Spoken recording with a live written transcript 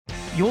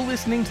You're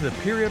listening to the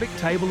Periodic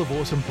Table of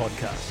Awesome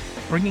podcast,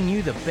 bringing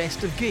you the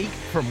best of geek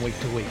from week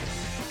to week.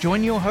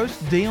 Join your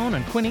hosts Dion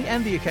and Quinny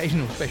and the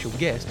occasional special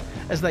guest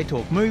as they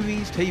talk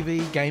movies,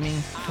 TV,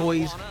 gaming,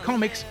 toys,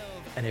 comics,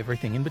 and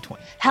everything in between.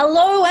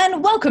 Hello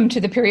and welcome to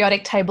the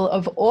Periodic Table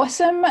of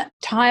Awesome.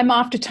 Time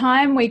after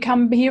time, we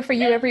come here for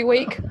you every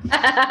week.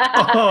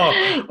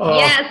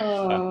 Yes.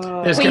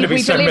 There's going to be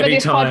so many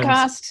this times.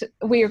 Podcast.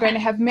 We are going to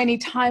have many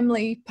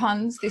timely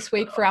puns this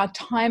week for our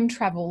time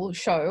travel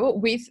show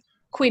with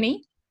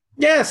Quinny.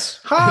 Yes.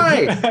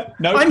 Hi.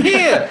 No. I'm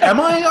here. Am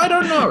I? I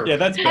don't know. Yeah,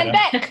 that's better. And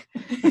Beck.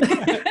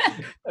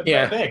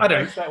 Yeah, Beck, I don't-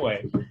 thanks that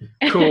way.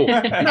 Cool.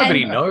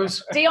 Nobody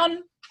knows.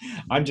 Dion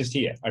I'm just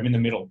here. I'm in the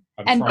middle.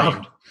 I'm and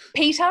framed.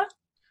 Peter.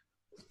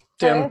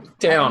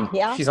 Down.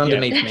 Yeah. She's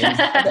underneath me.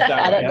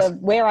 I don't know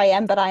where I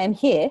am, but I am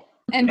here.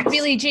 And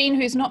Billie Jean,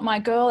 who's not my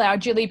girl, our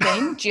Jilly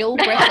Bean, Jill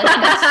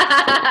Breathlessness.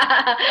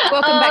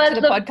 Welcome back to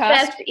the podcast.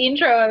 Best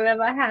intro I've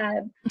ever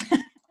had.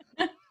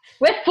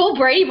 We're full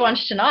Brady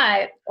Bunch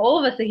tonight.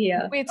 All of us are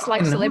here. It's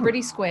like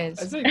Celebrity Squares.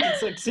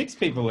 It's like 6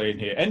 people in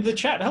here. And the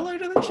chat. Hello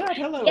to the chat.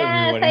 Hello,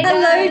 Yeah, everyone. say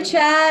Hello,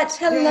 chat.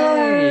 Hello.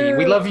 Hey,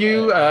 we love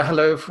you.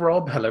 Hello,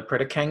 Rob. Hello,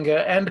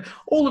 Predakanga, and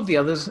all of the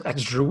others at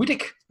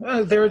Druidic.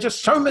 There are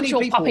just so many It's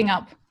all people popping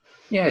up.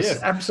 Yes,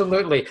 Yes.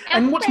 absolutely.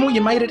 And what's more,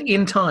 you made it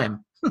in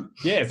time.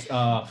 Yes.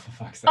 Oh, for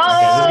fuck's sake. Okay,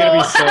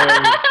 there's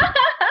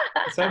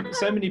going to be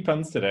so many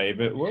puns today.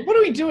 But what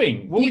are we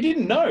doing? Well, we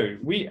didn't know.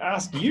 We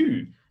asked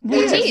you.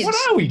 We did. What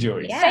are we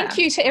doing? Yeah. Thank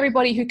you to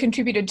everybody who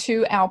contributed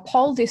to our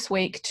poll this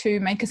week to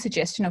make a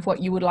suggestion of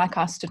what you would like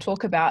us to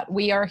talk about.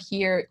 We are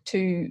here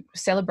to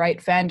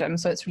celebrate fandom,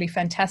 so it's really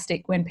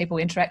fantastic when people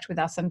interact with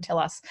us and tell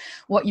us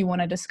what you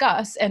want to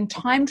discuss. And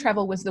time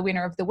travel was the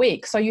winner of the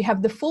week. So you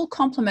have the full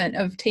complement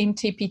of Team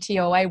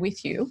TPToA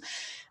with you.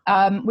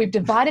 We've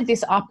divided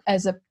this up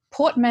as a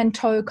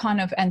portmanteau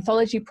kind of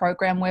anthology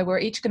program where we're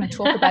each going to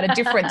talk about a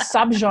different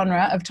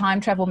subgenre of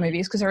time travel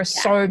movies because there are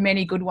so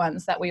many good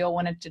ones that we all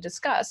wanted to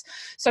discuss.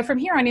 So from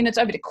here on in, it's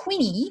over to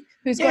Quinny,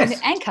 who's going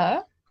to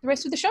anchor the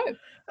rest of the show.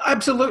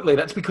 Absolutely.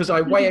 That's because I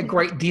weigh a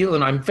great deal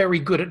and I'm very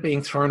good at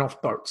being thrown off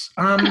boats.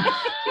 Oh,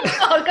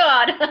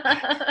 God.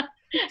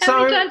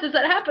 How many times has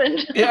that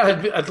happened?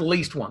 Yeah, at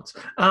least once.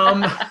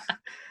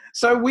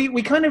 So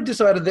we kind of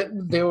decided that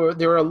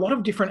there are a lot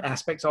of different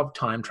aspects of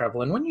time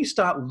travel, and when you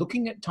start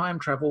looking at time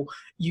travel,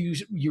 you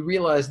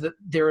realize that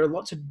there are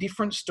lots of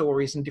different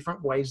stories and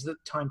different ways that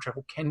time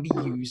travel can be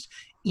used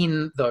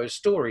in those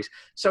stories.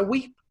 So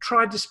we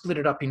tried to split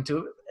it up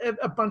into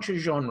a bunch of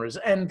genres,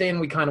 and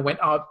then we kind of went,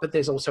 but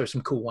there's also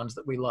some cool ones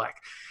that we like.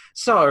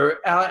 So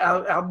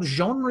our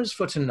genres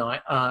for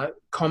tonight are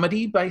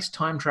comedy-based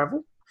time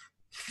travel,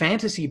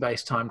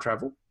 fantasy-based time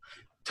travel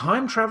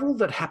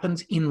that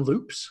happens in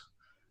loops,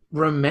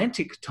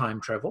 romantic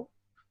time travel,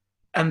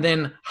 and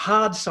then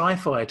hard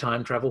sci-fi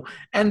time travel.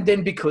 And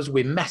then because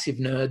we're massive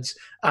nerds,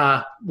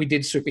 we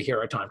did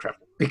superhero time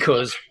travel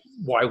because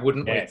why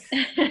wouldn't Yes.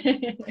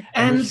 we?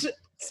 And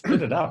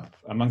Split it up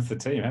amongst the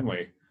team, haven't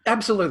we?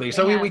 absolutely.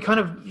 So we kind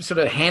of sort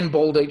of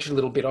handballed each a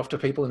little bit off to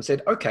people and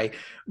said, okay,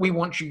 we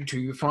want you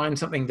to find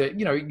something that,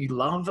 you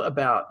love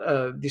about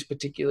this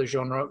particular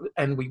genre,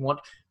 and we want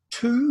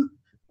 2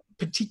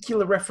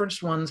 particular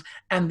referenced ones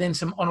and then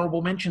some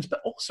honorable mentions,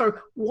 but also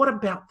what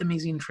about them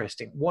is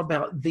interesting? What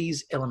about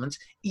these elements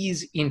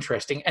is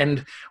interesting?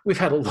 And we've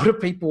had a lot of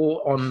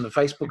people on the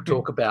Facebook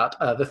talk about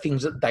the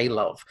things that they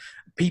love.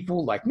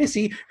 People like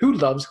Missy, who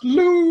loves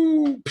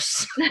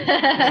loops.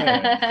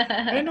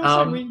 And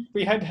also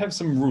we had to have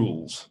some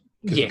rules.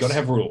 Because Yes. we've got to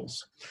have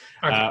rules.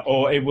 Okay.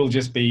 Or it will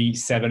just be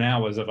 7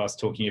 hours of us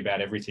talking about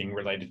everything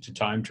related to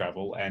time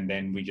travel, and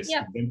then we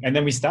and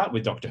then we start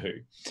with Doctor Who.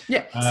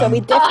 Yeah. So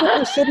we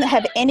definitely shouldn't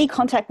have any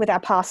contact with our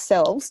past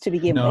selves to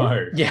begin with.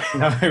 No. Yeah.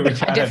 No, we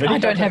can't have any I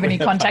don't have any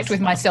our contact past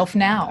with myself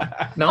now.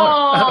 No.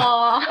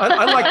 Aw.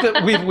 I like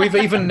that we've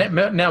even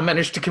now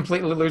managed to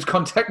completely lose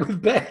contact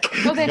with Beck,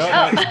 Well, then,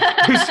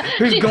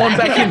 who's gone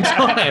back in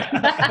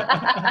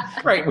time.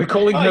 Great, we're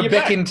calling her you're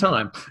Beck back. in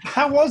time.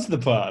 How was the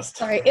past?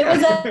 Sorry, it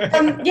was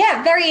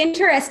very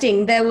interesting.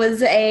 There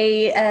was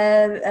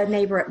a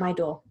neighbor at my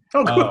door.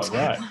 Oh, good. Oh,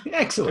 right. It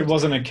Excellent.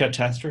 wasn't a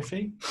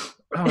catastrophe?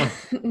 Oh,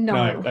 No.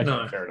 Okay,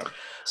 No. fair enough.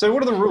 So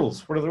what are the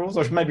rules? What are the rules?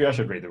 Or maybe I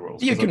should read the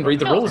rules. you can read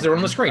the rules. They're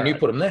on the screen. You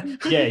put them there.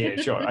 Yeah,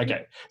 sure.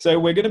 Okay. So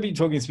we're going to be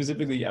talking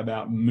specifically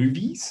about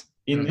movies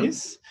in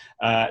this.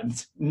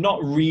 It's not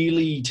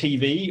really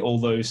TV,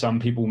 although some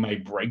people may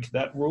break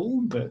that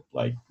rule, but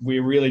like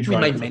we're really We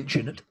trying may to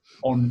mention it.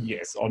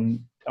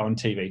 on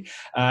TV.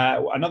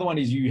 Another one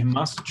is you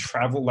must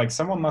travel, like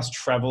someone must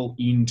travel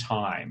in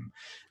time.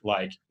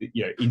 Like,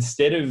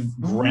 instead of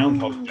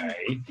Groundhog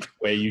Day,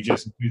 where you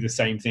just do the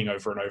same thing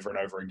over and over and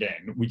over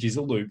again, which is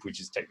a loop,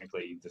 which is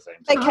technically the same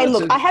thing. Okay,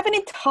 look, I have an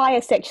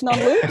entire section on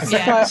loops.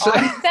 Yeah. So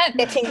I'm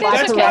setting my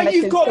That's why parameters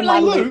you've got for my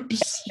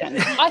loops.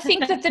 I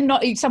think that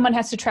someone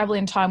has to travel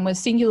in time was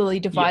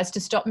singularly devised to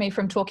stop me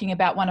from talking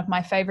about one of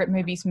my favourite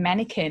movies,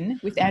 Mannequin,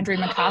 with Andrew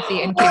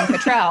McCarthy and Kim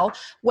Cattrall,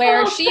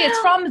 where she is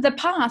from the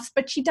past,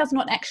 but she does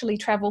not actually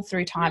travel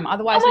through time.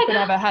 Otherwise, we could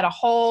have had a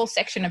whole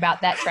section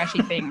about that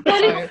trashy thing. That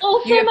So is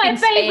also you have my been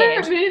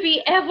favorite spared.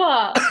 movie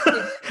ever.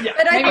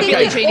 But I Maybe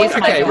think PG is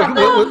my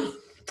favorite.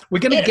 We're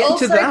going to it get to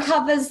also that.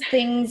 covers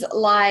things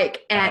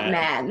like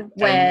Ant-Man,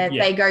 where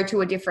yeah. they go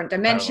to a different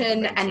dimension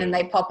and then dimension.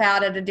 they pop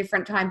out at a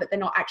different time, but they're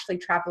not actually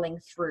traveling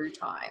through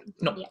time.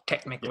 Not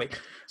technically.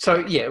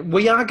 So, yeah,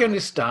 we are going to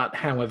start,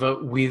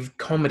 however, with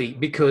comedy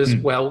because,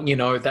 well, you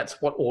know,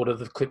 that's what order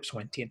the clips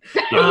went in.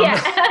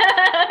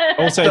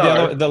 Also,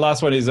 So- the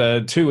last one is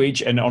 2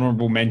 each and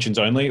honourable mentions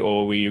only,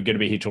 or we're going to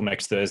be here till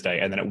next Thursday,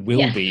 and then it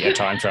will be a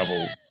time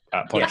travel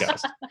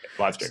podcast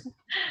live stream.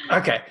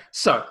 Okay,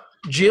 so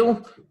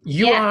Jill,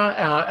 you Yeah.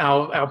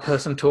 are our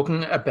person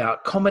talking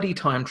about comedy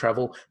time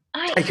travel.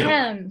 I Take it away.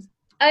 am.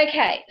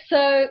 Okay,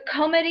 so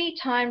comedy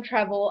time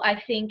travel, I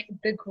think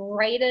the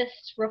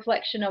greatest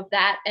reflection of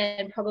that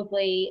and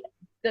probably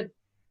the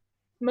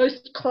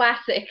most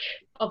classic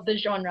of the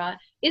genre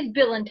is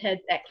Bill and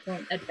Ted's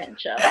Excellent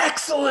Adventure.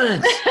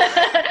 Excellent!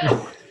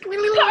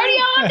 Party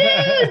on,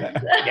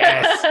 dudes!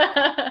 Yes.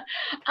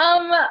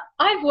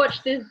 I've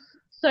watched this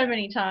so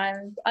many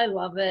times. I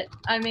love it.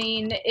 I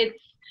mean, it's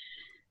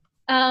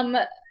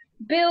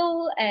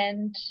Bill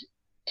and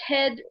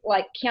Ted,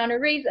 like Keanu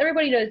Reeves,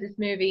 everybody knows this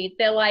movie.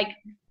 They're like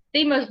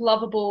the most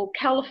lovable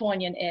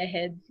Californian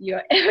airheads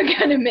you're ever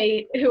going to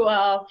meet, who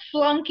are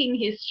flunking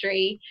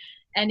history,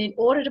 and in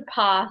order to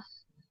pass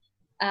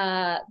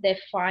their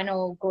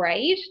final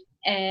grade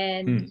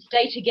and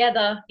stay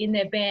together in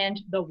their band,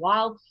 the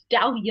Wild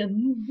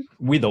Stallions.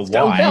 With a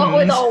Spelled Y.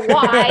 with a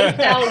Y,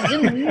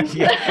 Stallions.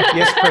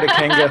 Yes,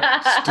 Predakenga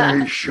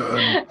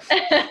Station.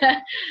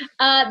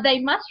 They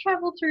must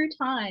travel through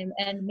time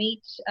and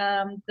meet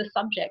the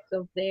subjects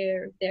of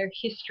their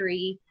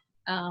history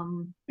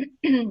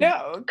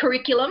Now,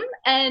 curriculum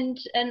and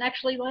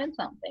actually learn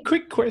something.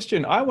 quick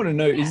question. I want to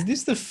know, is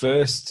this the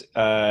first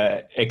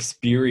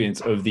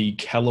experience of the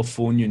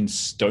Californian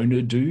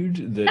stoner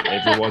dude that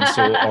everyone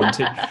saw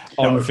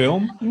on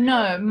film?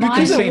 No, mine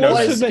Because it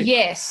was, was for me.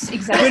 yes,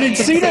 exactly. But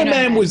Encino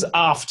Man was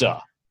after.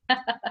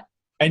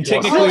 And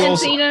technically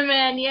also Encino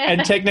Man, yeah.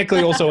 and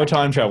technically also a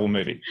time travel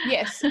movie.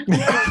 Yes.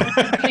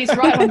 He's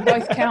right on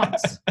both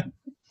counts.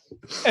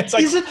 It's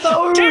like, Is it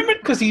though? damn it.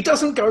 Because he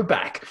doesn't go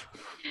back.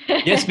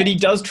 Yes, but he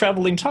does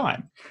travel in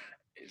time.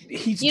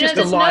 He's You just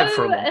know, there's alive no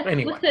for a long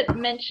anyway. explicit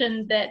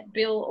mention that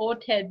Bill or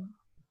Ted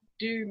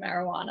do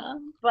marijuana,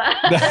 but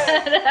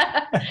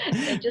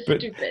they're just But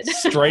stupid.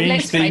 strange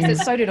Let's face it,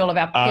 things so did all of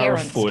our are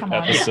parents. afoot Come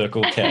at on. the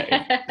Circle K.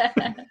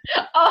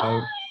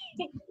 Oh,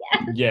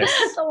 Yes.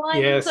 the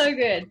line Yes. is so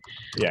good.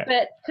 Yeah.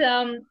 But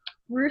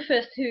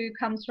Rufus, who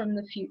comes from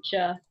the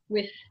future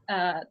with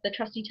the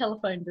trusty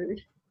telephone booth,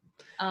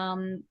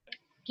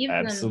 gives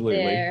Absolutely.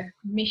 them their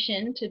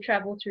mission to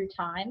travel through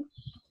time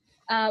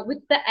with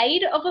the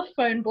aid of a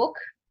phone book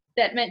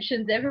that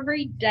mentions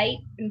every date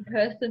and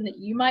person that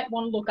you might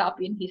want to look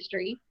up in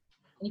history.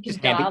 And you can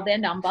Just handy. dial their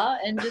number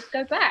and just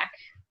go back.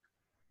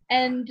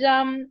 And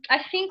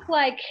I think,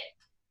 like,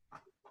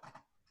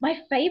 my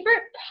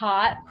favorite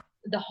part,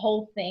 the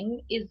whole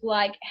thing, is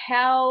like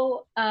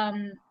how,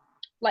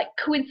 like,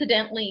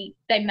 coincidentally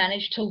they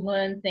managed to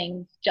learn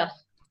things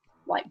just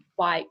like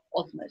by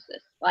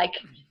osmosis. Like,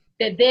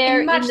 they're there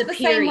In much in the the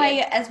period. same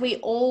way as we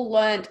all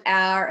learnt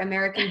our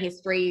American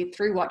history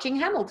through watching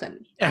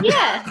Hamilton.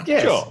 Yeah.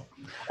 Yes. Sure.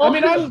 Or, I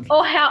mean,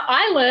 or how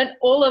I learned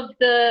all of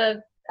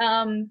the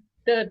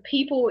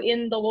people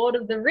in the Lord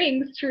of the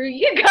Rings through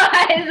you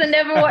guys and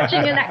never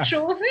watching an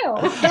actual film.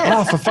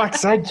 Oh, for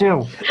fuck's sake,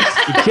 Jill.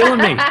 You're killing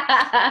me.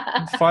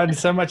 I'm finding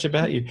so much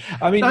about you.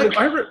 I mean, look,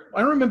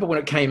 I remember when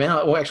it came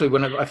out, or actually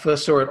when I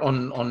first saw it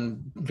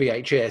on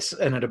VHS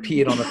and it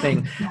appeared on a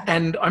thing,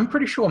 and I'm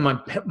pretty sure my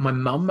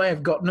mum may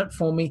have gotten it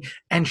for me,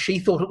 and she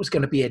thought it was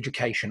going to be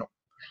educational.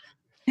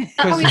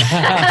 How But is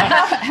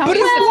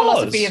it the was.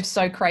 philosophy of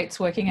Socrates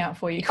working out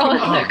for you? Oh,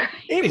 so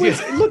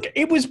great.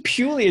 it was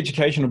purely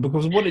educational,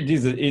 because what it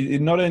is,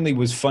 it not only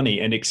was funny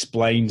and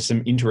explained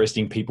some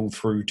interesting people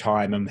through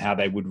time and how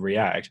they would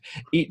react,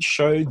 it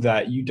showed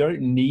that you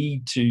don't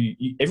need to,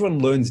 everyone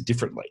learns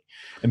differently.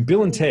 And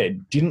Bill and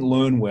Ted didn't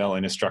learn well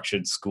in a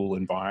structured school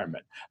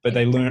environment, but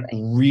they learned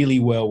really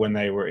well when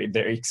they were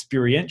their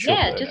experiential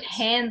Yeah, learners. just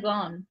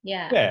hands-on.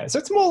 Yeah. Yeah, so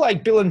it's more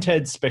like Bill and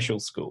Ted's special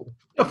school.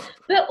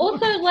 But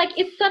also, like,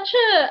 it's such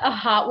a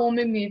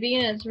heartwarming movie,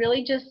 and it's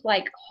really just,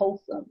 like,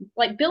 wholesome.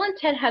 Like, Bill and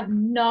Ted have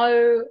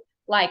no,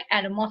 like,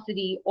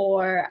 animosity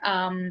or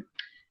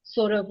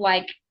sort of,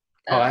 like...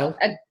 Bile?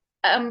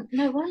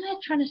 no, what am I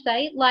trying to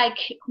say? Like,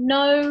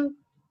 no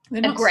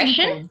They're not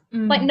aggression.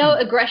 simple. Like, no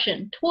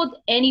aggression towards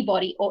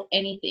anybody or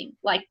anything.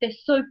 Like, they're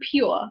so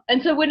pure.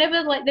 And so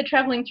whenever, like, they're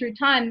traveling through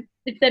time,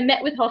 if they're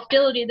met with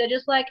hostility, they're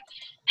just like,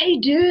 hey,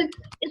 dude,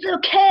 it's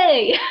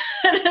okay.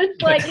 And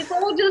it's like, it's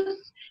all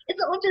just,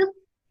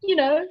 you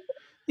know,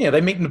 Yeah, they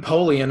meet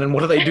Napoleon, and what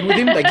do they do with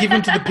him? They give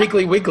him to the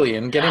Piggly Wiggly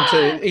and get him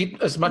to eat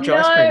as much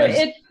ice cream as...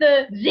 it's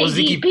the or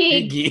Ziggy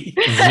Pig. Piggy.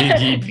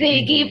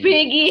 Ziggy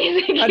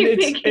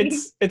Piggy. And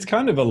it's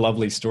kind of a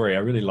lovely story. I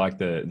really like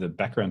the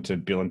background to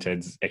Bill and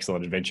Ted's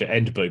Excellent Adventure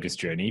and Bogus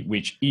Journey,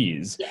 which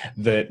is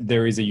that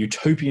there is a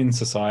utopian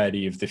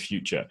society of the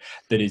future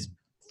that is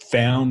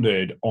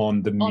founded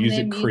on the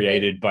music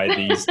created by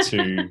these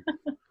two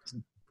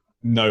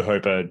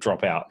no-hoper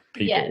dropout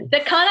people. Yeah, they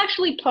can't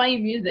actually play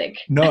music.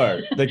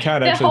 No, they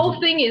can't actually. Their whole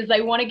thing is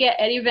they want to get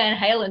Eddie Van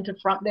Halen to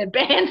front their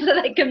band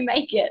so they can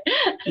make it.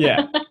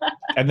 Yeah,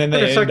 and then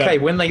But it's okay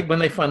when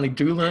they finally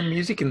do learn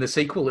music in the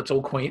sequel. It's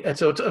all Queen.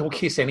 It's all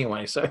Kiss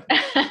anyway. So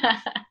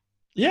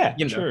yeah,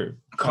 you know, true,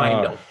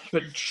 kind of.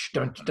 But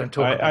don't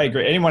talk. I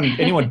agree.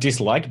 Anyone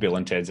dislike Bill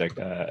and Ted's?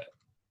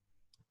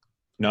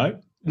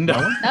 No.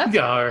 No.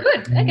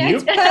 Good. Okay.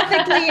 It's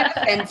perfectly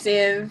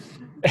inoffensive.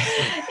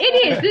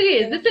 It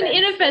is. It's an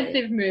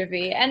inoffensive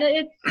movie, and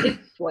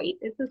it's sweet.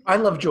 I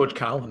love George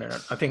Carlin in it.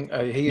 I think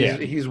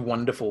he's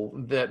wonderful.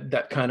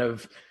 That kind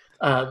of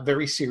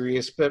very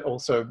serious, but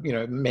also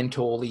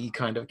mentor-y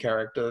kind of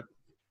character.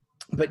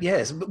 But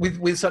yes,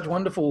 with such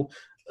wonderful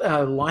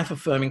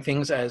life-affirming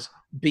things as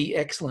be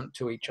excellent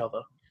to each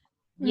other,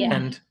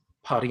 and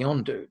party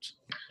on, dudes.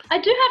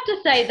 I do have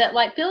to say that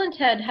like Bill and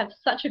Ted have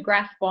such a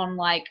grasp on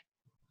like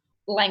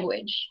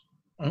language,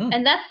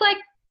 and that's like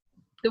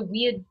the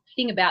weird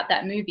thing about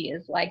that movie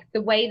is like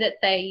the way that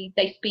they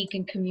speak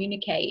and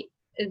communicate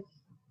is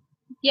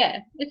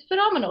it's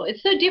phenomenal.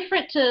 It's so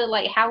different to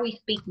like how we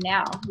speak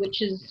now,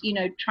 which is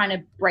trying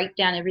to break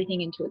down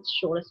everything into its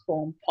shortest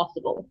form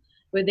possible,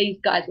 where these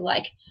guys are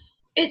like,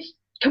 it's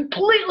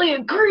completely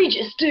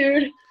egregious,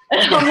 dude.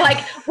 And I'm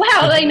like,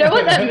 wow, they know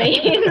what that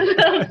means.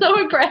 I'm so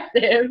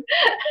impressive.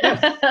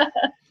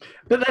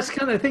 But that's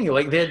kind of the thing,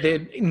 like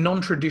they're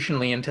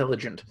non-traditionally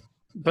intelligent.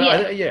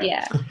 But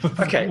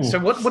Okay, so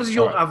what is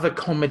your other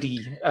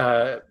comedy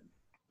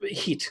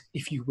hit,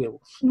 if you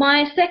will?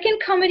 My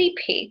second comedy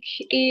pick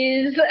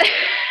is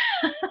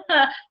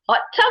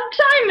Hot Tub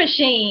Time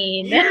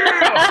Machine,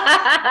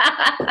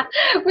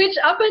 which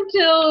up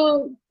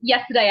until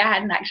yesterday I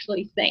hadn't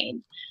actually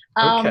seen.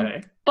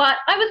 Okay. But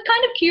I was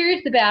kind of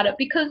curious about it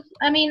because,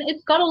 I mean,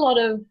 it's got a lot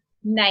of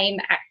name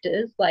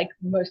actors, like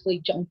mostly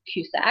John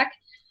Cusack,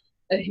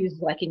 who's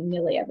like in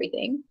nearly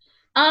everything.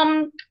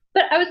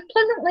 But I was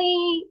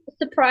pleasantly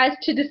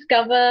surprised to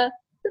discover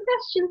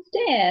Sebastian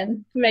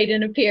Stan made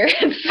an appearance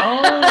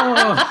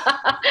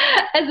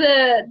as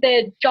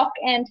their jock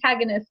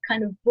antagonist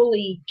kind of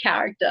bully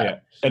character. Yeah,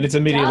 and it's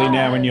immediately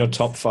now in your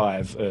top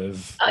 5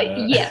 of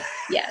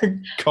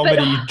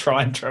comedy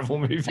time travel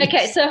movies.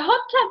 Okay, so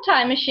Hot Tub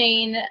Time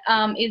Machine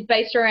is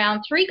based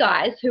around 3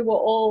 guys who were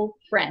all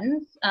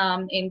friends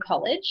in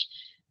college,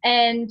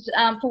 and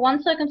for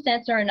one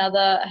circumstance or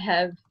another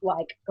have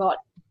like got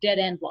dead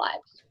end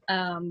lives.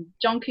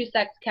 John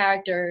Cusack's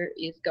character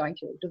is going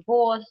through a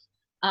divorce.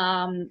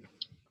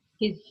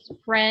 His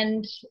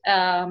friend,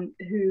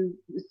 who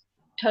was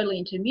totally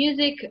into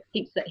music,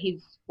 thinks that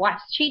his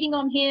wife's cheating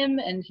on him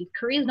and his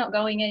career's not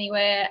going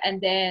anywhere.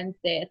 And then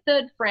their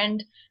third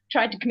friend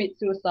tried to commit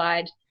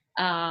suicide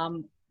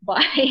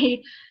by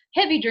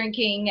heavy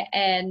drinking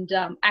and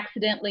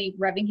accidentally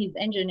revving his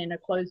engine in a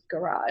closed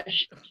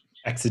garage.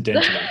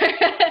 Accidentally.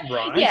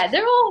 Right. Yeah,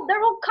 they're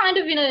all kind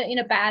of in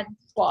a bad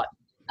spot.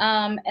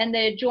 And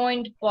they're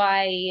joined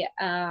by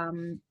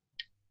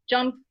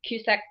John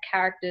Cusack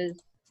character's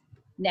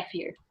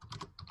nephew.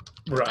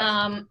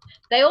 Right.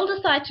 They all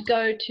decide to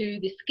go to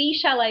the ski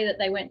chalet that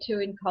they went to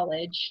in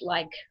college.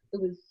 Like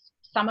it was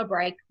summer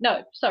break.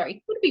 No,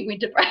 sorry, would it be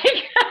winter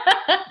break?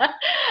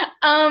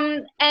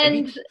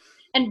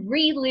 And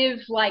relive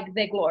like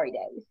their glory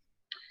days.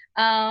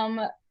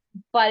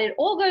 But it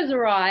all goes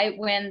awry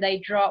when they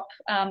drop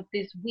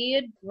this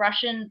weird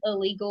Russian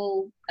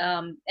illegal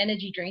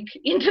energy drink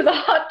into the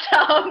hot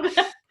tub.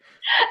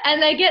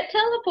 And they get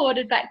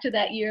teleported back to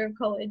that year of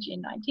college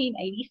in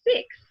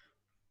 1986.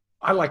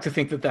 I like to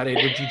think that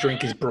energy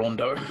drink is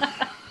Brondo.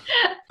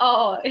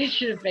 Oh, it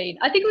should have been.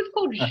 I think it was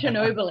called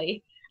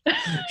Chernobyl.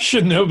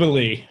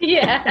 Chernobyl.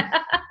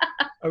 Yeah.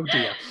 Oh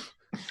dear.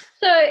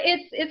 So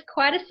it's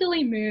quite a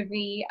silly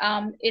movie.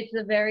 It's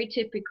a very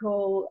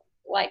typical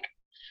like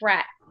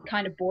frat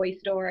kind of boy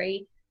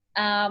story.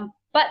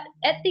 But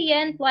at the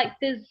end, like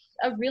there's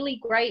a really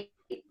great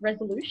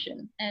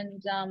resolution,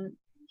 and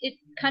it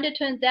kind of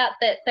turns out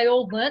that they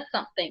all learnt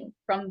something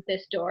from their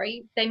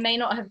story. They may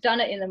not have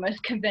done it in the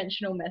most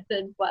conventional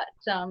method, but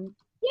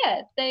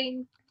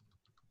they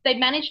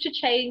managed to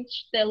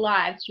change their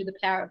lives through the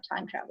power of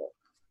time travel.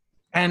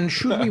 And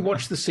should we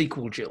watch the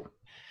sequel, Jill?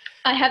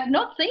 I have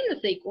not seen the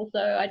sequel,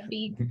 so I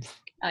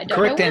don't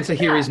Correct know answer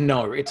here is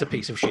no. It's a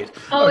piece of shit.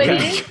 Oh, okay.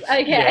 It is?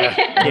 Okay.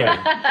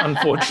 Yeah.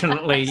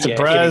 Unfortunately.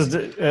 Surprised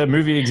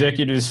movie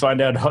executives find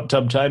out Hot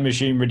Tub Time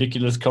Machine,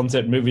 ridiculous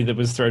concept movie that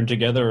was thrown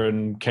together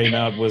and came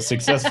out was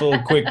successful.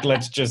 Quick,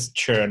 let's just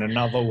churn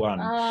another one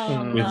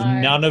with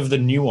none of the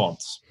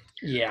nuance.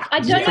 Yeah. I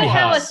don't know pretty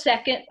how harsh.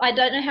 I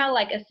don't know how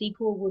like a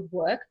sequel would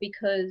work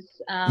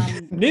because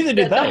Neither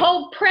did the they.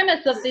 whole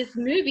premise of this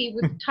movie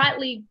was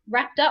tightly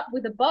wrapped up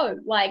with a bow.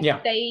 Like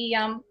they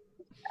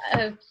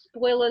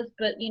spoilers,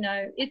 but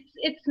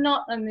it's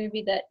not a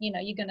movie that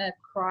you're gonna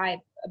cry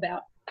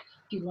about if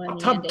you learn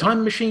the ending.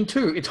 Time Machine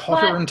 2. It's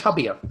hotter and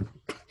tubbier.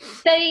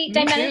 They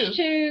managed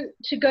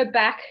to go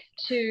back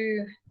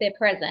to their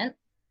present,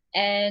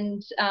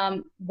 and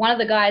one of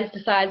the guys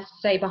decides to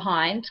stay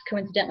behind.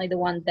 Coincidentally, the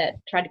one that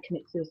tried to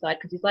commit suicide,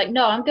 because he's like,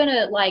 no, I'm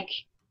gonna like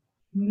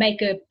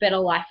make a better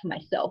life for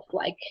myself.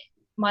 Like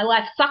my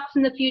life sucks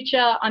in the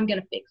future. I'm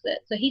gonna fix it.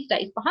 So he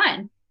stays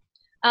behind.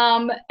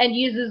 And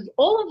uses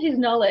all of his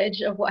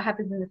knowledge of what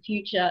happens in the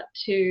future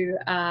to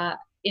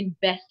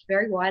invest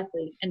very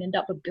wisely and end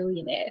up a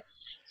billionaire.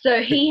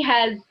 So he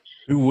has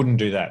Who wouldn't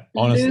do that,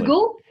 honestly?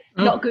 Lugal,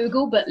 not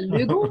Google, but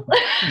Lugal,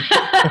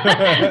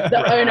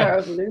 the owner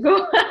of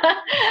Lugal.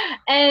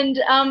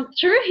 And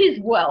through his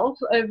wealth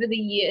over the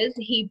years,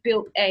 he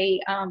built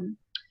a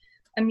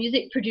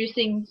music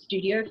producing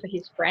studio for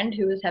his friend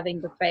who was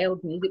having the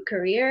failed music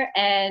career,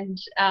 and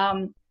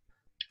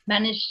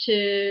managed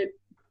to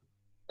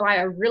buy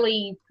a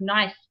really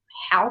nice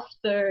house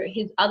for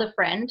his other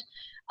friend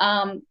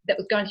that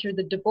was going through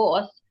the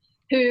divorce,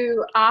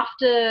 who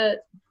after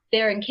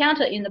their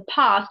encounter in the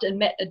past and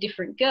met a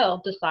different girl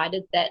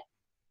decided that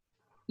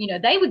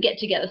they would get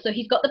together. So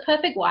he's got the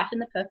perfect wife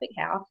and the perfect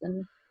house,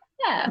 and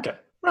Okay,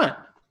 right.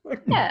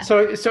 Yeah.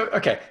 So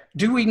okay.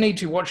 Do we need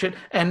to watch it?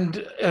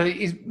 And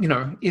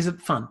is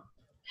it fun?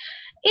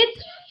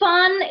 It's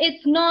fun.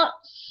 It's not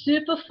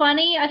super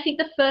funny. I think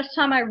the first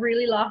time I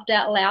really laughed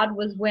out loud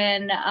was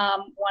when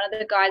one of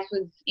the guys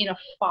was in a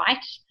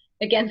fight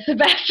against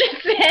Sebastian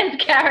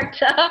Stan's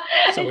character.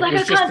 So He's like,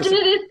 I can't do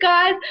this,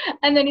 guys.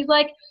 And then he's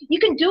like, you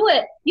can do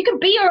it. You can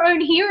be your own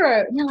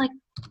hero. And they're like,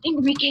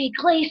 Enrique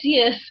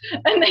Iglesias.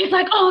 And then he's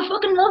like, oh, I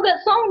fucking love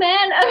that song,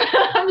 man. And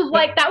I was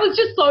like, that was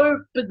just so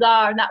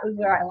bizarre, and that was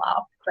where I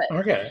laughed. But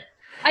Okay.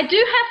 I do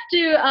have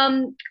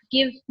to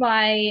give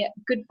my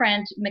good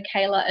friend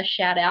Michaela a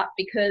shout out,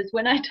 because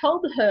when I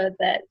told her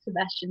that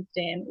Sebastian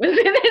Stan was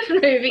in this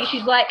movie,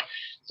 she's like,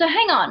 so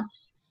hang on,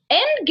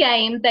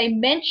 Endgame, they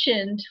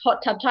mentioned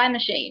Hot Tub Time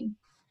Machine.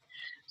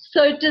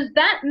 So does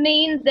that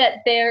mean that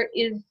there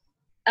is,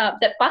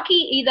 that Bucky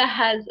either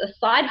has a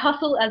side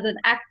hustle as an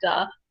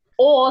actor,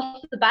 or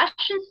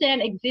Sebastian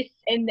Stan exists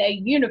in their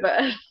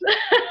universe?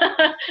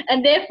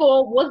 And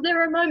therefore, was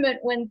there a moment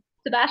when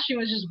Sebastian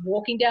was just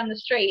walking down the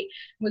street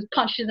and was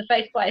punched in the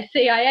face by a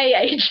CIA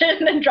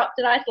agent and dropped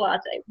an ice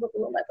latte?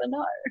 We'll never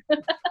know.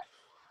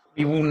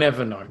 We will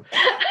never know.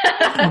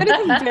 But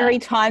it's a very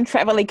time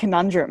travel-y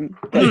conundrum.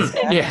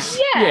 Yes,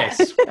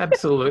 yes,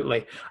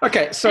 absolutely.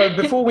 Okay, so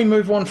before we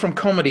move on from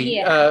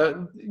comedy,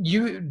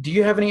 do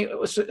you have any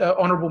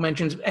honourable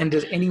mentions, and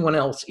does anyone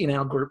else in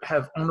our group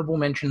have honourable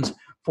mentions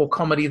for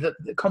comedy, the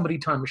comedy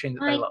time machine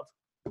that they love?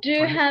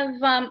 Do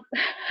have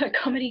a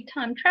comedy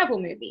time travel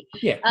movie.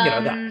 Yeah,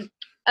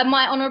 that.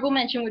 My honourable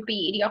mention would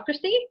be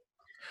Idiocracy.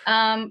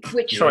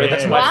 Which Sorry,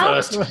 that's my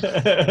first.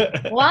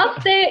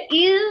 Whilst there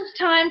is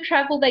time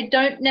travel, they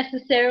don't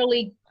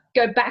necessarily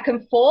go back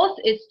and forth.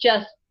 It's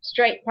just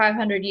straight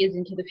 500 years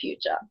into the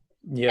future.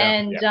 Yeah.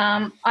 And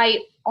I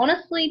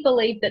honestly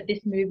believe that this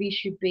movie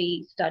should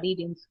be studied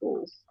in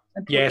schools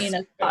and put in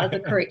as part of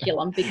the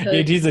curriculum, because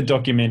it is a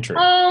documentary.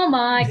 Oh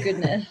my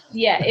goodness.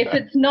 Yeah, if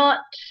it's not,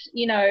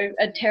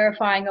 a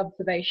terrifying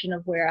observation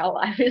of where our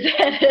life is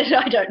headed,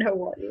 I don't know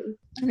what is.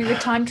 I mean, the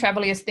time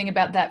traveliest thing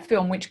about that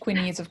film, which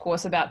Quinny is, of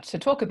course, about to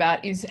talk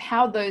about, is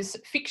how those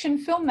fiction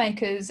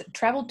filmmakers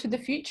travelled to the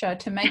future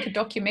to make a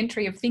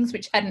documentary of things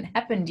which hadn't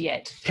happened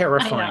yet.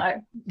 Terrifying. I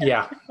know.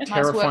 Yeah, Nice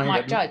terrifying. work,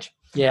 Mike Judge.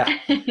 Yeah.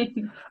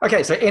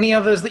 Okay, so any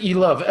others that you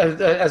love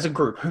as a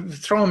group?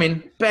 Throw them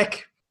in.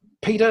 Beck,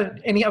 Peter,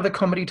 any other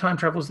comedy time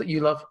travels that you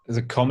love? There's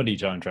a comedy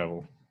time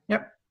travel.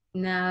 Yep.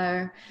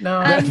 No.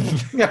 No. Fuck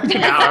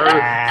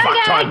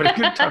time, but a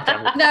good time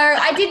travel. No,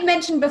 I did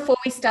mention before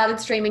we started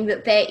streaming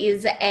that there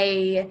is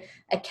a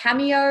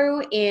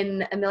cameo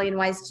in A Million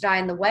Ways to Die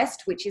in the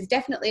West, which is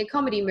definitely a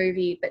comedy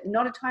movie, but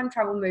not a time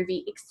travel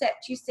movie,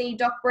 except you see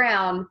Doc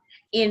Brown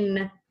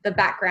in the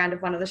background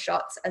of one of the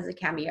shots as a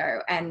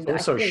cameo. And I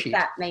think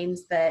that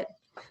means that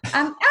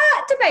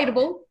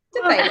debatable.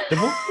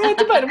 Debatable. Yeah,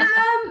 debatable.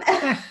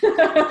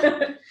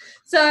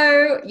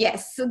 So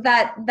yes,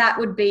 that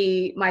would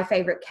be my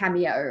favorite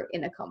cameo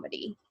in a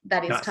comedy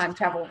that is time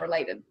travel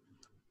related.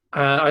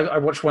 I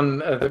watched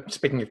one.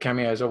 Speaking of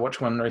cameos, I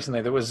watched one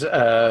recently that was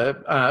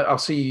 "I'll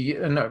See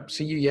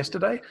You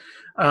Yesterday,"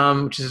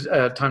 which is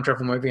a time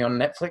travel movie on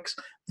Netflix.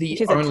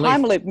 Which is a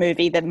time loop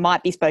movie that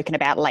might be spoken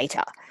about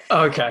later.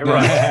 Okay,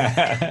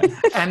 right.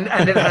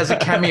 and it has a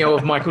cameo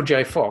of Michael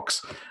J.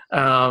 Fox.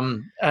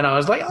 And I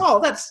was like, oh,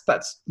 that's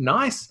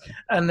nice.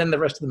 And then the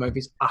rest of the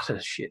movie's utter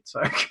shit.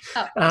 So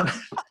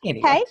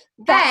anyway. Hey,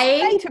 that's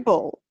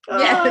debatable.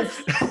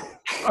 Yes.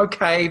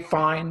 Okay,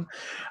 fine.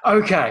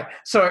 Okay,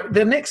 so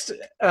the next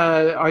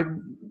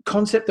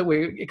concept that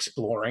we're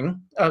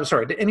exploring.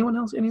 Sorry, did anyone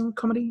else? Any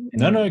comedy?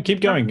 No,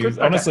 keep going. Good?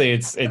 Honestly,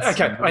 it's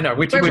okay. I know.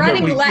 We're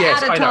running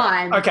out of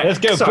time. Okay, let's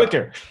go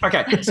quicker.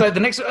 Okay, so the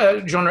next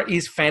genre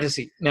is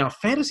fantasy. Now,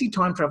 fantasy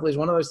time travel is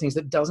one of those things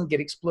that doesn't get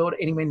explored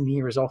anywhere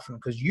near as often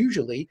because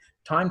usually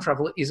time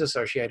travel is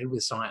associated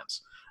with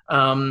science.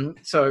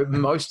 So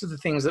most of the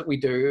things that we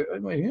do,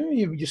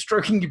 you're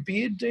stroking your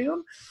beard,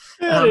 Dion.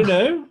 I don't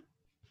know.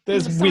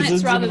 There's Science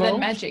wizards rather involved. than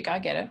magic. I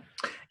get it.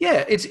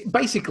 Yeah, it's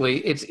basically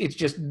it's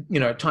just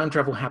time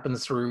travel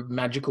happens through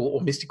magical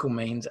or mystical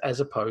means as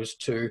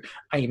opposed to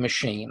a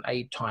machine,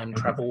 a time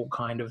travel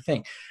kind of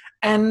thing.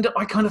 And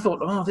I kind of thought,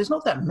 oh, there's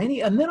not that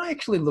many. And then I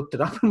actually looked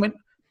it up and went,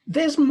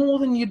 there's more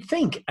than you'd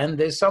think. And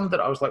there's some that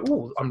I was like,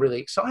 oh, I'm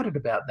really excited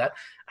about that.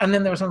 And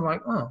then there was something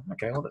like, oh,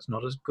 okay, well, that's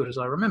not as good as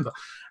I remember.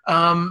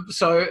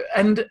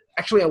 And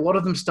actually a lot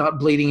of them start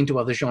bleeding into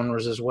other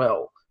genres as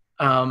well,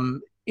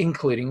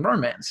 including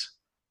romance.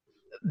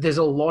 There's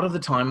a lot of the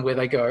time where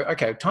they go,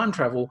 okay, time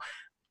travel,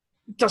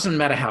 doesn't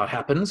matter how it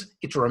happens,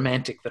 it's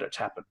romantic that it's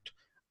happened.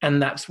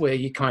 And that's where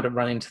you kind of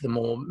run into the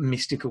more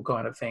mystical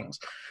kind of things.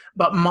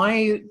 But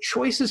my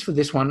choices for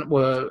this one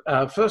were,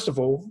 first of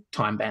all,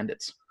 Time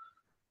Bandits.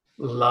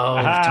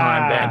 Love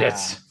Time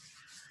Bandits.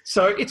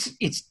 So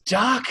it's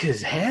dark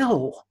as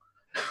hell.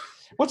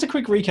 What's a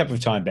quick recap of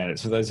Time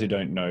Bandits for those who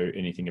don't know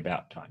anything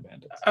about Time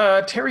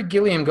Bandits? Terry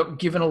Gilliam got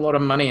given a lot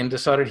of money and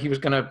decided he was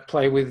going to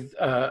play with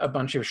a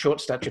bunch of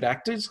short-statured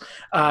actors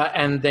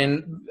and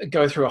then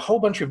go through a whole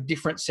bunch of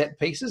different set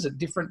pieces at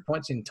different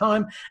points in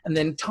time and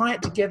then tie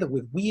it together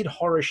with weird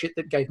horror shit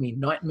that gave me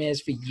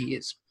nightmares for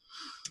years.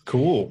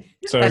 Cool.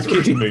 So it's a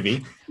kids'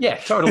 movie. Yeah,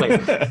 totally.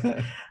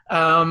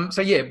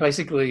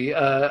 Basically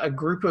a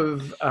group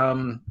of,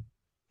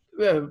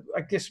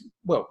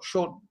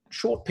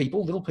 short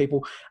people, little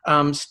people,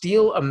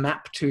 steal a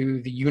map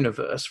to the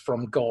universe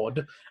from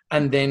God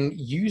and then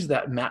use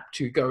that map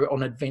to go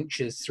on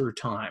adventures through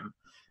time.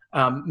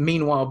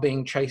 Meanwhile,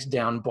 being chased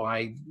down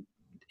by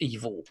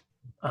evil,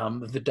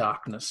 the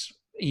darkness,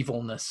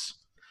 evilness.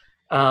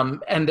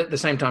 And at the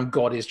same time,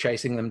 God is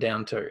chasing them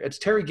down too. It's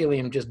Terry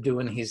Gilliam just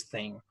doing his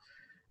thing.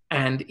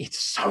 And it's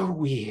so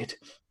weird.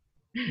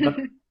 But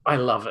I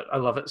love it. I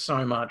love it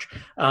so much.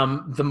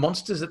 The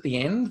monsters at the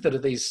end that are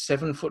these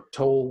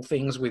 7-foot-tall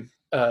things with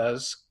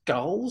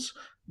skulls.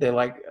 They're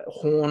like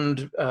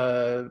horned,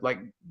 like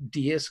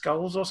deer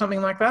skulls or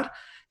something like that.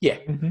 Yeah,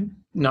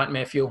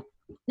 nightmare fuel.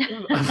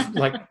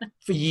 Like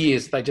for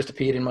years, they just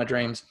appeared in my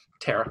dreams.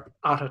 Terror,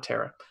 utter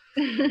terror.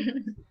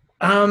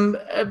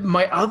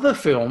 My other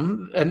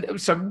film, and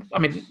so, I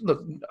mean,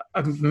 look,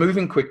 I'm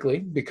moving quickly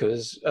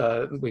because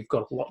we've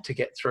got a lot to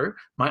get through.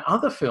 My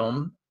other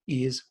film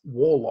is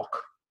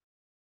Warlock.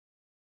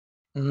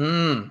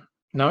 No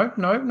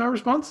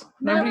response?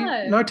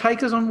 Nobody, no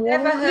takers on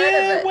Warlock? Never heard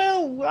of it.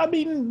 Well, I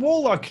mean,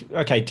 Warlock,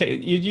 okay,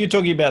 you're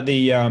talking about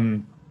the,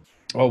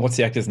 what's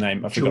the actor's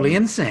name?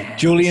 Julian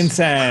Sands. Julian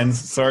Sands,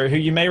 so who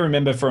you may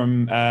remember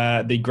from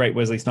the great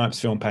Wesley Snipes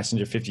film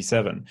Passenger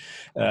 57,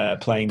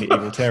 playing the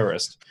evil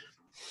terrorist.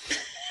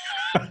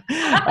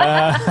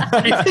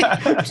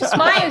 Just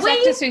one of those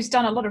actors who's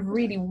done a lot of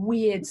really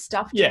weird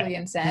stuff,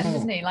 Julian Sands,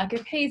 isn't he? Like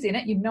if he's in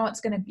it, you know it's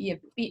going to be a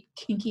bit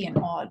kinky and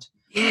odd.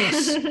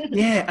 Yes,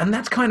 yeah, and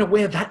that's kind of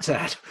where that's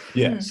at.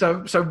 Yeah.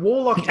 So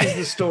Warlock is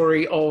the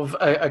story of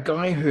a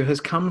guy who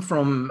has come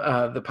from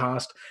the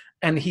past,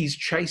 and he's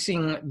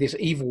chasing this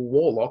evil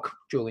warlock,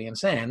 Julian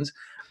Sands.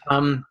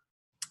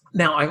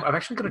 Now, I've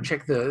actually got to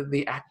check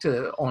the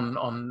actor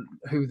on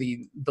who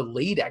the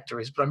lead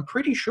actor is, but I'm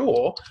pretty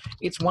sure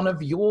it's one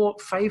of your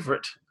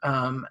favourite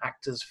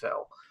actors,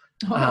 Fel.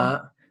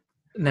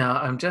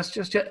 Now, I'm just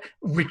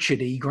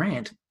Richard E.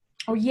 Grant.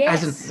 Oh,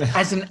 yes.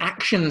 As an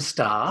action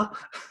star.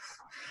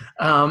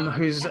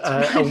 Who's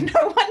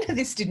no wonder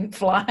this didn't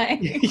fly.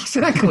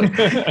 Exactly.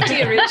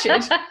 Dear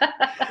Richard,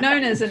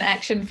 known as an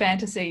action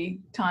fantasy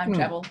time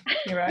travel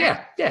hero.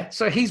 Yeah.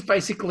 So he's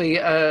basically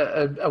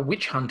a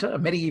witch hunter, a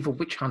medieval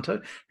witch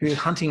hunter who's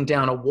hunting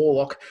down a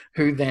warlock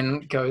who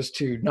then goes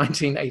to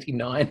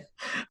 1989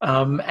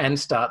 and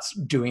starts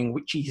doing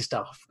witchy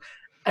stuff.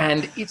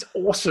 And it's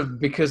awesome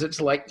because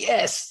it's like,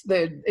 yes,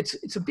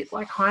 it's a bit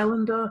like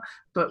Highlander,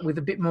 but with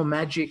a bit more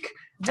magic.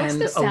 What's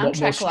and the a lot more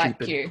soundtrack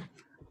stupid. like you?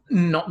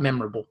 Not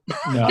memorable.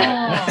 No.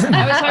 I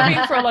was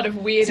hoping for a lot of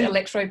weird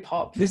electro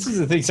pop. This is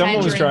the thing.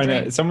 Someone was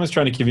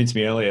trying to convince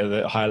me earlier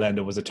that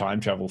Highlander was a time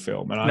travel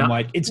film, and I'm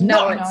like, it's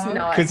not. It's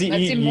not. Because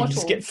you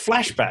just get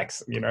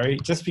flashbacks,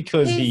 just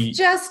because He's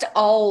just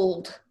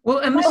old. Well,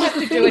 and this is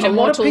the thing. A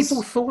lot of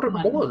people thought it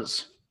one.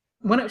 was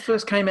when it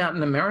first came out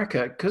in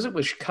America because it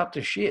was cut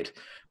to shit.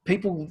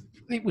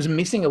 It was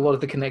missing a lot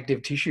of the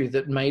connective tissue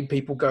that made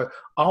people go,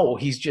 "Oh,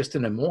 he's just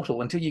an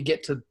immortal," until you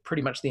get to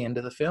pretty much the end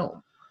of the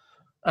film.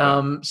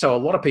 So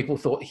a lot of people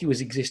thought he was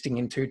existing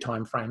in 2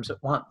 time frames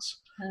at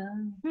once.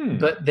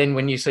 But then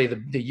when you see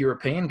the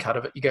European cut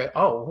of it, you go,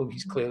 oh, well,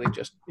 he's clearly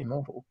just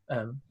immortal.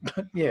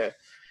 Yeah.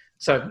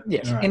 So,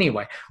 yes. Right.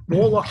 Anyway,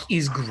 Warlock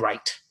is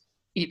great.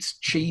 It's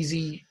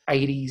cheesy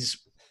 80s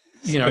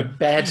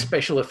bad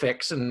special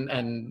effects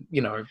and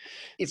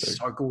it's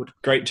so good.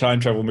 Great time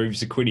travel movies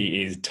to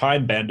Quiddy is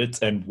Time Bandits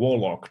and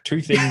Warlock.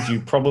 Two things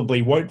you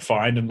probably won't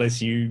find unless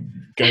you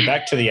go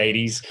back to the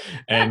 80s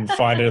and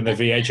find it on the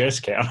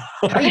VHS count.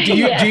 Hey, do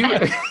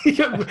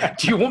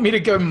you want me to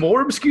go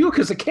more obscure?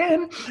 Because I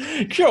can.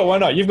 Sure, why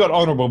not? You've got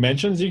honourable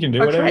mentions. You can do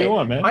whatever you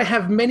want, man. I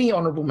have many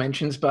honourable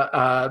mentions, but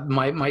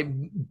my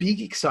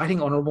big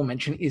exciting honourable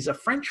mention is a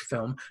French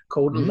film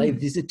called Les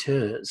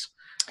Visiteurs.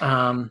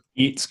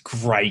 It's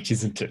great,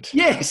 isn't it?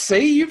 Yeah,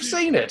 see, you've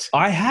seen it.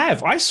 I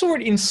have. I saw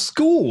it in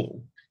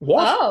school.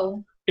 What?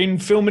 Oh. In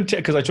film and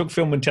because I took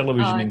film and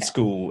television in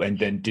school and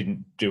then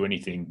didn't do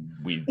anything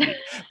with it.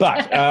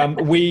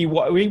 But we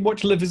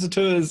watched Les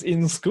Visiteurs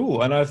in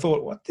school, and I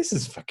thought, "What? This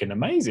is fucking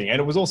amazing!" And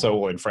it was also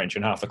all in French,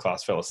 and half the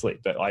class fell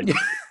asleep. But I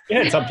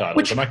had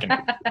subtitles, and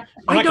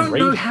I don't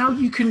know how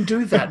you can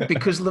do that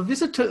because Les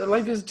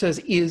Visiteurs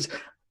is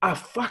a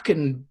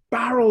fucking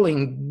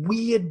barreling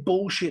weird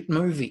bullshit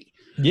movie.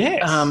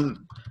 Yes.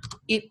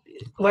 It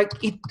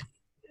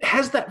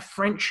has that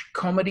French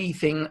comedy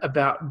thing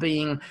about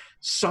being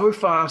so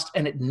fast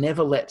and it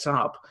never lets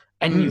up.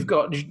 And you've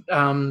got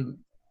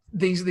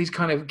these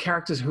kind of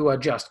characters who are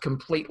just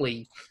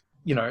completely,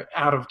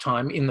 out of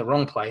time in the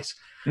wrong place.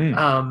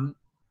 But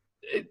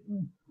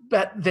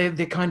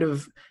they're kind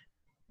of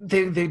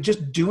they're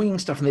just doing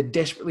stuff and they're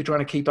desperately trying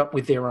to keep up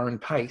with their own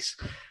pace.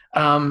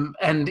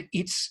 And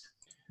it's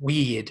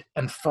weird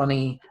and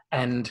funny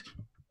and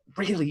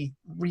really,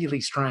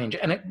 really strange,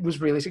 and it was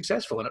really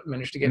successful, and it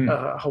managed to get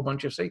a whole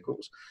bunch of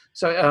sequels.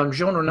 So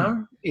Jean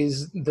Reno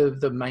is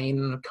the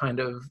main kind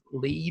of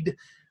lead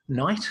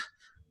knight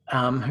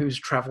who's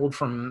travelled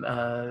from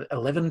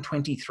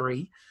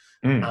 1123.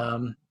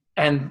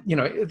 And,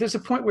 there's a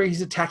point where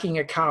he's attacking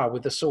a car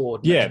with a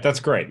sword. Yeah, that's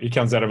great. He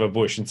comes out of a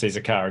bush and sees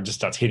a car and just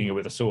starts hitting it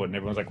with a sword. And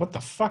everyone's like, what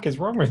the fuck is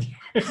wrong with you?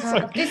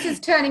 This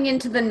is turning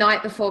into The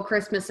Night Before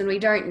Christmas, and we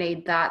don't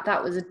need that.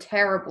 That was a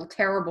terrible,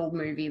 terrible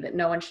movie that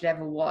no one should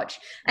ever watch.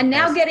 And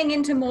now getting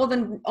into more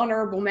than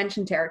honourable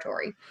mention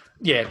territory.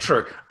 Yeah,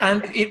 true.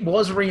 And it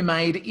was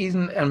remade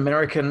in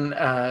America,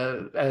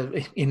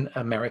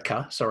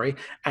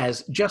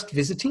 as Just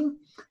Visiting.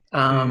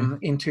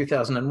 In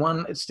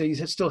 2001, it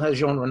still has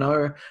Jean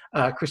Reno,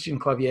 Christian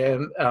Clavier.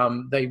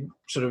 They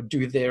sort of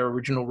do their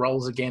original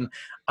roles again,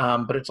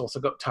 but it's also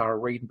got Tara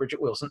Reid and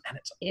Bridget Wilson, and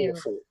it's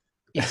awful.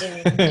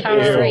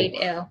 Tara Reid,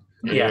 yeah.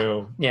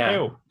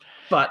 Ew.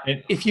 But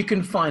if you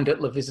can find it,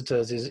 Les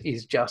Visiteurs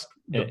is just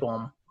the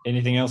bomb.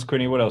 Anything else,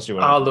 Quinny? What else do you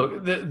want? Oh,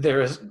 look,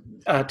 there is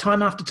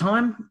Time After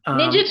Time.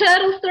 Ninja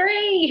Turtles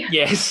 3!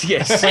 Yes. So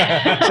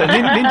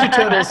Ninja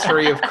Turtles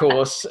 3, of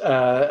course,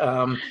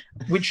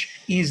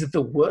 which is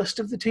the worst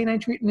of the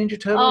Teenage Mutant Ninja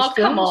Turtles films.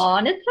 Oh, come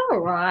on. It's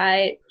all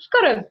right. It's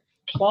got a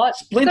plot.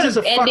 Splinter's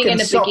a fucking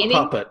sock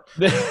puppet.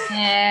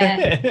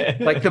 Yeah.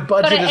 Like the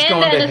budget has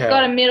gone to hell. It's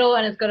got a middle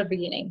and it's got a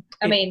beginning.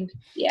 Beginning,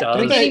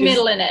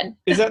 middle, and end.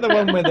 Is that the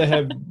one where they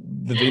have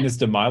the Venus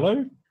de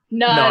Milo?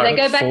 No, they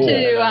go back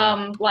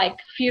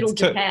to feudal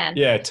Japan.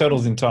 Yeah,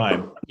 Turtles in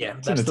Time. Yeah,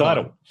 it's in the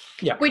title.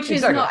 Yeah, which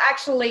is not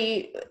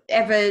actually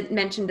ever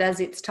mentioned as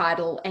its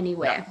title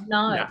anywhere.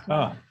 No.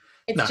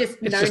 It's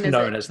just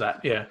known as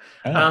that. Yeah.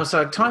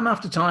 So Time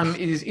After Time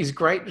is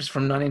great. It's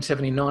from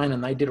 1979,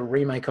 and they did a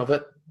remake of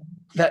it.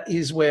 That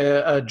is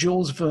where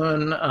Jules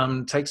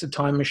Verne takes a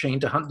time machine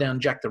to hunt down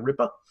Jack the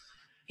Ripper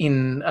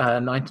in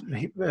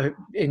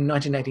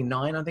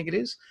 1989, I think it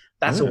is.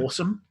 That's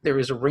awesome. There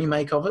is a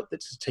remake of it.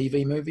 That's a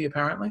TV movie,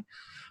 apparently.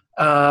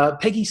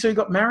 Peggy Sue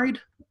Got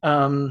Married.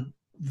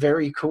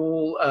 Very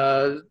cool.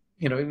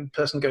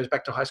 Person goes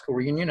back to high school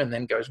reunion and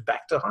then goes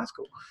back to high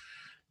school.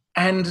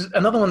 And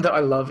another one that I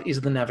love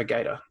is The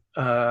Navigator,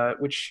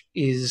 which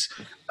is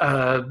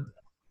a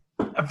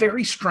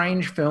very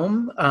strange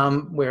film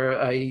where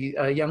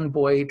a young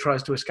boy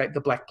tries to escape the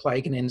Black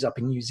Plague and ends up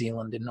in New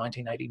Zealand in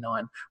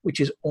 1989,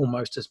 which is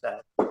almost as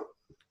bad.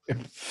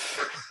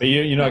 But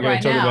you're not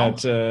going to talk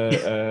about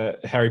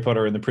Harry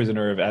Potter and the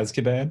Prisoner of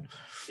Azkaban?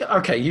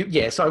 Okay,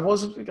 yes, I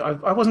wasn't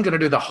going to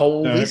do the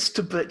whole list,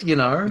 but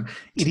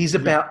it is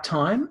about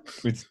time.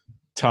 With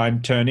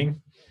time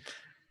turning,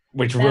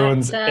 which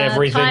ruins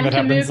everything that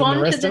happens in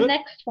the rest of it.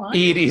 Next one.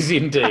 It is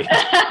indeed.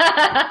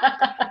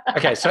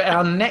 Okay, so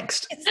our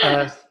next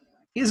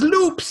is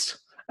loops,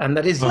 and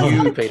that is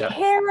you, Peter.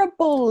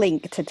 Terrible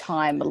link to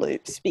time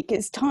loops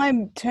because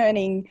time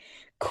turning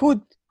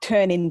could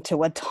turn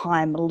into a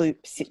time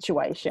loop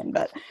situation,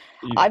 but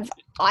I've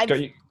got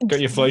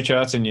your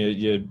flowcharts and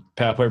your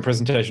PowerPoint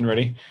presentation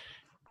ready.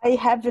 I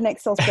have an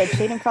Excel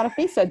spreadsheet in front of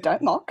me, so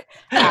don't mock.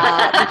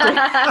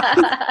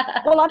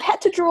 Well, I've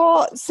had to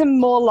draw some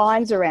more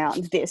lines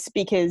around this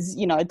because,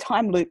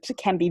 time loops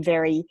can be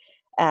very,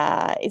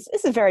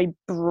 it's a very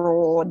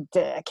broad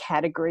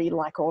category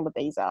like all of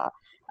these are.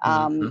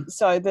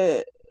 So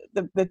the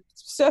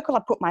circle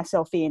I put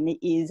myself in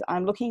is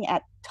I'm looking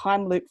at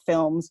time loop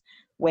films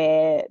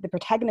where the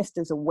protagonist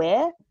is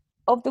aware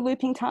of the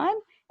looping time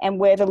and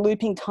where the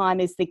looping time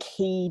is the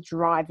key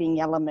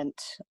driving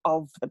element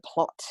of the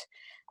plot.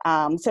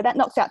 So that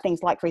knocks out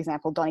things like, for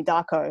example, Donnie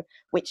Darko,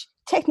 which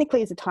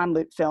technically is a time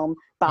loop film,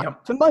 but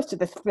Yep. for most of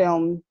the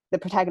film, the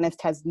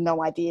protagonist has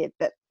no idea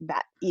that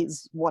that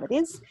is what it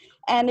is.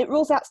 And it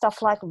rules out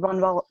stuff like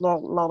Run,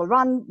 Lola,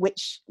 Run,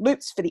 which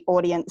loops for the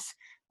audience,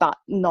 but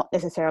not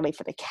necessarily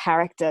for the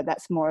character.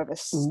 That's more of a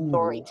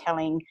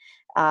storytelling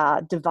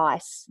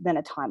device than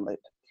a time loop.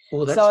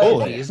 Well, that's So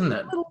heavy, isn't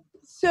it? Little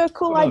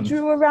circle I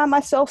drew around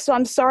myself, so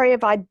I'm sorry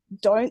if I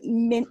don't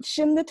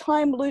mention the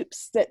time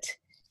loops that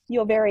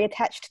you're very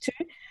attached to,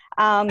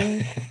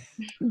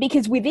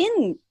 because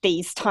within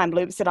these time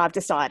loops that I've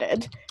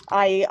decided,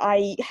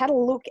 I had a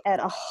look at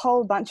a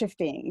whole bunch of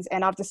things,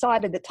 and I've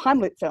decided that time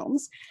loop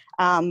films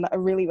are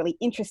really, really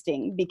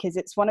interesting because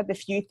it's one of the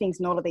few things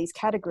in all of these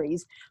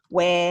categories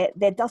where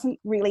there doesn't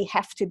really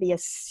have to be a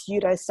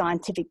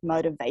pseudoscientific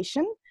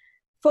motivation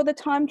for the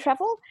time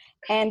travel,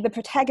 and the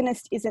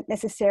protagonist isn't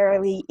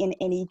necessarily in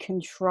any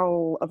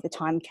control of the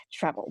time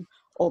travel,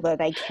 although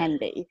they can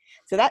be.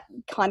 So that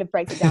kind of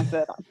breaks it down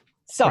further.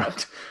 So,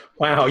 Right.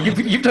 Wow,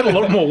 you've done a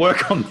lot more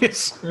work on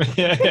this.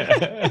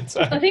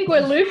 I think we're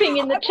looping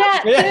in the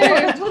chat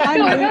Yeah. too. What's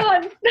going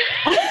on?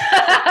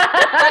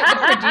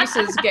 The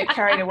producers get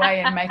carried away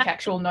and make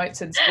actual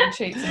notes and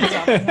spreadsheets and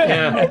stuff.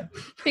 Yeah.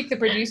 Pick the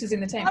producers in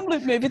the team. time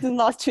loop movies in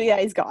the last 2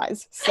 days,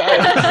 guys. So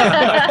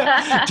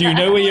Do you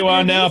know where you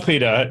are now,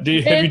 Peter? Have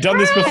you done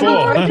this and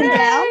before? broken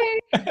down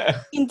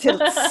into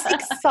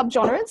 6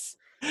 subgenres,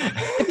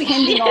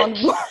 depending on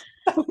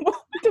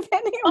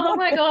Oh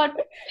my God.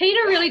 Peter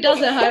really does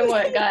her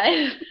homework,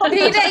 guys.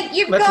 Peter,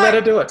 you've Let's let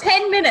her got do it.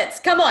 10 minutes.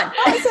 Come on.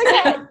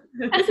 It's okay.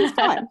 This is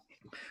fine.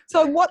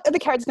 So what are the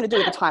characters going to do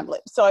with a time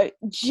loop? So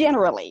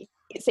generally,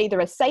 it's either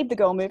a save the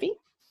girl movie,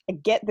 a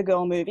get the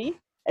girl movie,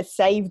 a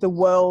save the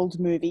world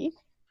movie,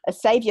 a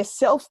save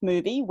yourself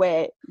movie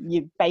where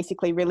you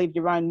basically relive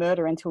your own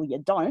murder until you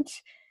don't,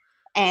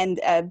 and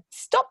a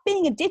stop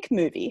being a dick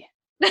movie.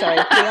 So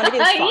Leon, it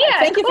is fine. Yeah,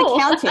 Thank you cool. for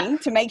counting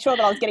to make sure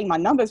that I was getting my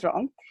numbers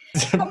wrong.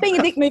 Stop being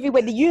a dick movie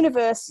where the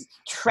universe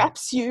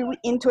traps you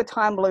into a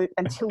time loop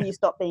until you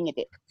stop being a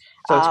dick.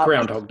 So it's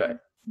Groundhog Day.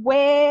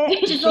 Where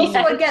Which is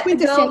also a get the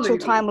girl quintessential movie.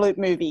 time loop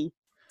movie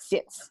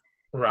sits,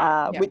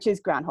 Right. Yeah. which is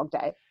Groundhog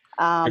Day.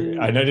 I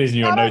noticed in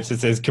your notes it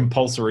says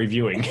compulsory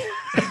viewing.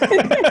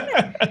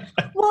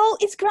 Well,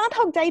 it's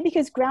Groundhog Day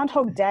because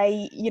Groundhog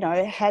Day,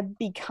 had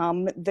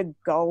become the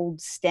gold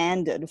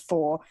standard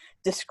for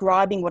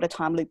describing what a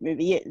time loop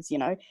movie is.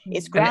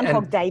 It's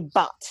Groundhog Day,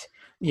 but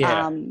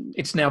Yeah.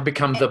 It's now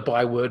become the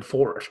byword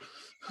for it.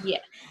 Yeah.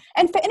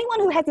 and for anyone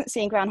who hasn't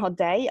seen Groundhog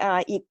Day,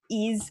 it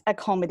is a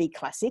comedy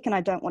classic, and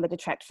I don't want to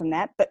detract from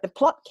that. But the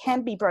plot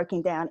can be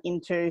broken down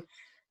into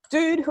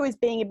dude who is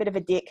being a bit of a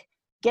dick,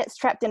 gets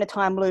trapped in a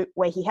time loop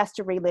where he has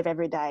to relive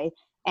every day,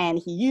 and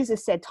he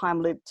uses said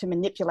time loop to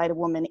manipulate a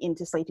woman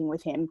into sleeping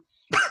with him,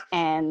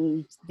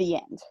 and the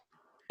end,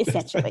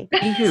 essentially.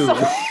 Ew. So,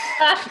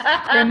 When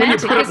you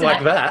Romantic, put it isn't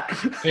like it?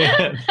 that.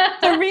 Yeah.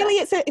 so really,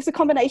 it's a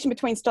combination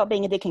between stop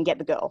being a dick and get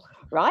the girl,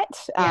 right?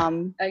 Yeah.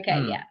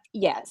 Okay, yeah.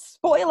 Yeah,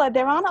 spoiler,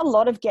 there aren't a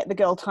lot of get the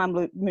girl time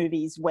loop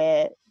movies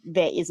where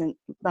there isn't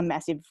a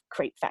massive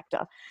creep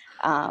factor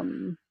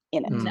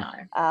in it. No.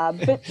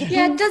 But if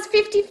Yeah, you- does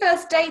 50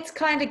 First Dates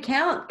kind of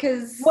count?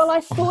 Because well, I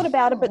thought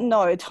about it, but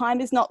no,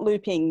 time is not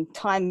looping.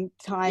 Time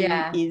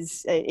Yeah.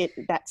 is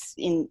that's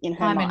in her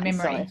Time and mind.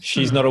 memory.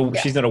 She's not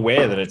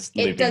aware that it's it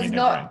looping does in her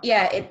not, brain.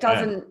 yeah, it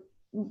doesn't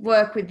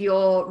work with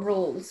your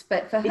rules.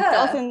 But for It her,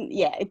 doesn't.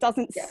 Yeah, it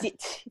doesn't Yeah.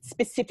 sit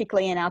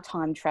specifically in our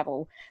time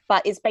travel,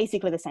 but it's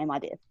basically the same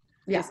idea,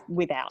 yeah, just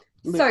without.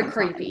 so looping time.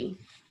 creepy.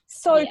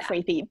 So Yeah.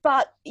 creepy,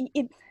 but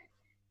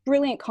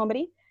brilliant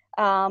comedy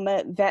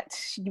that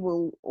you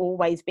will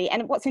always be.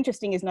 And what's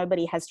interesting is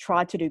nobody has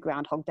tried to do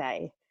Groundhog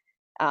Day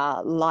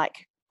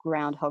like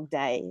Groundhog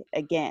Day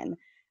again.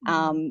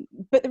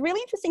 But the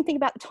really interesting thing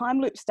about the time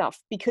loop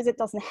stuff, because it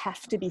doesn't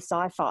have to be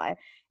sci-fi,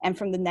 and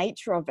from the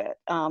nature of it,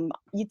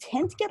 you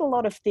tend to get a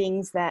lot of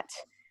things that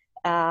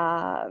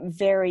are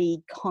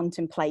very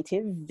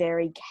contemplative,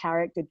 very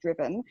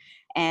character-driven,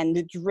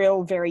 and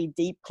drill very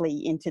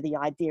deeply into the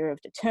idea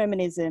of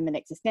determinism and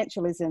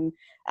existentialism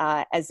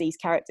as these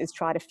characters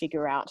try to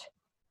figure out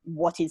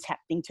what is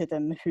happening to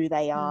them, who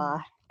they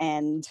are,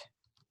 and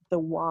the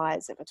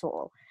whys of it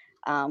all.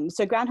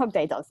 So Groundhog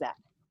Day does that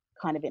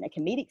kind of in a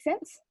comedic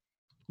sense,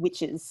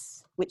 which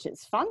is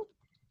fun.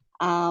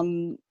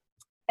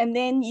 And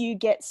then you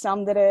get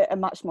some that are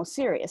much more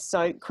serious.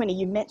 So Quinny,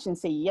 you mentioned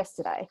See You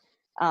Yesterday,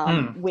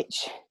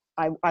 which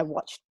I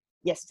watched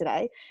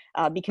yesterday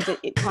because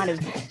it kind of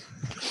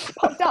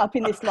popped up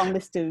in this long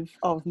list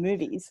of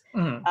movies.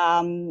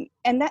 And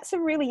that's a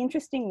really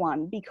interesting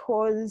one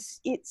because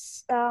it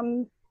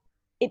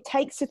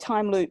takes a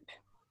time loop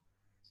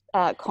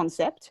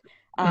concept.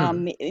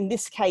 In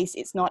this case,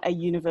 it's not a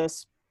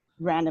universe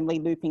randomly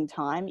looping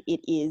time.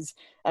 It is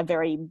a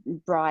very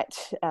bright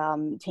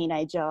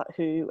teenager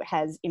who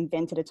has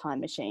invented a time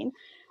machine.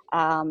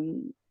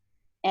 And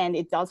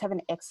it does have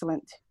an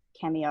excellent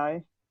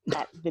cameo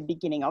at the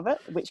beginning of it,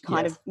 which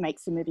kind of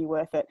makes the movie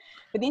worth it.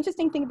 But the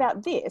interesting thing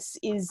about this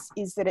is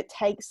that it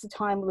takes the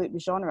time loop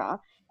genre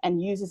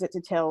and uses it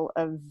to tell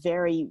a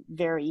very,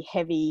 very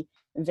heavy,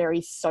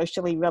 very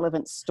socially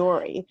relevant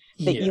story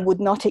that you would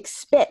not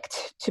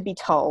expect to be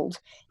told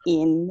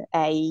in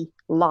a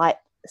light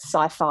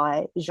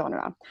sci-fi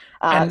genre.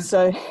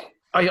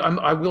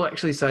 I will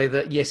actually say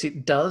that, yes,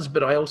 it does,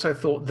 but I also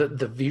thought that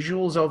the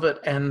visuals of it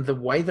and the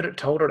way that it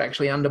told it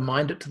actually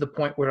undermined it to the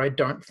point where I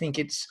don't think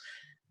it's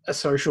a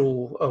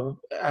social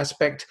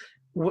aspect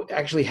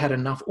actually had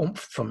enough oomph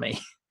for me.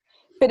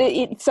 But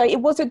it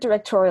was a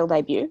directorial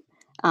debut,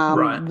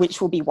 Right. which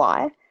will be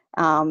why.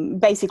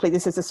 Basically,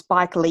 this is a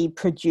Spike Lee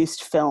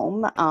produced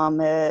film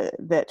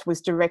that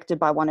was directed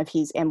by one of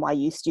his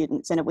NYU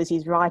students, and it was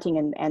his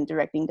writing and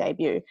directing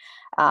debut.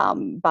 So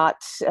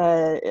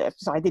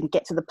I didn't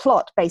get to the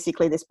plot.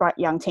 Basically, this bright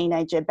young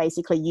teenager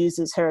basically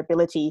uses her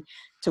ability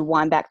to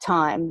wind back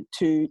time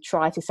to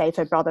try to save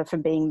her brother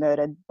from being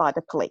murdered by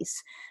the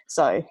police.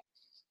 So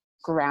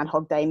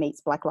Groundhog Day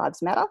meets Black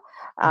Lives Matter,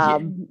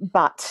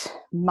 but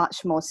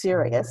much more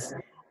serious.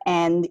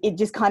 And it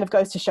just kind of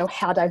goes to show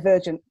how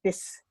divergent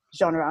this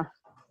genre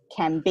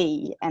can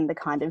be and the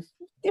kind of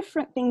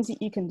different things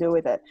that you can do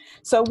with it.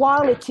 So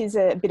while it is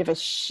a bit of a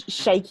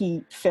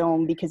shaky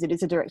film because it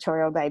is a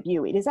directorial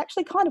debut, it is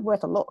actually kind of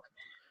worth a look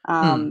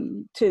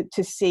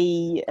to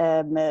see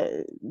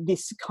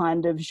this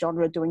kind of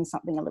genre doing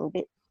something a little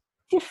bit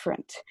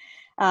different.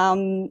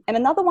 And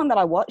another one that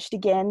I watched,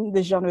 again,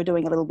 the genre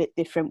doing a little bit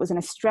different, was an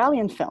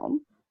Australian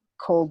film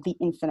called The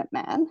Infinite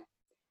Man,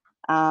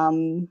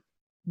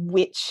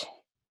 which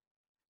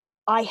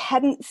I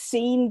hadn't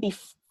seen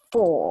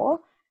before.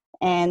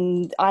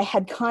 And I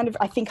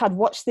think I'd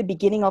watched the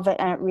beginning of it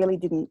and it really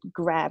didn't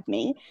grab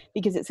me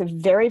because it's a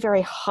very,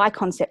 very high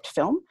concept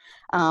film.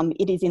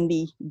 It is in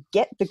the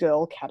get the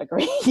girl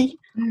category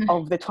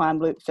of the time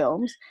loop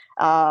films,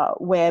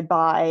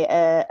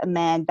 whereby a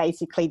man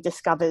basically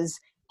discovers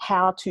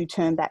how to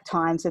turn back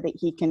time so that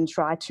he can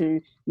try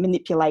to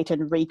manipulate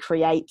and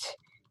recreate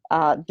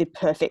the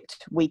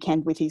perfect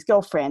weekend with his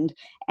girlfriend,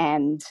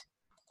 and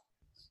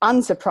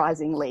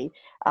unsurprisingly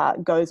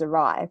goes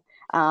awry.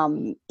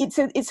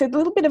 It's a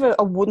little bit of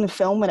a wooden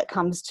film when it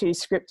comes to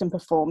script and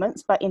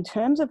performance, but in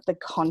terms of the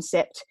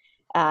concept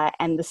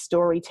and the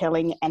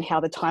storytelling and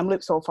how the time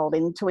loops all fold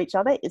into each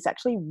other, it's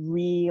actually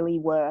really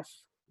worth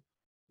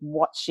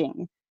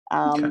watching.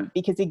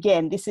 Because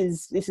again, this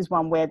is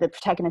one where the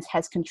protagonist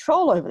has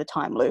control over the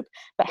time loop,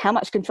 but how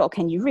much control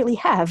can you really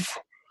have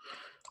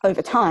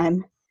over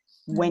time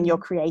when you're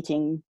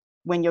creating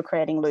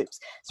loops?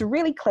 It's a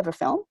really clever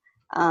film.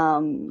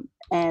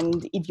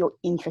 And if you're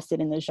interested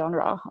in the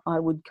genre, I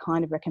would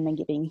kind of recommend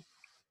giving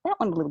that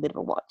one a little bit of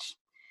a watch.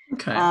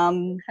 Okay.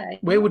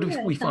 Where would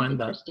we find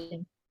that?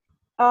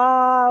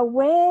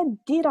 Where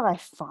did I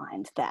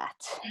find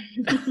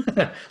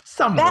that?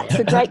 Somewhere. That's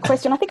a great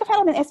question. I think I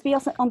found it on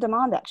SBS On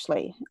Demand,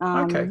 actually.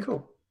 Okay,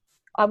 cool.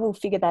 I will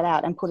figure that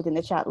out and put it in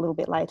the chat a little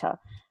bit later.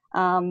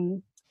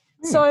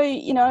 So,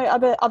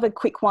 other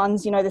quick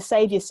ones, the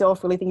Save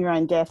Yourself, Reliving Your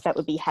Own Death, that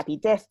would be Happy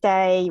Death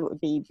Day, it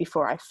would be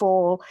Before I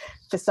Fall.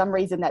 For some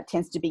reason, that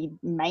tends to be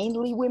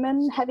mainly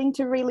women having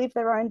to relive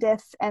their own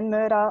death and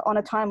murder on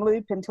a time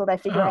loop until they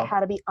figure out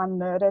how to be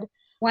unmurdered.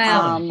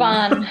 Wow,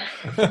 fun.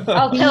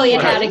 I'll tell you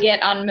how to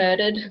get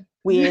unmurdered.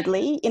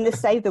 Weirdly, in the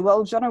Save the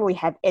World genre, we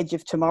have Edge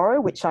of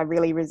Tomorrow, which I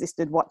really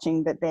resisted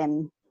watching, but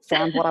then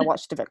found what I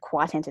watched of it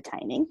quite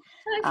entertaining,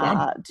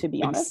 to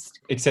be honest.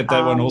 Except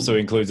that one also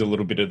includes a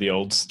little bit of the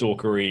old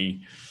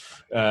stalkery,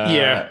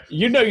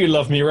 you know you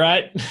love me,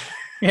 right?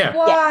 Yeah.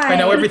 Why? I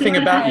know everything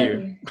about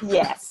you.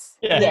 Yes.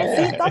 Yeah.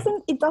 Yes.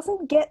 It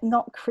doesn't get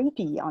not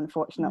creepy,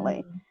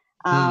 unfortunately.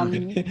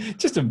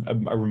 Just a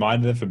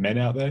reminder for men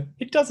out there,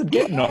 it doesn't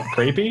get not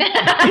creepy.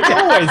 It's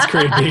always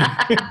creepy.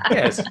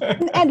 Yes.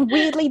 And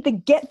weirdly, the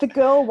Get the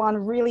Girl one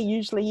really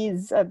usually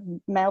is a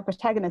male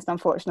protagonist,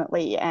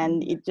 unfortunately,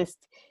 and it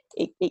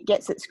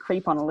gets its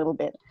creep on a little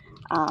bit.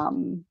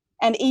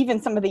 And even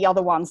some of the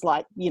other ones,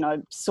 like,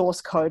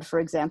 Source Code,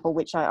 for example,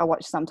 which I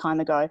watched some time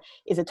ago,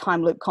 is a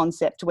time loop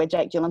concept where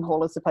Jake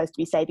Gyllenhaal is supposed to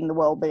be saving the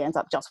world, but ends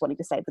up just wanting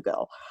to save the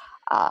girl.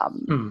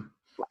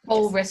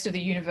 Whole rest of the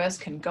universe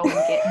can go and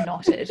get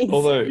knotted.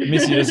 Although,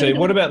 Missy, to say,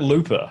 what about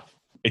Looper?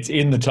 It's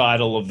in the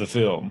title of the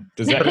film.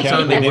 Does that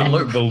count within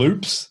the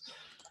loops?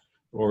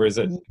 Or is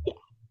it?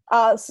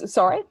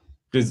 Sorry?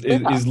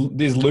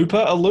 Is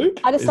Looper a loop?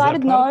 I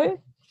decided no.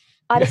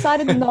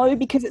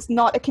 Because it's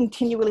not a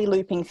continually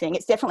looping thing.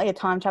 It's definitely a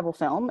time travel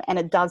film, and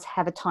it does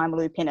have a time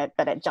loop in it,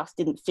 but it just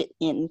didn't fit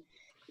in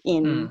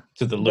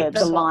to the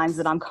lines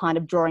that I'm kind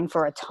of drawing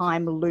for a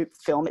time loop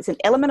film. It's an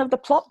element of the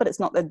plot, but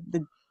it's not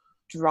the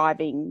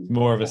driving.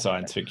 More of a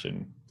science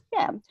fiction.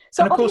 Yeah.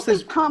 So and of course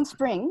obviously Palm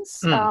Springs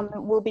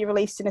will be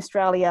released in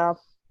Australia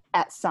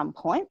at some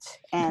point,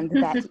 and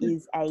that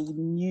is a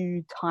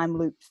new time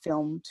loop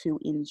film to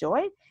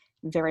enjoy.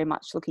 Very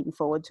much looking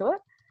forward to it.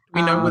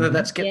 We know whether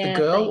that's Get the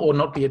Girl or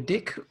Not Be a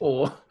Dick,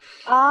 or...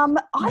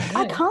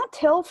 I can't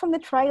tell from the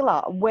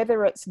trailer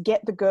whether it's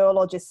Get the Girl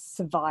or just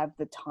Survive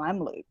the Time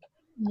Loop.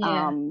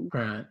 Yeah.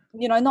 Right.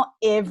 You know, not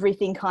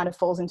everything kind of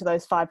falls into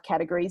those 5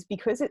 categories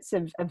because it's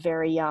a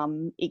very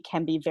it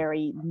can be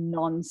very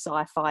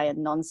non-sci-fi and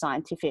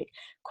non-scientific.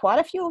 Quite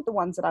a few of the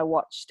ones that I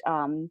watched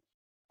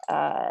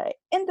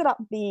ended up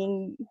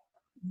being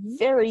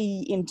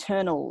very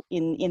internal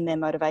in their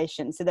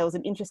motivation. So there was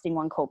an interesting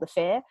one called The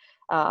Fare,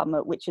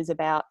 which is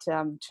about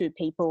 2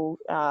 people,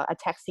 a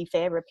taxi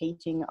fare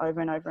repeating over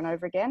and over and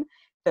over again,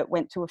 that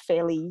went to a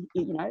fairly,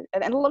 you know,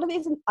 and a lot of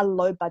these are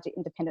low budget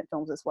independent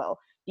films as well,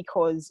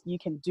 because you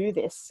can do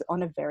this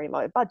on a very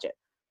low budget.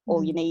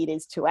 All you need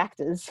is 2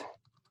 actors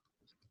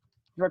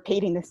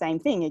repeating the same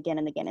thing again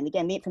and again and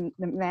again. The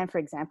Man, for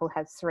example,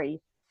 has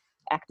 3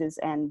 actors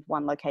and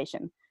 1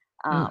 location.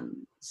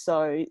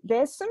 So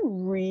there's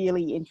some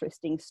really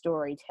interesting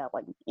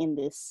storytelling in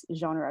this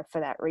genre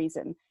for that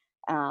reason,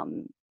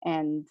 and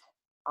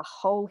a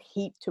whole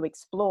heap to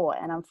explore.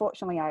 And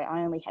unfortunately,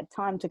 I only had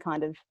time to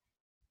kind of,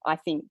 I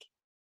think,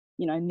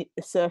 you know, nip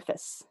the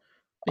surface.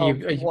 Are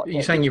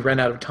you saying you ran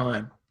out of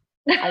time?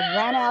 I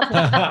ran out of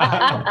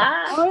time.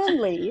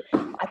 Only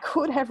I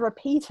could have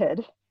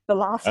repeated the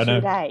last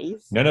 2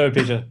 days. No,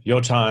 Peter,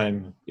 your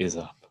time is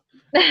up.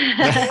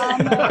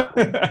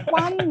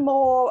 One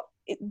more,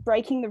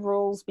 breaking the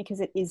rules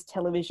because it is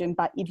television,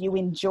 but if you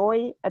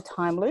enjoy a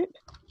time loop,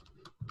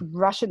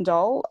 Russian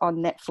Doll on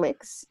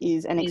Netflix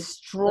is an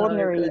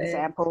extraordinary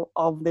example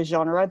of the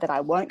genre that I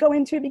won't go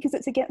into because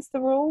it's against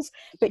the rules,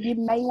 but you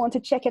may want to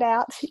check it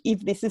out if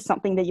this is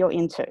something that you're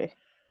into.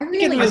 I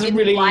really It's a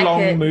really like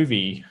long it.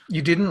 movie.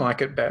 You didn't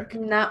like it, Beck?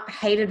 No,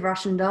 hated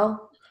Russian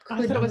Doll.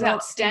 I thought it was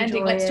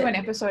outstanding. Let's do an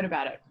episode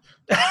about it.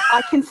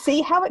 I can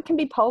see how it can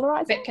be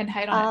polarizing. Bet can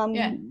hate on it.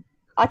 Yeah.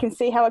 I can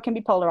see how it can be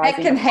polarizing.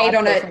 Beck can hate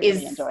on it personally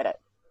is enjoyed it.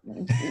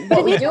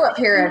 what we do at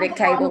Periodic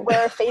Table.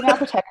 Where a female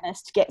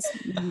protagonist gets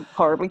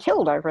horribly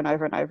killed over and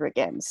over and over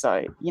again.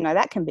 So, you know,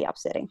 that can be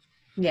upsetting.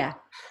 Yeah.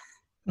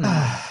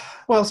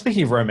 Well,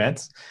 speaking of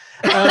romance,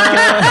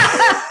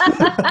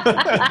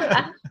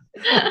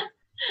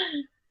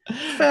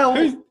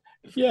 Phil,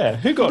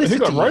 who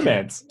got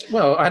romance?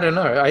 Well, I don't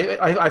know.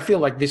 I feel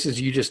like this is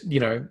you just, you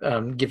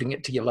know, giving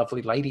it to your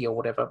lovely lady or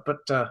whatever. But,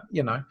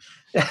 you know,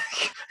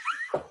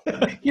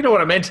 you know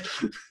what I meant.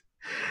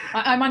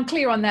 I'm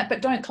unclear on that,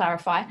 but don't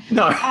clarify.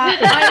 No.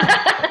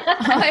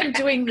 I'm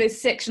doing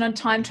this section on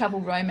time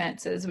travel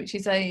romances, which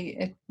is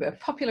a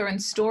popular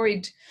and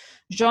storied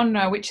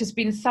genre which has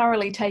been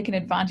thoroughly taken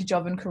advantage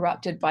of and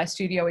corrupted by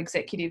studio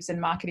executives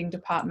and marketing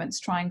departments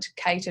trying to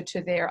cater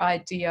to their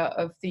idea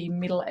of the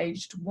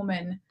middle-aged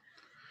woman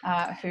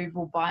who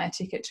will buy a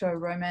ticket to a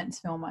romance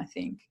film, I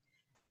think.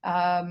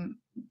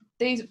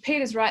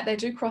 Peter's right, they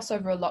do cross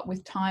over a lot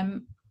with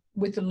time,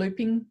 with the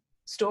looping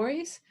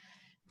stories,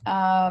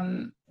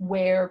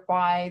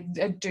 whereby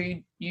a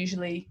dude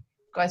usually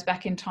goes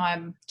back in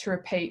time to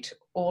repeat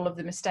all of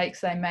the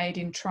mistakes they made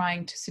in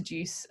trying to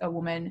seduce a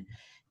woman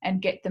and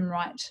get them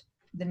right.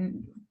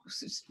 Then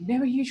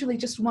never usually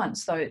just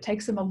once, though. It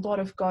takes them a lot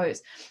of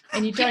goes.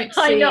 And you don't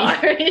see... I know.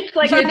 It's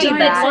like I did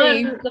that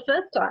one the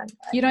first time.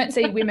 You don't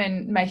see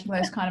women making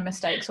those kind of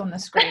mistakes on the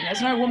screen.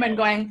 There's no woman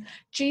going,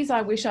 geez,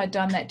 I wish I'd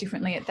done that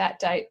differently at that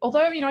date.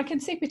 Although, you know, I can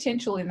see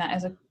potential in that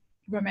as a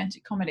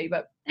romantic comedy,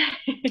 but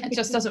it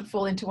just doesn't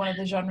fall into one of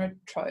the genre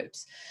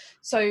tropes.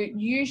 So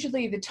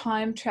usually the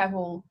time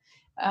travel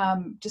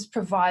just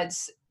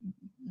provides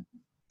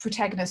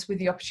protagonists with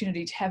the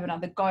opportunity to have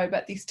another go,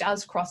 but this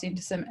does cross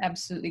into some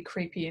absolutely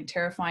creepy and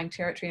terrifying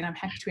territory, and I'm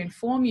happy to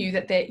inform you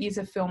that there is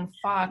a film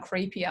far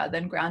creepier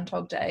than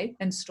Groundhog Day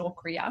and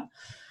Stalkeria.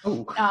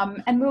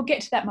 And we'll get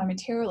to that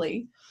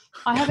momentarily.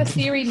 I have a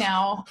theory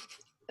now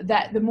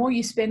that the more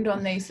you spend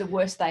on these, the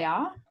worse they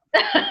are.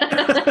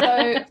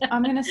 So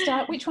I'm going to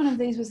start, which one of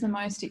these was the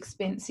most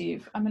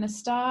expensive? I'm going to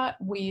start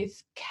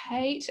with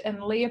Kate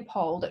and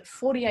Leopold at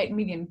 $48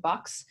 million.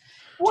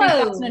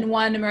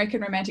 2001 American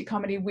romantic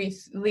comedy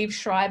with Liev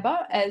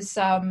Schreiber as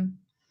an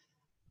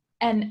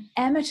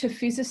amateur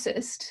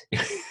physicist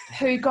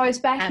who goes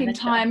back in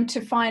time to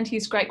find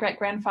his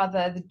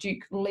great-great-grandfather, the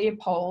Duke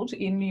Leopold,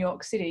 in New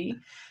York City,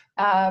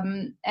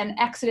 and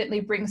accidentally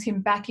brings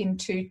him back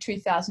into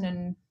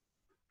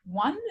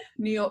 2001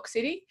 New York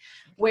City,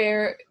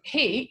 where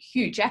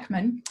Hugh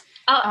Jackman...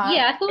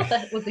 I thought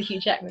that was a Hugh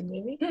Jackman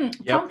movie.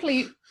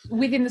 Promptly,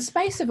 within the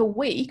space of a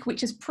week,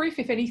 which is proof,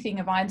 if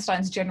anything, of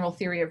Einstein's general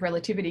theory of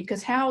relativity,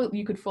 because how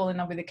you could fall in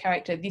love with a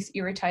character this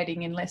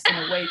irritating in less than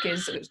a week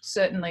is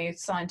certainly a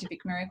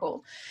scientific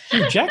miracle.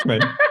 Hugh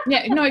Jackman?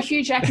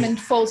 Hugh Jackman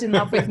falls in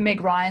love with Meg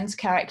Ryan's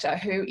character,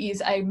 who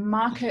is a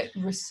market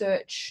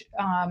research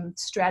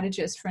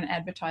strategist for an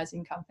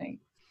advertising company.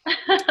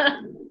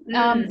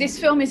 This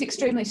film is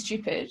extremely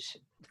stupid.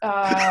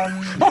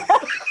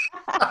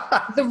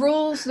 The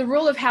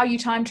rule of how you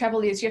time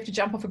travel is you have to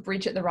jump off a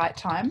bridge at the right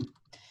time.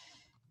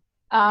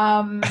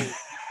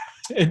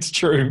 It's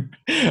true.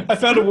 I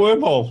found a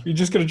wormhole. You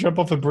just got to jump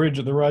off a bridge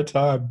at the right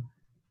time.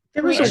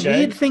 There is a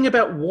weird thing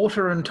about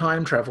water and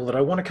time travel that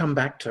I want to come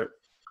back to.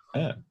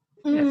 Yeah.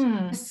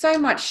 There's so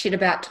much shit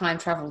about time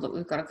travel that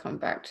we've got to come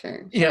back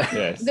to. Yeah.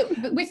 Yes.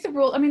 With the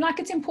rule, I mean, like,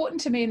 it's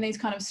important to me in these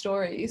kind of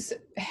stories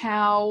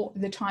how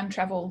the time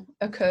travel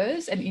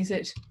occurs and is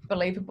it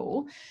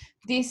believable.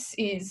 This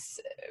is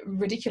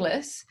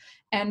ridiculous.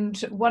 And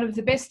one of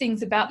the best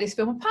things about this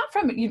film, apart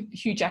from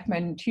Hugh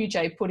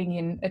J putting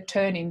in a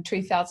turn in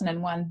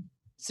 2001,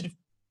 sort of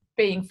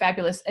being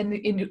fabulous, and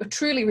in a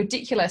truly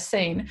ridiculous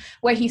scene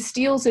where he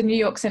steals a New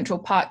York Central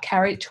Park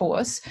carriage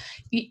horse,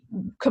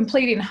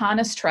 complete in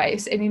harness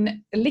trace, and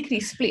in a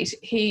lickety-split,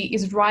 he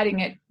is riding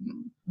it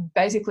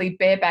basically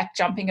bareback,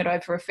 jumping it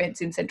over a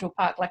fence in Central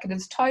Park. Like, it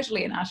is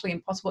totally and utterly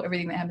impossible,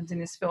 everything that happens in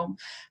this film.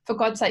 For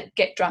God's sake,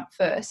 get drunk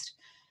first.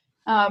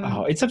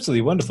 It's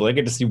absolutely wonderful. I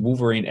get to see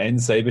Wolverine and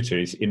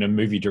Sabretooth in a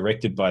movie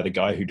directed by the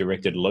guy who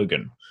directed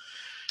Logan.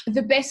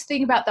 The best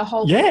thing about the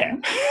whole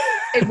thing,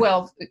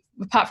 well,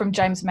 apart from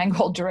James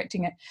Mangold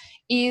directing it,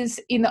 is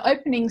in the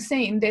opening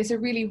scene, there's a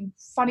really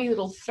funny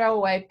little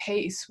throwaway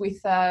piece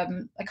with a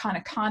kind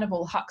of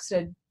carnival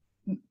huckster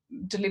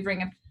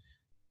delivering a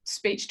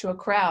speech to a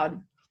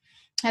crowd.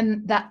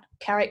 And that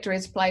character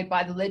is played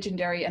by the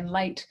legendary and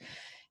late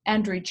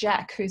Andrew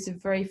Jack, who's a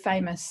very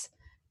famous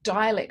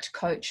dialect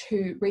coach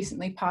who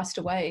recently passed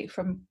away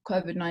from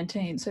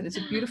COVID-19. So there's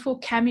a beautiful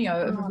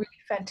cameo of a really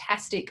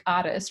fantastic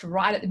artist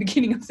right at the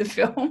beginning of the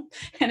film.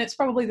 And it's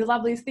probably the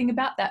loveliest thing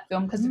about that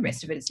film, because the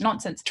rest of it is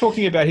nonsense.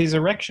 Talking about his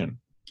erection.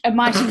 A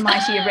mighty,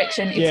 mighty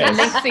erection.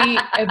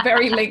 It's a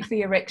very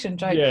lengthy erection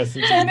joke. Yes,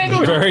 it's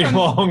a very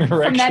long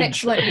erection. From that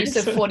excellent use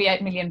of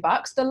 $48 million,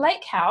 The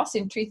Lake House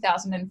in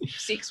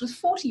 2006 was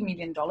 $40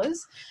 million,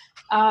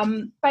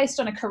 based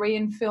on a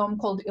Korean film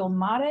called Il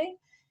Mare,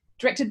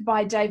 directed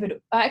by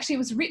it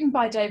was written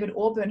by David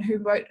Orban, who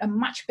wrote a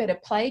much better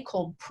play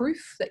called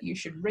Proof that you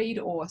should read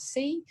or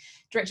see,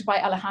 directed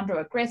by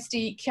Alejandro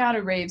Agresti,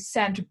 Keanu Reeves,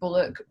 Sandra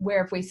Bullock.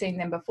 Where have we seen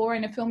them before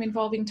in a film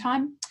involving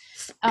time?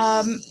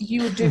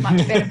 You would do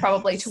much better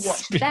probably to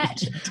watch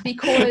that,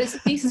 because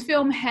this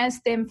film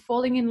has them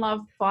falling in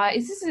love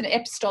this is an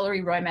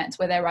epistolary romance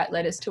where they write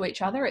letters to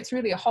each other. It's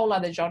really a whole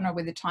other genre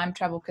with the time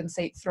travel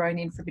conceit thrown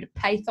in for a bit of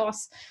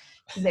pathos.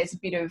 There's a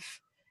bit of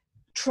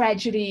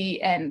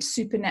tragedy and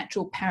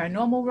supernatural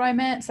paranormal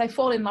romance. They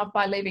fall in love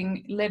by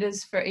leaving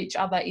letters for each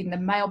other in the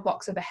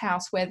mailbox of a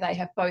house where they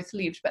have both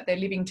lived, but they're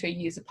living 2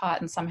 years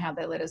apart, and somehow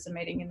their letters are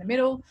meeting in the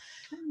middle.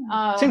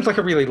 Seems like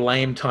a really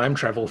lame time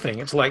travel thing.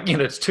 It's like,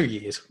 it's 2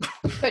 years.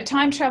 But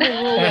time travel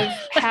rule of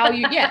how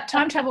you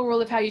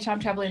time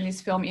travel in this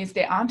film is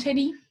there aren't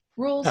any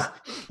rules.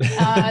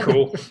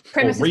 Cool. The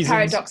premise is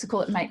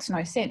paradoxical. It makes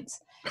no sense.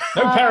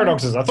 No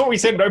paradoxes. I thought we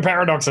said no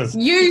paradoxes.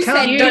 You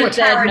said no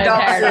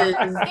paradoxes.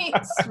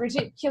 It's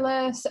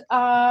ridiculous.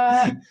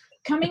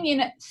 Coming in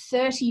at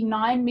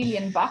 $39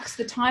 million,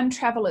 The Time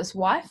Traveler's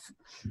Wife.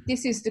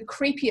 This is the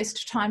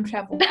creepiest time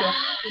travel film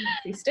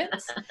in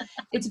existence.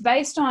 It's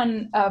based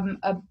on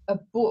a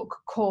book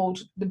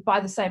called,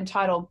 by the same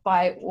title,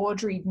 by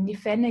Audrey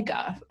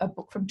Niffenegger, a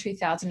book from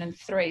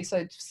 2003,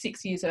 so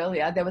 6 years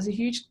earlier. There was a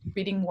huge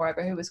bidding war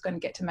over who was going to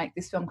get to make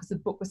this film because the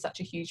book was such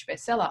a huge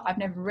bestseller. I've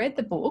never read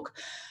the book.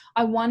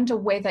 I wonder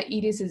whether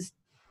it is as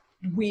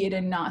weird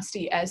and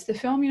nasty as the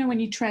film. When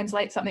you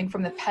translate something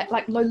from the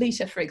like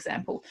Lolita, for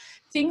example,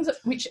 things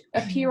which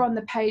appear on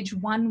the page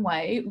one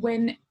way,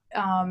 when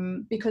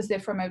because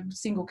they're from a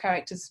single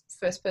character's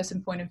first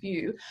person point of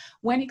view,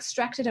 when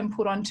extracted and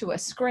put onto a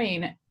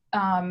screen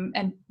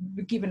and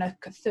given a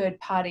third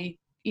party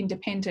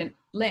independent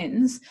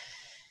lens,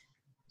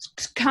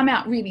 come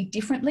out really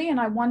differently. And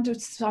I wonder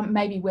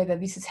maybe whether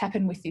this has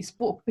happened with this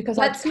book, because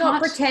let's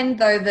not pretend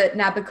though that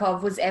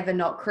Nabokov was ever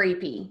not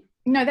creepy.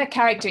 No, that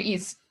character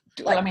is,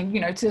 well, I mean,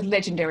 it's a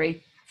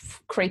legendary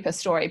creeper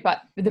story,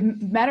 but the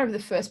matter of the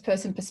first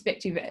person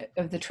perspective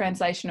of the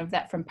translation of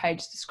that from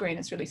page to screen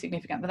is really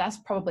significant, but that's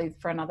probably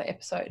for another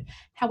episode.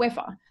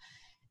 However,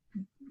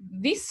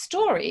 this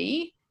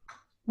story,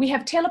 we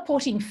have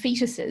teleporting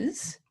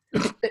fetuses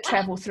that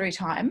travel through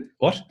time.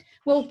 What?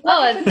 Well,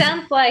 it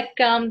sounds like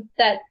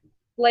that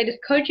latest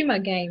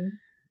Kojima game,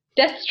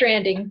 Death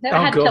Stranding. That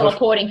had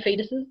teleporting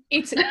fetuses.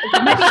 It's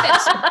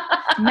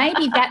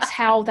maybe that's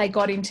how they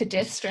got into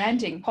Death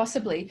Stranding,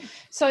 possibly.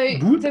 So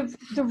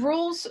the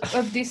rules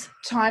of this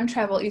time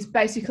travel is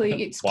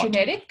basically it's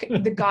genetic.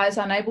 The guy's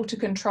unable to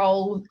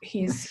control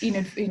his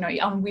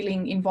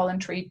unwilling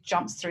involuntary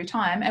jumps through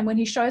time, and when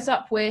he shows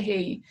up where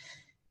he's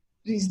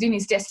in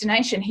his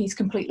destination, he's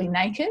completely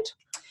naked.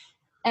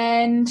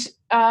 And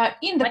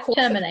in the like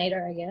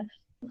Terminator, I guess.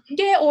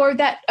 Yeah, or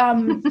that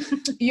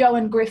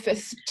Ioan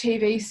Griffith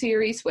TV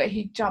series where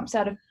he jumps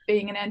out of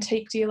being an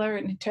antique dealer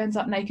and turns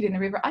up naked in the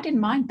river. I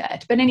didn't mind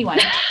that. But anyway,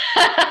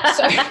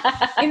 so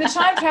in The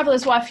Time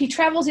Traveler's Wife, he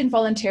travels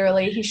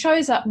involuntarily. He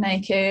shows up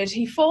naked.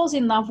 He falls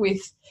in love with...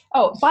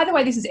 Oh, by the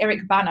way, this is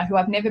Eric Bana, who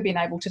I've never been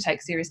able to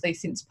take seriously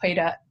since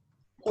Peter.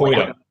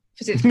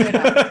 Since Peter.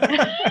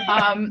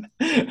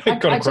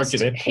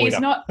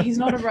 He's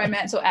not a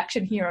romance or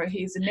action hero.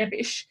 He's a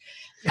nebbish.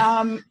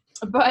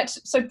 But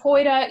so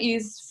Poida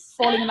is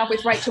falling in love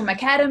with Rachel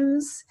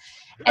McAdams,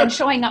 and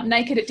showing up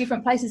naked at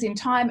different places in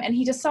time. And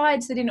he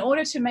decides that in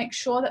order to make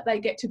sure that they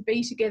get to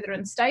be together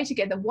and stay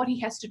together, what he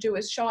has to do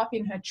is show up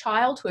in her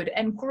childhood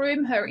and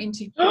groom her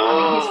into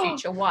becoming his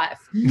future wife.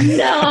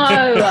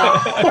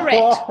 No.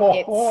 Correct.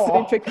 It's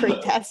super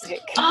creeptastic.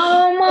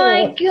 Oh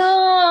my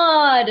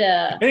God.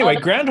 Anyway,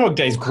 Groundhog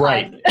Day's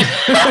great.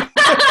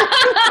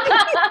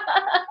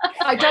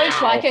 I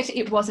don't like it.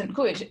 It wasn't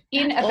good.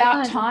 In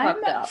About Time,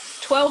 fucked up.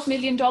 $12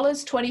 million,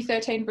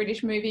 2013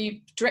 British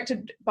movie,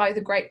 directed by the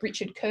great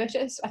Richard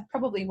Curtis.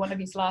 Probably one of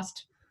his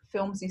last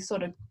films. He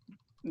sort of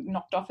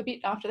knocked off a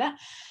bit after that.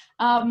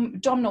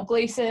 Domhnall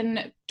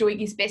Gleeson doing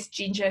his best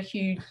Ginger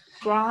Hugh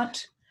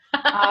Grant.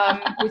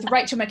 With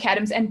Rachel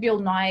McAdams and Bill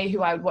Nye,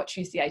 who I would watch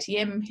use the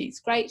ATM. He's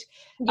great.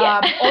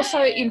 Yeah.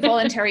 Also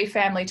involuntary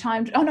family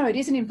time. Oh, no, it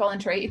isn't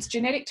involuntary. It's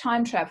genetic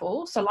time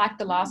travel. So like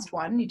the last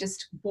one, you're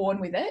just born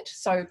with it.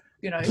 So,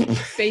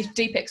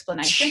 deep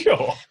explanation.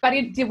 Sure. But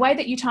the way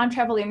that you time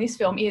travel in this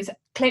film is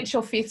clench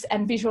your fists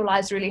and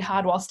visualize really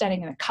hard while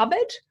standing in a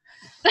cupboard.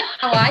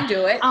 Oh, I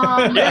do it.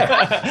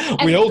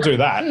 We all do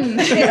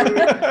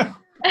that.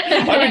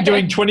 I've been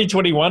doing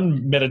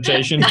 2021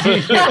 meditation.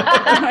 Exactly.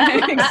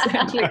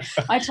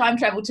 I time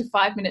travel to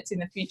 5 minutes in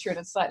the future and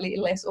a slightly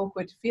less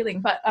awkward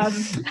feeling. But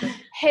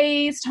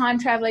he's time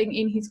traveling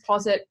in his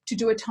closet to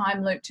do a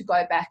time loop to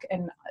go back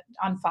and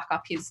unfuck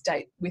up his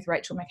date with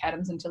Rachel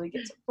McAdams until he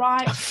gets it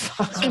right.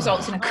 This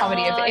results in a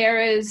comedy of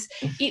errors.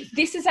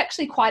 This is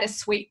actually quite a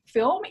sweet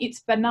film. It's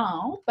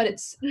banal, but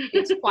it's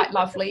quite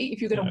lovely.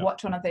 If you're going to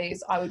watch one of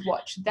these, I would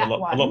watch that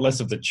one. A lot less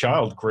of the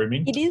child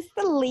grooming. It is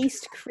the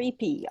least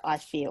creepy, I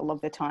feel, of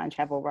the time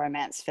travel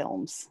romance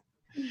films.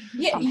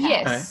 Yeah,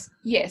 somehow.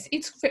 yes,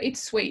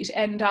 it's sweet,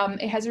 and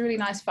it has a really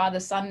nice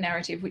father-son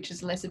narrative, which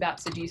is less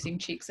about seducing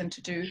chicks and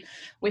to do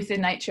with the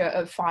nature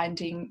of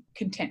finding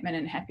contentment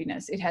and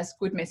happiness. It has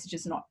good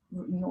messages, not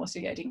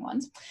nauseating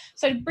ones.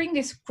 So to bring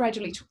this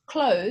gradually to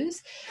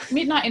close,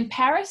 Midnight in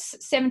Paris,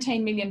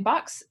 $17 million,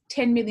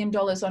 $10 million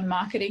on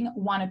marketing,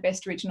 won a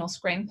Best Original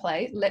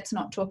Screenplay. Let's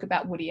not talk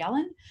about Woody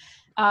Allen.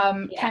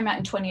 Came out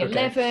in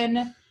 2011.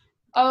 Okay.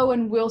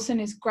 Owen Wilson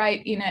is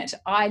great in it.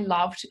 I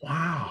loved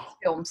the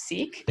film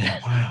Sick.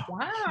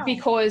 Wow.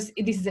 Because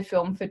this is a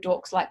film for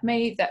dorks like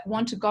me that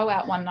want to go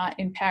out one night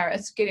in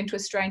Paris, get into a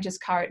stranger's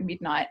car at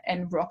midnight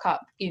and rock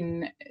up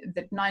in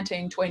the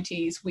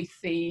 1920s with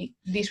the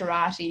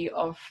literati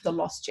of the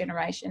Lost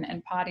Generation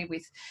and party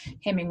with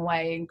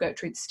Hemingway and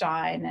Gertrude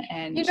Stein.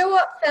 And you know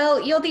what,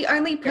 Phil? You're the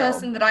only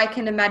person that I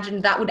can imagine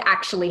that would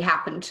actually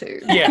happen to.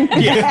 Yeah.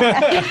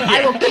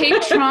 I will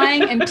keep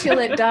trying until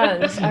it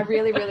does. I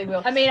really, really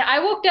will. I mean,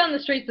 I walked down the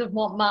streets of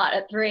Montmartre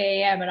at 3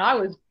 a.m. and I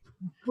was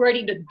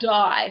ready to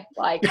die.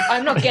 Like,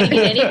 I'm not getting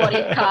in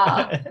anybody's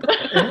car.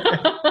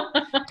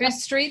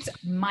 Whose streets?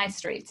 My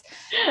streets.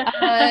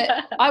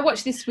 I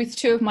watched this with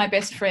two of my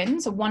best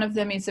friends. One of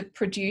them is a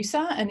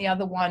producer and the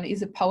other one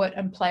is a poet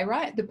and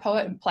playwright. The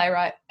poet and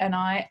playwright and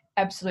I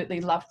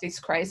absolutely loved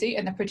this crazy,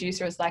 and the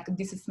producer is like,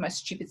 this is the most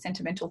stupid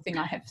sentimental thing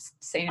I have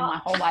seen in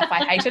my whole life.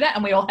 I hated it,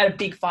 and we all had a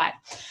big fight.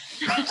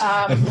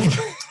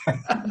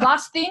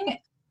 Last thing,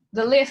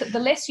 the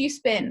less you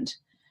spend.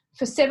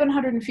 For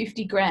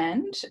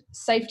 $750,000,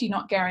 Safety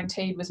Not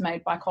Guaranteed was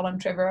made by Colin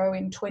Trevorrow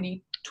in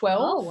 2012.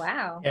 Oh,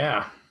 wow.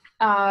 Yeah.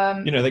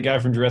 The guy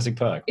from Jurassic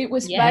Park. It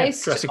was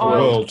based Jurassic on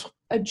World.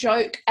 a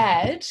joke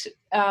ad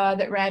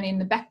that ran in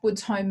the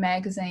Backwoods Home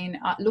magazine,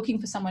 looking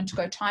for someone to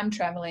go time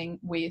traveling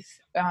with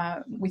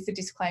the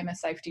disclaimer,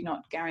 safety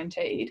not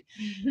guaranteed.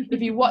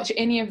 If you watch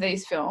any of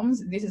these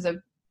films, this is a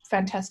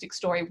fantastic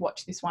story.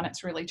 Watch this one.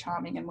 It's really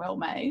charming and well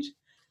made.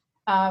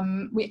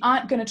 We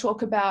aren't going to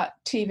talk about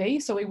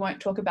TV, so we won't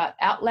talk about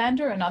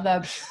Outlander,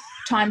 another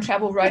time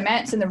travel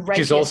romance, and the rapiest Which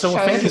is also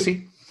show. a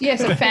fantasy.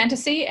 Yes, a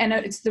fantasy, and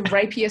it's the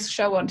rapiest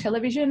show on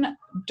television.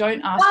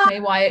 Don't ask me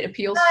why it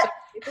appeals to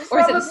people. Or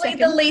is it Probably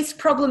the least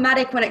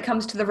problematic when it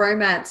comes to the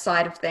romance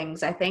side of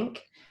things, I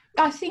think.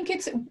 I think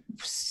it's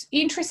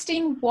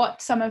interesting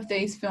what some of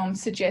these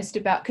films suggest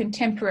about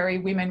contemporary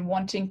women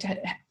wanting to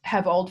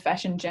have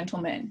old-fashioned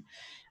gentlemen.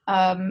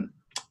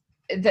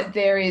 That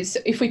there is,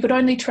 if we could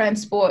only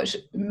transport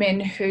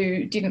men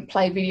who didn't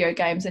play video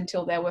games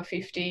until they were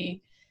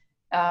 50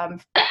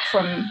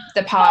 from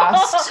the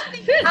past.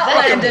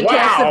 Outlander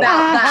talks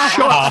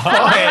about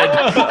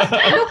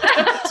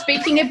that.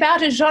 Speaking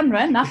about a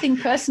genre, nothing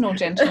personal,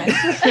 gentlemen.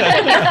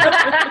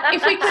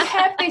 If we could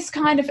have this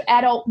kind of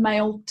adult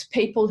male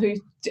people who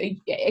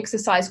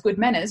exercise good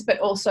manners, but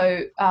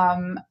also,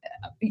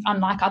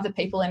 unlike other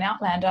people in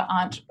Outlander,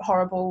 aren't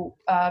horrible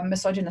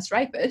misogynist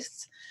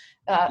rapists,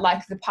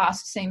 like the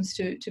past seems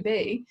to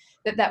be,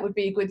 that would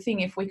be a good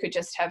thing if we could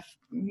just have,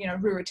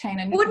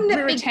 Ruritanian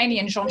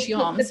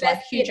gentilhommes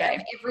like Hugh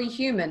J. Every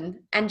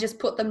human and just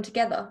put them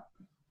together.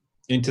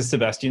 into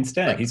Sebastian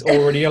Stan. He's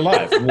already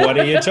alive. What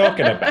are you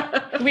talking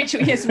about? Which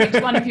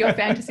one of your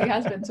fantasy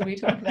husbands are we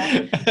talking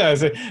about?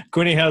 So,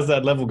 Quinny, how's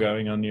that level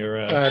going on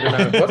your I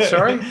don't know. What?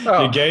 Sorry?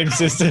 your game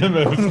system?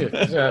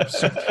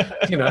 It's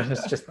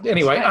just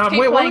anyway.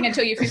 Keep playing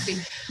until you're 50.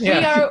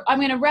 Yeah. I'm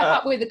going to wrap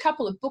up with a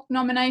couple of book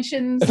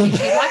nominations. If you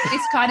like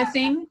this kind of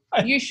thing,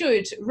 you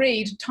should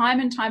read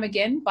Time and Time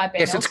Again by Ben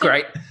Yes, Elton. it's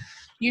great.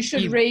 You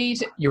should read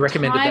You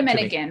recommended Time that and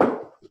to me. Again.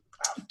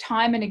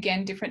 Time and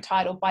Again, different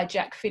title, by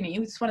Jack Finney.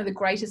 It's one of the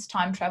greatest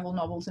time travel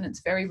novels, and it's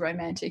very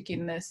romantic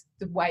in the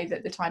way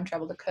that the time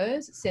travel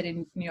occurs. It's set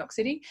in New York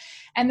City.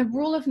 And The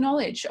Rule of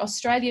Knowledge,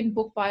 Australian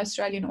book by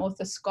Australian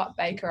author Scott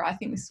Baker. I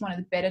think this is one of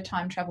the better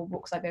time travel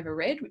books I've ever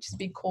read, which is a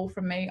big call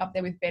from me, up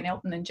there with Ben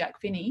Elton and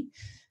Jack Finney.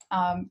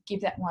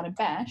 Give that one a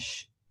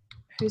bash.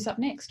 Who's up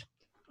next?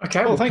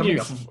 Okay, well, thank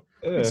you.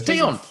 It's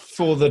Dion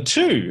for the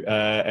 2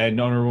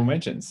 and honourable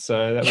mentions.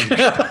 So that was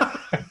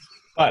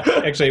but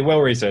actually well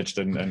researched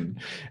and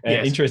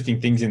Yes. interesting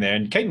things in there.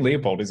 And Kate and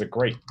Leopold is a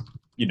great,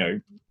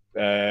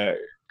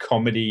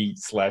 comedy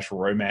 /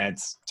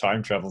 romance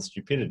time travel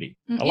stupidity.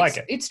 I like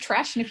it. It's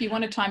trash, and if you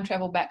want to time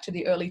travel back to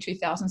the early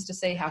 2000s to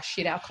see how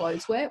shit our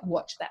clothes were,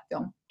 watch that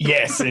film.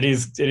 Yes, it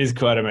is. It is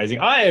quite amazing.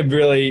 I am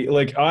really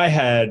I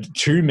had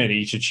too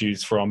many to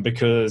choose from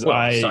because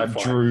I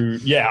drew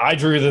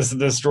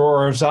the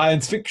straw of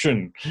science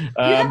fiction. You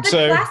have the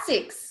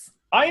classics.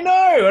 I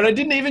know, and I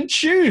didn't even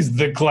choose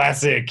the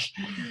classic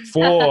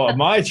for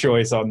my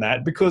choice on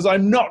that because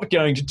I'm not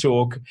going to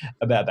talk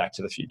about Back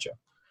to the Future.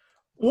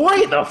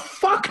 Why the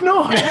fuck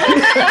not?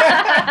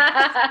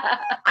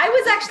 I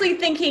was actually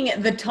thinking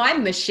The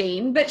Time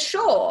Machine, but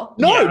sure.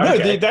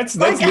 That's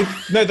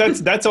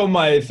on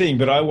my thing.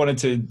 But I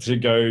wanted to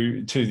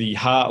go to the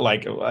hard.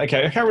 I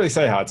can't really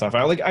say hard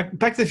sci-fi.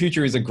 Back to the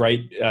Future is a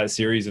great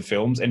series of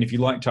films, and if you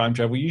like time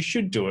travel, you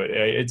should do it.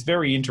 It's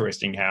very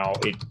interesting how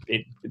it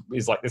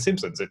is like The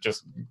Simpsons. It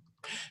just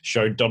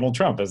showed Donald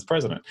Trump as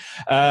president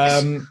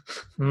in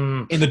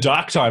the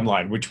dark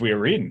timeline, which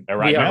we're in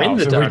right now.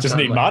 So we just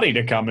need Marty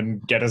to come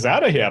and get us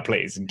out of here,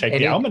 please, and take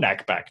the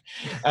almanac back.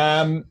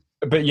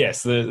 But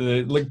yes,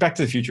 the Back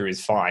to the Future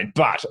is fine.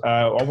 But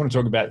I want to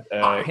talk about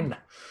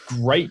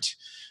great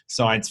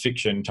science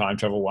fiction time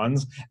travel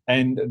ones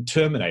and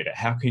Terminator.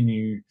 How can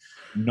you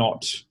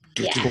not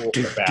talk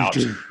about?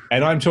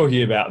 And I'm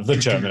talking about The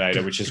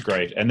Terminator, which is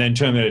great, and then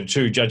Terminator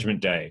 2, Judgment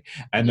Day,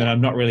 and then I'm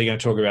not really going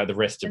to talk about the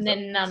rest of them.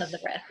 And then none of the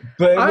rest.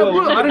 But I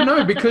don't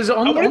know, because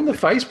on the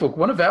Facebook,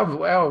 one of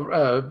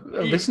our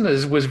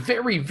listeners was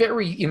very,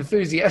 very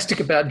enthusiastic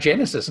about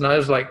Genesis, and I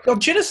was like, well,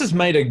 Genesis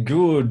made a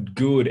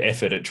good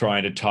effort at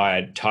trying to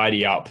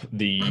tidy up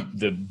the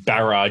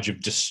barrage of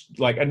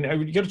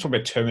and you got to talk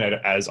about Terminator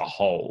as a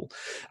whole.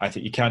 I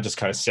think you can't just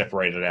kind of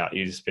separate it out.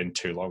 You just spend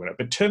too long on it.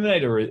 But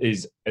Terminator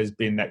has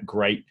been that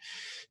great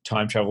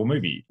time travel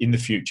movie. In the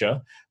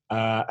future,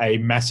 a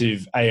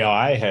massive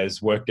AI has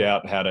worked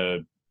out how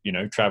to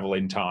travel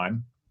in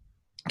time,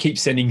 keep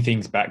sending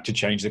things back to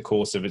change the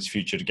course of its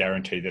future to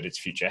guarantee that its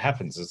future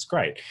happens. It's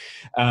great.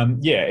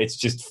 It's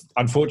just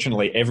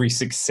unfortunately every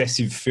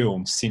successive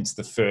film since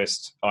the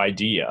first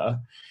idea,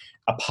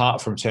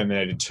 apart from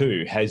Terminator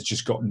 2, has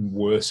just gotten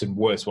worse and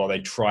worse while they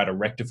try to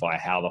rectify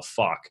how the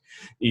fuck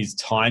is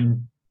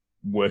time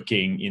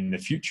working in the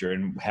future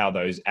and how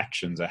those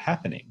actions are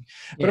happening.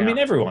 But I mean,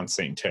 everyone's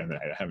seen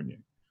Terminator, haven't you?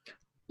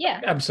 Yeah,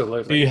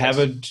 absolutely. Do you have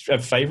a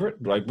favorite?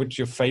 What's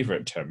your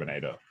favorite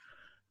Terminator?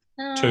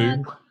 2?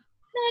 No,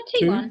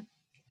 T1.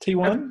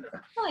 T1?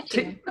 I like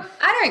T1.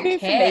 I don't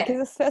care.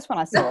 Because it's the first one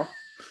I saw.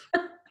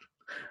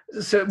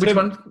 So which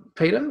one,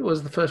 Peter,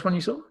 was the first one you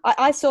saw?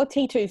 I saw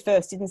T2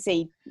 first, didn't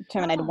see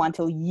Terminator 1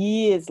 till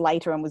years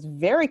later, and was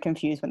very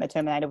confused when the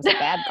Terminator was a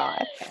bad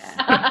guy.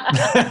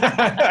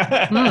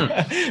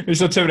 You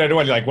saw Terminator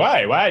 1, you're like,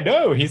 why?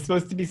 No, he's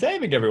supposed to be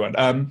saving everyone.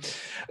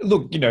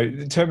 Look,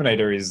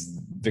 Terminator is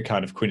the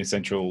kind of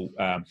quintessential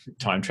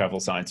time travel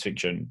science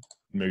fiction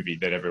movie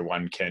that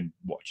everyone can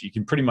watch. You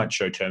can pretty much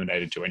show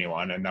Terminator to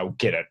anyone and they'll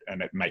get it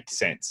and it makes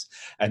sense.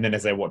 And then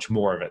as they watch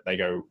more of it, they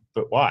go,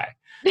 but why?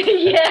 But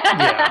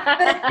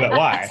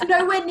why? It's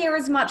nowhere near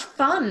as much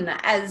fun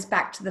as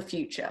Back to the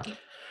Future.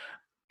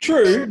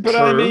 True, but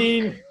I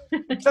mean,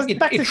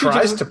 it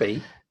tries to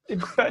be.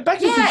 Back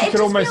to the Future could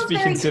almost be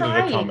considered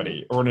a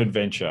comedy or an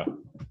adventure.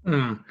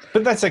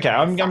 But that's okay.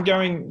 I'm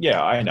going.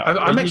 Yeah, I know.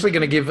 I'm actually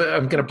going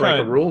to break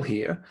a rule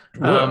here.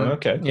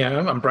 Okay. Yeah,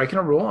 I'm breaking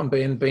a rule. I'm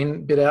being a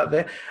bit out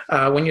there.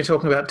 When you're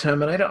talking about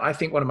Terminator, I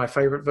think one of my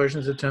favorite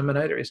versions of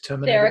Terminator is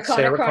Terminator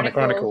Sarah Connor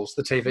Chronicles,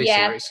 the TV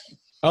series.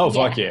 Oh,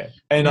 fuck yeah.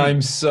 And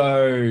I'm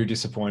so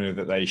disappointed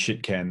that they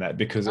shit-canned that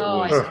because it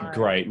was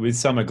great with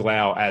Summer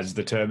Glau as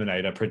the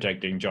Terminator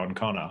protecting John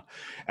Connor.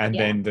 And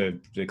then the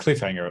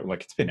cliffhanger,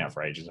 it's been out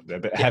for ages up there,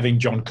 but having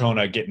John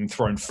Connor getting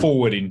thrown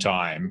forward in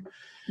time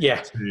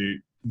to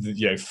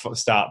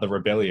start the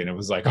rebellion, it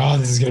was like, oh,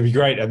 this is going to be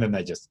great. And then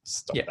they just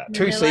stopped that.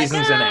 2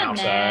 seasons and out.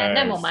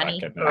 No more money.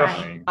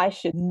 I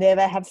should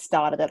never have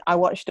started it. I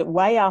watched it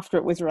way after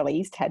it was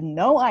released, had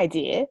no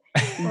idea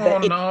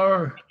that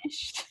it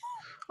finished.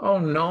 Oh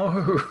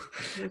no!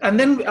 And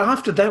then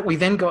after that, we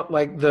then got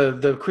like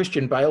the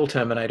Christian Bale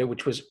Terminator,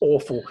 which was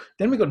awful.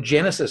 Then we got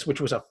Genesis,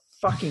 which was a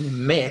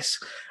fucking mess.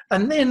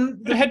 And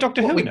then It had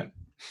Doctor Who in it.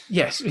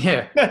 Yes,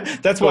 yeah.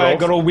 That's why I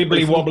got all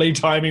wibbly wobbly,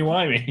 timey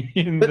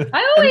wimey.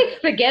 I always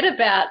forget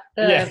about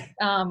the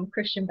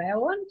Christian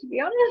Bale one, to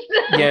be honest.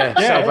 Yeah,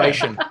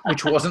 Salvation,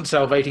 which wasn't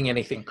salvating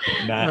anything.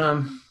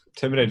 Nah.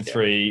 Terminator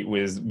 3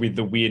 was with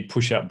the weird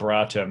push-up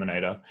bra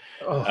Terminator.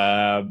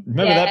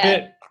 Remember that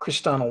bit?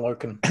 Cristiano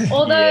Loken.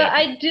 Although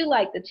I do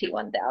like the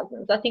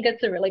T-1000s. I think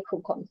it's a really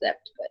cool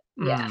concept.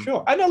 But yeah.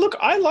 Sure. I know, look,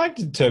 I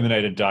liked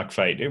Terminator Dark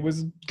Fate. It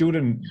was good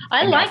and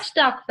I liked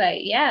Dark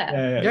Fate,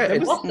 it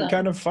was awesome.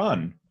 kind of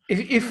fun.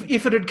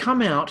 If it had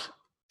come out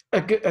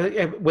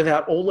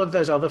without all of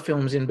those other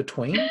films in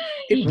between,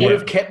 it would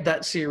have kept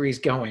that series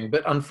going.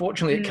 But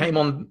unfortunately, it came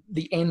on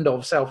the end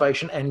of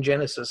Salvation and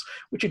Genesis,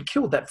 which had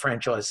killed that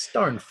franchise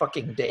stone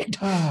fucking dead.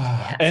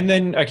 And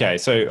then, okay,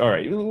 so, all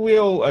right, we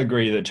all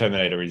agree that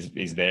Terminator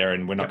is there,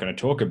 and we're not going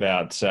to talk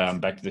about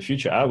Back to the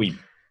Future, are we?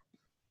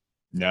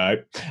 No.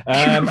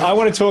 I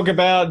want to talk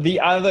about the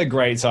other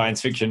great science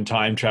fiction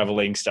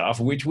time-traveling stuff,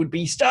 which would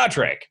be Star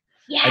Trek.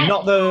 Yes. And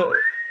not the...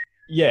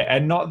 Yeah,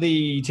 and not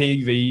the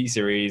TV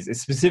series.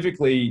 It's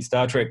specifically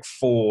Star Trek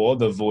IV,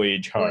 The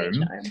Voyage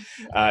Home,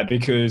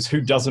 because who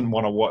doesn't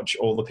want to watch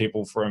all the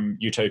people from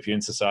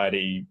Utopian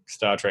Society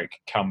Star Trek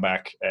come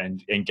back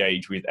and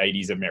engage with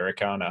 80s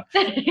Americana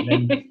and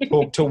then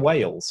talk to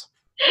whales?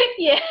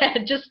 Yeah,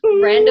 just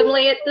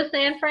randomly at the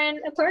San Fran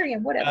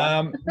Aquarium,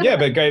 whatever.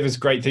 But it gave us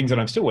great things that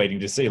I'm still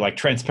waiting to see, like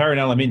transparent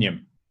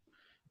aluminium.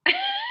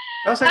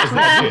 That's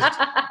actually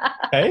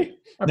Hey?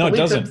 No, it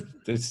doesn't.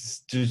 It's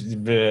just,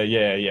 it'd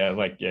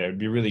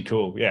be really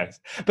cool.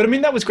 Yes. But I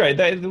mean, that was great.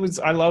 I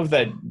love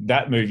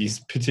that movie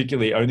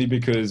particularly only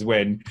because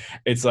when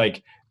it's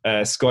like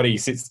Scotty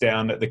sits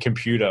down at the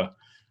computer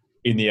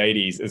in the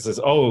 80s, it says,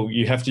 oh,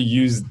 you have to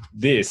use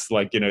this,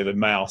 like, the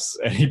mouse.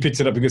 And he picks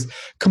it up and goes,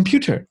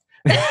 computer.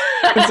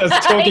 And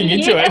starts talking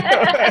into it.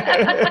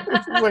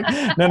 It's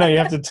like, no, you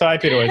have to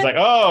type it. Or it's like,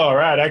 oh,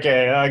 right,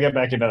 okay, I'll get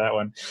back into that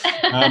one.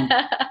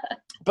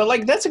 But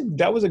like,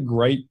 that was a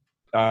great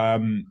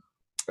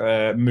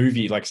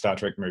movie, like Star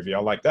Trek movie. I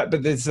like that.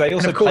 But they also,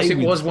 and of course, it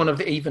was one of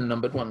the even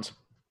numbered ones.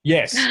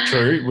 Yes,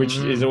 true, which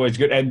is always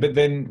good. But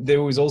then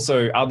there was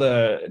also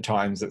other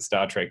times that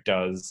Star Trek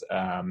does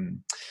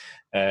time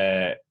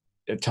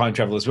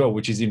travel as well,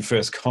 which is in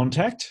First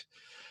Contact.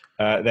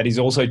 That is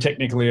also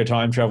technically a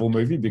time travel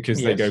movie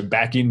because they go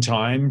back in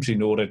time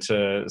in order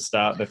to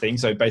start the thing.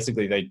 So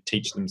basically, they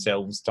teach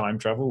themselves time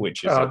travel,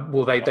 which is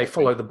they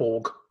follow the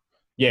Borg.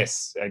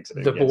 Yes,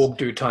 the Borg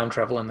do time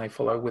travel and they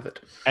follow with it.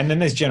 And then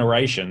there's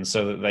Generations,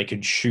 so that they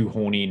could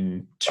shoehorn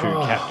in two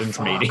captains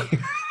meeting,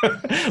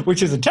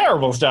 which is a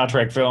terrible Star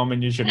Trek film,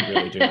 and you shouldn't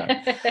really do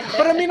that.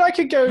 But I mean, I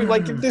could go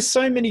like there's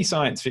so many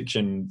science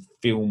fiction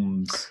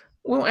films.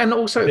 Well, and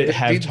also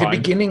the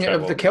beginning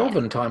of the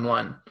Kelvin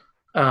timeline.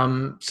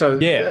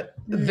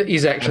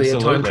 Is actually a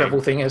time travel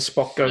thing as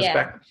Spock goes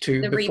back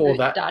to the before reboot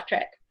that Star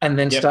Trek, and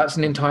then starts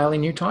an entirely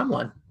new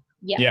timeline.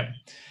 Yeah.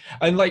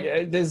 And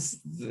like,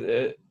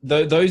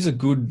 those are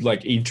good,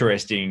 like,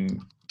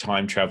 interesting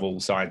time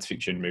travel science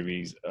fiction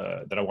movies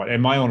that I want.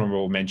 And my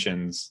honorable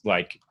mentions,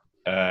 like,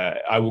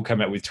 I Will Come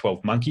Out with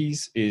 12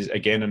 Monkeys is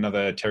again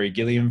another Terry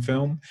Gilliam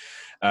film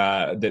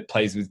that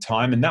plays with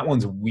time, and that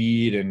one's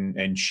weird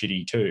and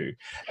shitty too.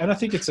 And I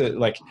think it's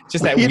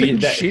just that weird and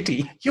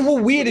shitty. Yeah, well,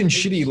 weird and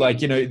shitty. Like,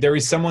 there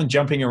is someone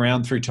jumping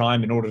around through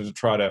time in order to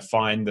try to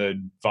find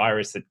the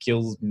virus that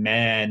kills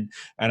man,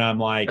 and I'm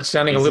like, it's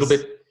sounding a little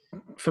bit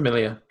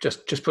familiar,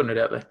 just putting it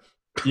out there.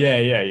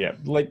 Yeah.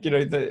 Like,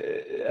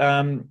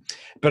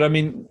 but I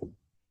mean,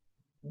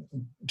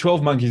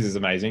 12 Monkeys is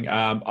amazing.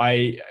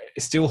 I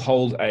still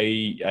hold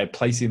a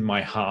place in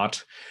my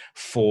heart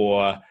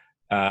for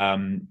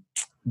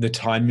The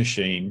Time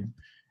Machine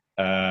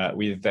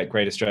with that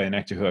great Australian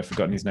actor who I've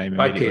forgotten his name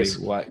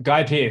immediately.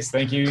 Guy Pearce.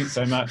 Thank you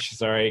so much.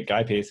 Sorry,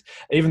 Guy Pearce.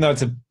 Even though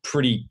it's a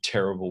pretty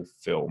terrible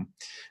film.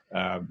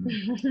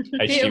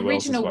 The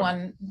original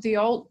one, the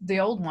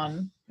old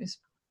one is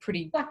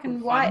pretty black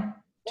and white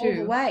all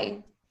the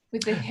way,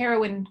 with the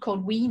heroine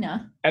called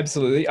Weena.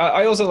 Absolutely.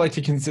 I also like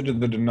to consider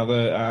that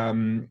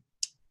another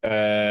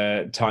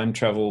time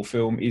travel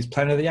film is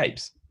Planet of the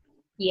Apes.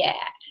 Yeah.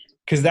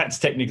 Because that's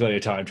technically a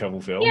time travel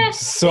film. Yes.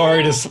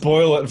 Sorry to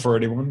spoil it for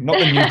anyone. Not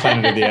the new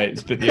Planet of the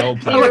Apes, but the old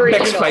Planet. I like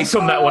Beck's face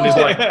on that one. Is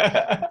like,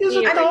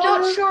 I'm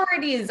not sure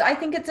it is. I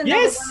think it's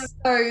another one of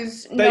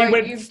those.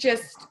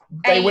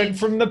 They went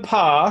from the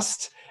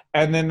past,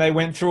 and then they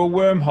went through a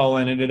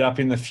wormhole and ended up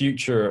in the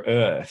future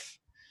Earth.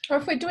 Or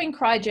if we're doing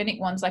cryogenic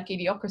ones like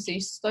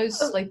Idiocracy, those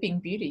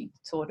Sleeping Beauty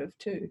sort of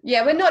too.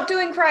 Yeah, we're not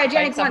doing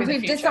cryogenic ones.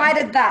 We've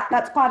decided that.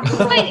 That's part of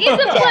the Wait,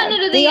 isn't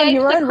Planet of the Apes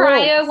the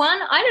cryo one?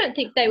 I don't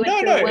think they went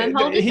through a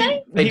wormhole, did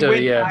they? They do,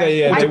 yeah.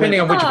 Depending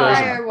on which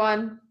version.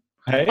 One.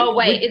 Hey? Oh,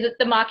 wait, is it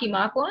the Marky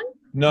Mark one?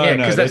 No,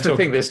 because that's the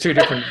thing. There's two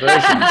different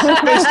versions.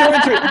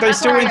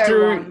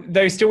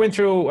 They still went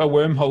through a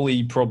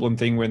wormhole-y problem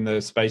thing when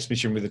the space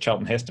mission with the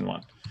Charlton Heston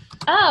one.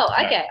 Oh,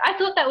 okay. I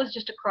thought that was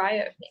just a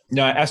cryo thing.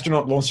 No,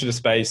 astronaut launched into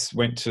space,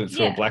 went through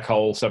a black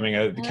hole, something,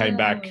 came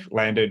back,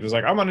 landed, was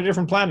like, I'm on a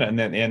different planet. And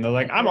then at the end, they're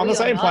like, I'm on the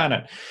same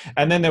planet.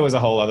 And then there was a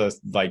whole other,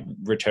 like,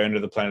 return to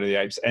the Planet of the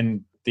Apes.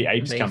 And the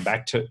apes come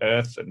back to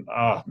Earth. And,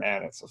 oh,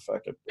 man, it's a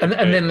fucking... And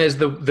then there's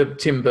the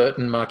Tim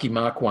Burton Marky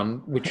Mark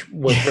one, which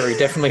was very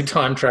definitely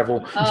time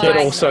travel, but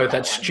also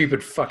that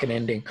stupid fucking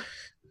ending.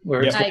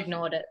 Where I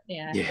ignored it,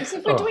 yeah. Because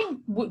if we're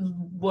doing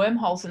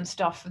wormholes and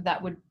stuff,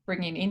 that would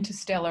bring in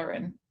Interstellar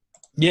and...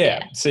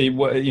 Yeah. See,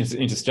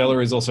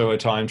 Interstellar is also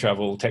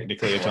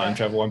technically a time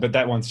travel one, but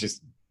that one's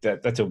just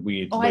that's a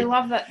weird. Oh, I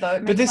love that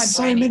though. But there's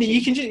so many.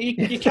 You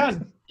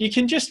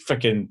can just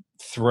freaking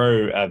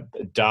throw a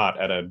dart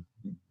at a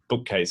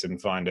bookcase and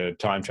find a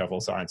time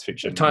travel science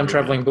fiction. Time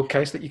traveling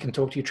bookcase that you can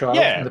talk to your child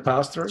in the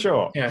past through.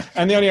 Sure. Yeah.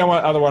 And the only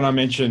other one I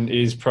mentioned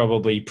is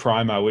probably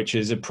Primer, which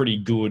is a pretty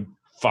good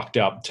fucked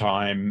up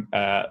time.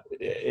 I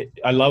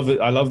love it.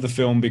 I love the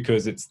film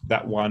because it's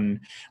that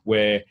one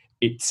where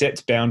it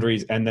sets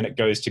boundaries and then it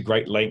goes to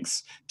great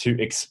lengths to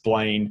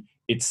explain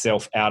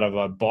itself out of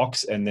a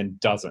box and then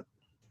doesn't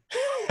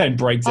and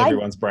breaks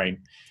everyone's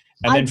brain.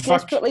 And I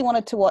desperately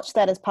wanted to watch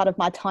that as part of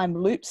my time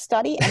loop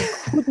study and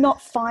could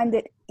not find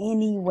it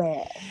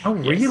anywhere. Oh,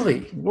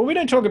 really? Well, we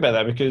don't talk about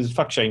that because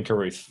fuck Shane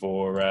Carruth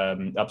for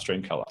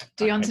Upstream Colour.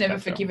 Dion's never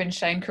forgiven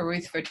Shane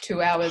Carruth for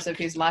 2 hours of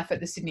his life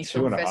at the Sydney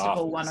Film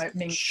Festival, one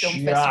opening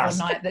film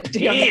festival night that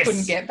Dion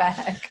couldn't get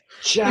back.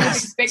 He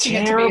was expecting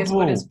it to be as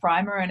good as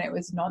Primer and it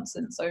was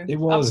nonsense. So it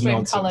was Upstream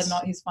nonsense. Colour,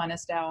 not his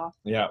finest hour.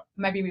 Yeah.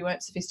 Maybe we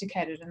weren't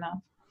sophisticated enough.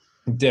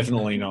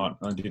 Definitely not.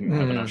 I didn't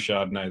have enough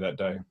Chardonnay that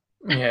day.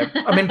 Yeah,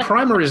 I mean,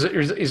 Primer is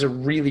a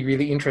really,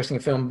 really interesting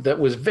film that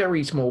was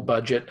very small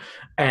budget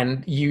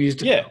and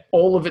used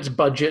all of its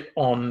budget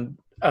on,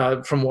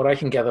 from what I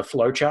can gather,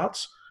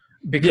 flowcharts,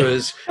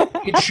 because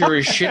it sure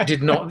as shit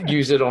did not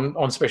use it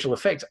on special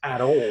effects at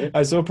all.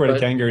 I saw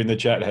Predator Kangaroo in the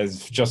chat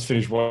has just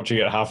finished watching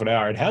it half an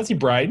hour. And how's your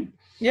brain?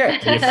 Yeah,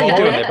 you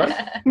doing there,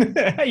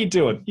 bud? How you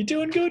doing? You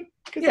doing good?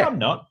 Because I'm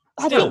not.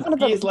 Still,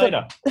 years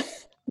later.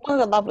 One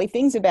of the lovely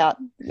things about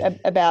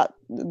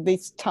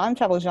this time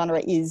travel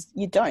genre is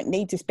you don't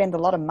need to spend a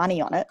lot of money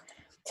on it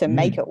to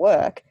make it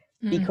work,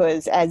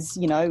 because, as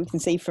you know, you can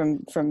see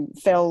from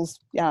Fell's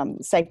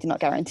Safety Not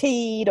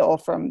Guaranteed or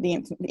from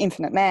The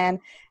Infinite Man,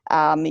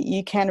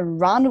 you can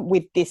run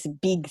with this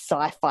big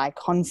sci-fi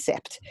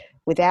concept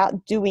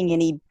without doing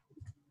any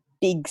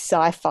big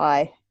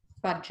sci-fi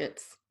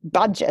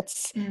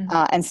budgets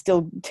and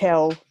still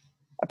tell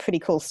a pretty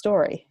cool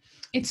story.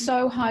 It's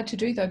so hard to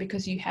do, though,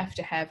 because you have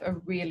to have a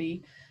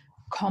really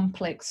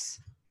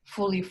complex,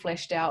 fully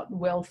fleshed out,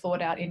 well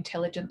thought out,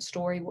 intelligent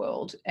story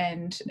world.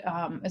 And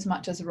as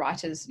much as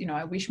writers,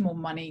 I wish more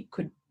money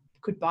could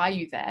buy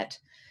you that.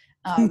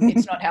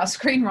 It's not how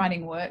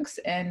screenwriting works.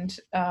 And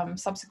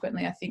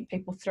subsequently, I think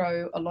people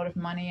throw a lot of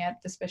money at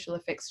the special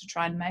effects to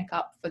try and make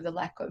up for the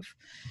lack of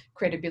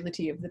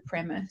credibility of the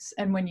premise.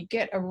 And when you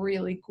get a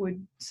really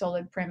good,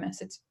 solid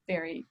premise, it's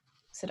very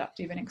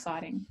seductive and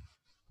exciting.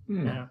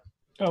 Yeah.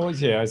 Oh,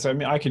 yeah. So I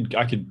mean, I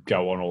could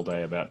go on all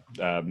day about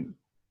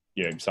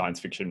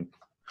science fiction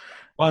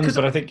ones,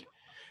 but I think,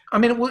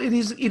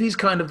 it is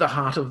kind of the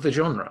heart of the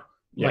genre.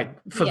 Yeah. Like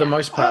for the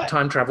most part,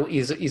 time travel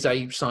is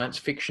a science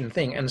fiction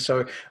thing, and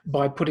so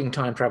by putting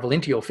time travel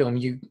into your film,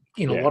 you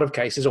in a lot of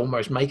cases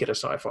almost make it a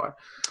sci-fi.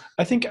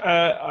 I think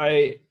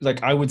I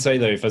would say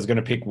though, if I was going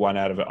to pick one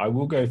out of it, I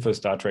will go for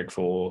Star Trek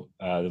for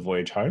The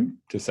Voyage Home,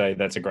 to say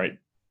that's a great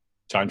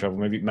time travel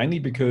movie, mainly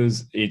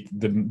because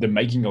the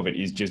making of it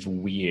is just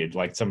weird.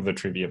 Like some of the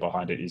trivia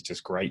behind it is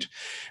just great,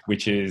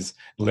 which is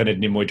Leonard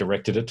Nimoy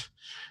directed it.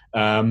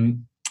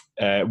 One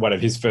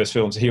of his first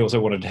films. He also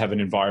wanted to have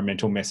an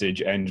environmental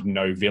message and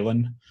no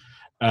villain.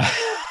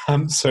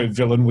 So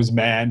villain was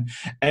man,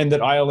 and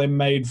that ILM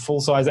made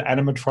full-size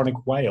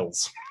animatronic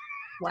whales.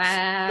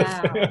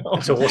 Wow.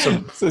 That's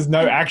awesome. So there's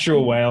no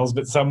actual whales,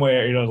 but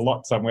somewhere in a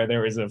lot somewhere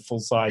there is a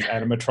full-size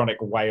animatronic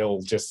whale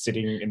just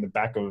sitting in the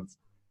back of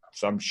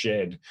some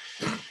shed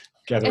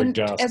gathering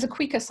dust. As a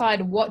quick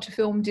aside, what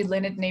film did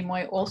Leonard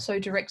Nimoy also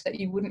direct that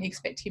you wouldn't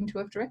expect him to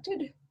have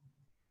directed?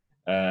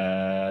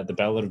 The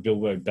Ballad of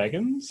Bilbo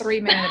Baggins?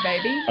 3 Men and a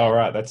Baby. Oh,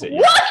 right, that's it.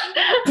 What?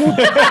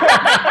 Okay.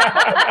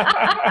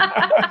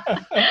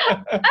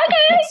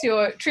 That's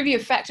your trivia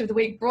fact of the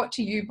week, brought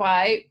to you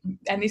by,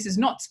 and this is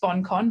not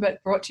SponCon,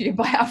 but brought to you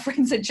by our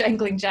friends at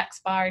Jangling Jack's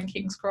Bar in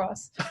King's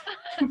Cross.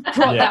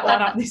 Brought that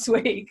one up this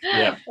week.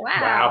 Yeah.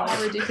 Wow.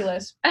 How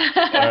ridiculous. All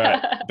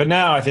right. But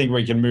now I think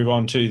we can move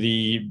on to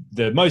the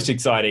most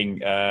exciting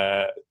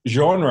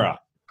genre.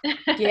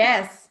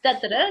 Yes.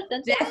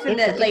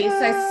 Definitely.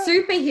 So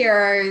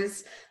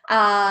superheroes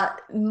are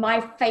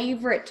my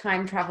favorite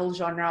time travel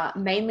genre,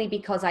 mainly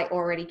because I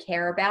already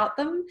care about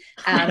them.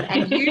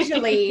 And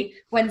usually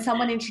when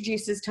someone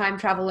introduces time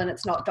travel and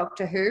it's not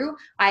Doctor Who,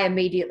 I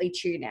immediately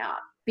tune out,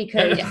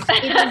 because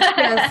it is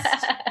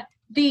just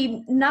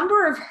the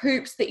number of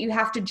hoops that you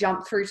have to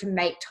jump through to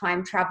make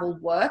time travel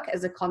work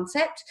as a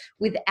concept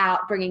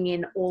without bringing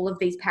in all of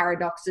these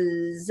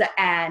paradoxes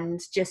and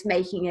just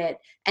making it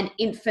an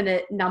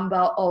infinite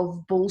number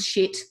of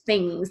bullshit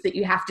things that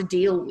you have to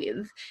deal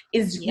with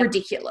is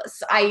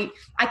ridiculous. I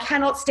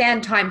cannot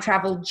stand time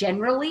travel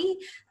generally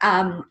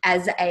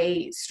as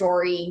a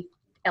story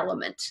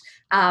element.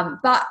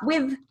 But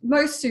with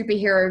most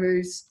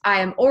superheroes,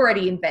 I am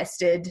already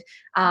invested.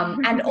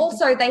 And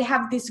also they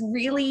have this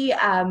really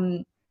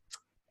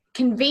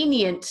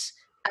convenient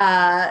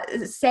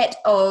set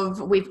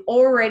of, we've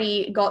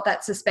already got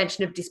that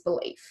suspension of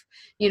disbelief.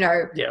 You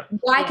know,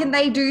 why can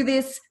they do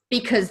this?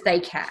 Because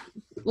they can.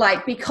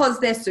 Like, because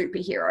they're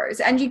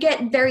superheroes. And you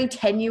get very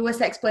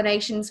tenuous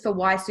explanations for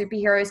why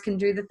superheroes can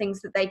do the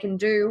things that they can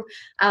do.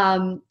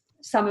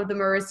 Some of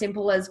them are as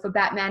simple as, for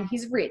Batman,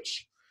 he's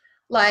rich.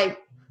 Like,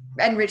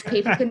 and rich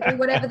people can do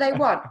whatever they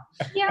want.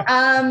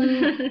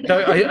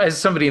 No, as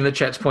somebody in the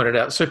chat's pointed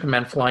out,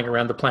 Superman flying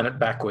around the planet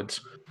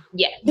backwards.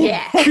 Yeah.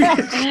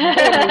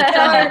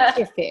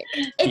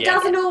 It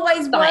doesn't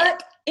always work.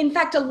 In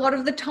fact, a lot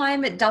of the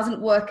time it doesn't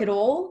work at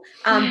all.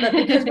 But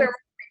because we're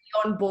already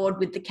on board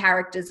with the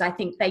characters, I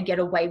think they get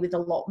away with a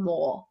lot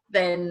more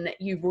than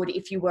you would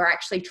if you were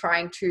actually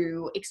trying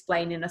to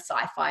explain in a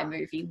sci-fi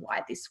movie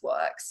why this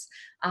works.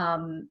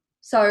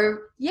 So,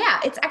 yeah,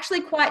 it's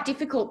actually quite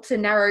difficult to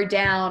narrow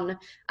down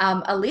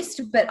a list,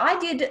 but I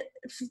did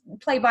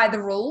play by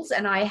the rules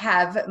and I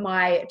have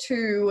my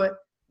two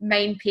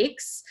main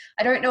picks.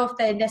 I don't know if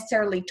they're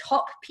necessarily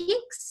top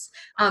picks,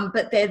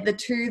 but they're the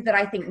two that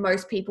I think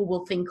most people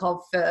will think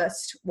of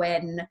first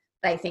when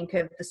they think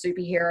of the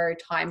superhero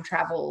time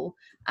travel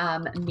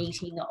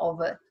meeting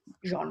of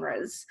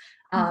genres.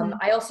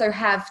 I also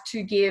have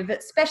to give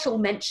special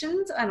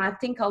mentions, and I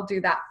think I'll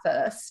do that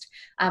first.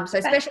 So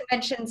special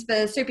mentions for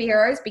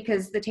superheroes,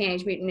 because the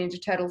Teenage Mutant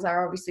Ninja Turtles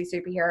are obviously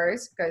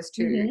superheroes, goes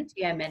to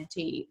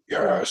TMNT.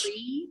 Yes.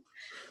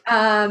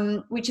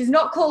 Which is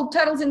not called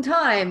Turtles in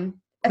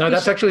Time. No,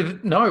 that's actually,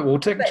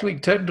 technically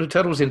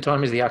Turtles in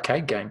Time is the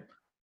arcade game.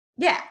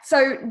 Yeah,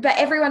 so, but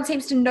everyone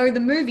seems to know the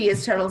movie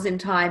as Turtles in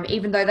Time,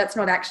 even though that's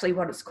not actually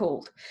what it's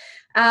called.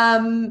 I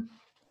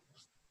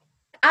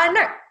don't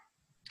know.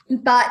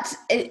 But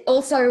it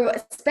also a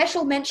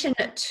special mention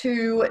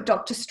to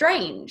Doctor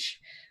Strange,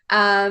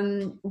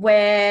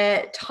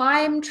 where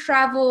time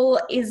travel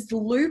is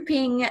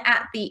looping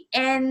at the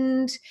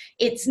end.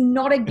 It's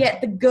not a get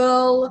the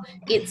girl,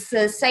 it's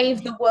a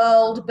save the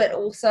world, but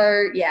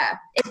also,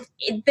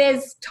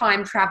 there's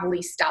time travel-y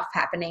stuff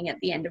happening at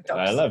the end of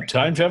Doctor Strange. I love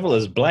time travel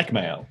as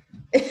blackmail.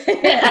 Yes,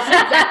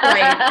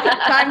 exactly.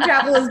 Time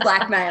travel as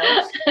blackmail,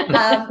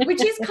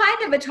 which is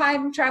kind of a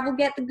time travel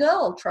get the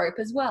girl trope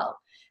as well.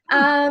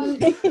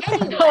 Anyway.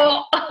 Could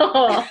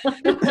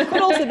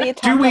also be a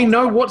Do we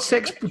know what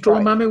sex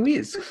Dormammu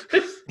is?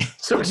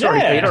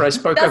 Sorry, Peter, I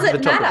spoke over the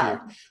top of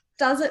you.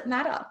 Does it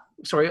matter?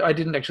 Sorry, I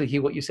didn't actually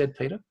hear what you said,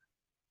 Peter.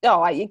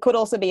 Oh, it could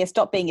also be a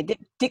stop being a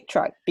dick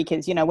trope,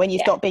 because, you know, when you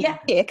stop being a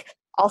dick,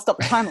 I'll stop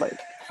the time loop.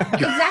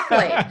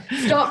 Exactly.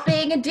 Stop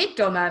being a dick,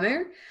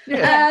 Dormammu.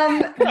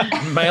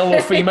 Male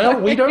or female,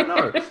 we don't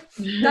know.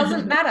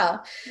 Doesn't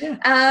matter.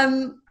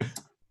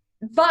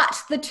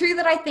 But the two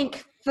that I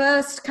think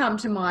first come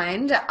to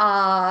mind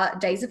are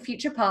Days of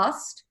Future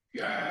Past,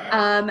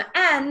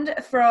 and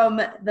from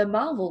the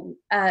Marvel,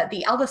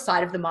 the other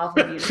side of the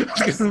Marvel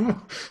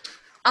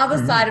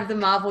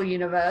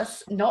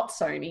universe, not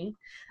Sony.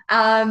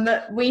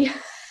 We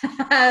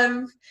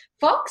have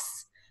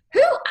Fox.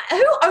 Who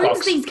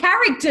owns these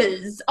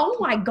characters? Oh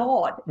my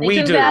God.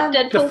 We do.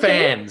 The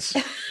fans.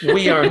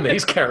 We own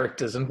these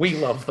characters and we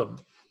love them.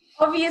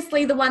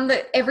 Obviously, the one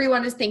that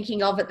everyone is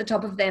thinking of at the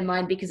top of their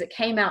mind because it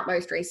came out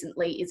most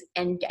recently is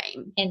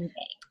Endgame.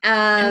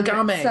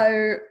 Endgame.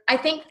 So I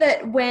think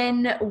that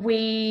when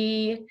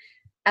we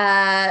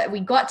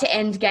got to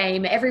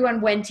Endgame, everyone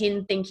went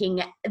in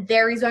thinking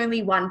there is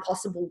only one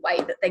possible way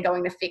that they're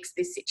going to fix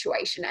this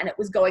situation, and it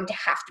was going to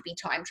have to be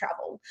time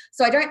travel.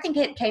 So I don't think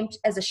it came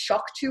as a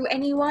shock to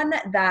anyone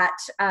that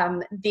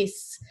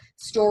this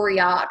story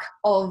arc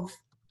of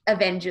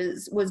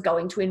Avengers was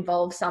going to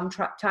involve some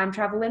time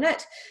travel in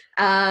it.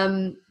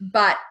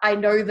 But I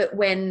know that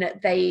when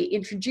they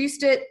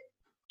introduced it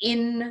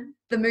in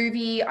the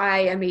movie, I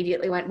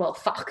immediately went, well,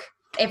 fuck.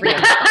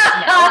 Everything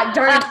now.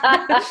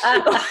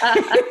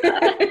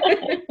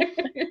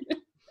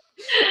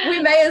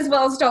 We may as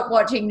well stop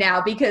watching now,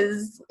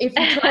 because if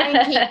you try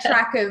and keep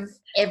track of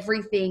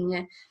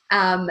everything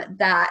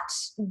that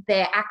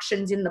their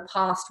actions in the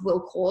past will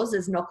cause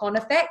as knock-on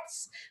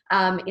effects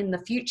in the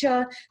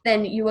future,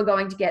 then you are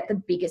going to get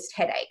the biggest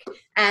headache.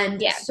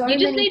 And you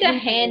just need a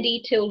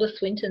handy Tilda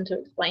Swinton to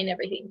explain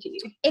everything to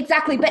you.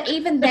 Exactly. But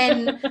even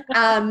then,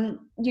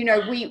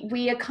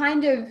 we are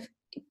kind of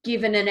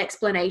given an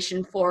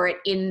explanation for it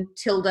in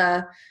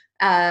Tilda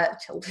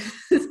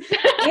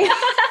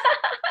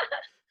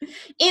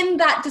in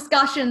that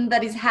discussion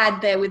that is had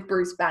there with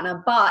Bruce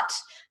Banner. But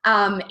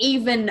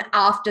Even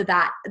after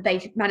that,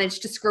 they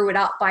managed to screw it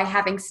up by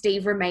having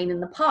Steve remain in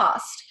the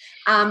past.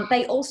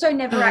 They also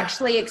never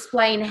actually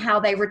explain how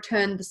they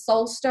returned the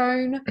Soul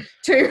Stone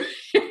to.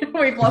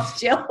 We've lost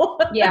Jill.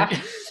 Yeah.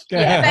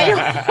 They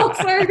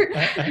also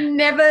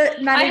never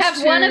managed. I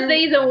have one of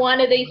these and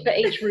one of these for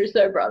each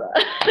Russo brother.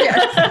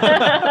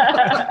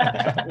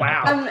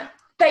 Wow.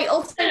 They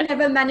also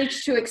never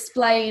managed to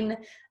explain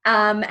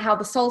how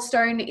the Soul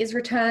Stone is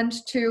returned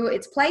to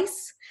its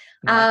place.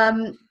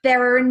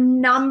 There are a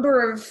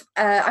number of,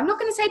 I'm not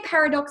going to say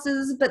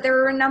paradoxes, but there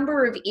are a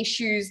number of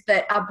issues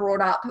that are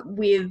brought up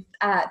with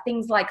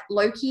things like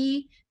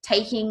Loki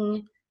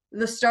taking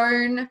the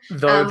stone,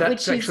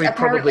 which is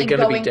apparently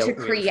going to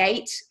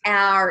create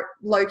our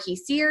Loki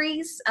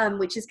series,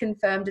 which is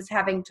confirmed as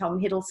having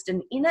Tom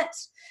Hiddleston in it.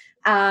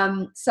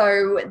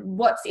 So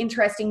what's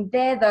interesting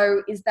there,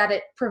 though, is that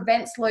it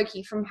prevents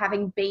Loki from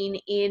having been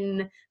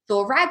in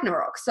Thor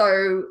Ragnarok.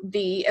 So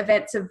the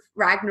events of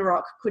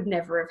Ragnarok could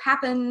never have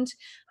happened.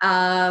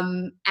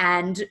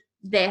 And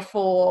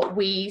therefore,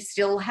 we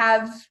still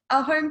have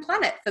a home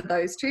planet for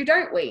those two,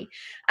 don't we?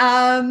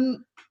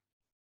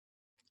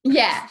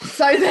 Yeah,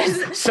 so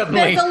there's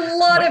a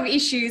lot of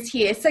issues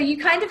here. So you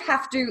kind of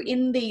have to,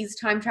 in these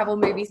time travel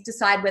movies,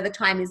 decide whether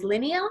time is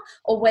linear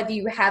or whether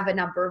you have a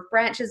number of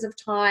branches of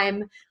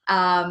time.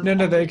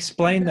 No, they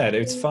explain that.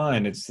 It's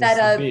fine. It's that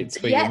the are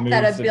bits where you move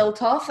that are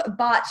built off.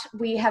 But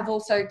we have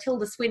also,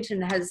 Tilda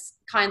Swinton has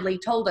kindly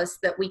told us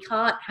that we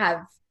can't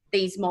have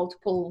these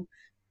multiple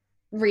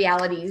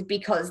realities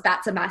because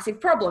that's a massive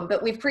problem.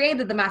 But we've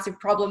created the massive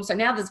problem, so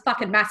now there's a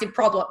fucking massive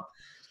problem.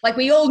 Like,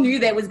 we all knew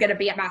there was going to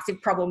be a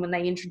massive problem when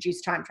they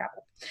introduced time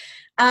travel.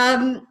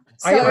 I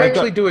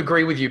actually do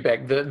agree with you,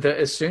 Beck, that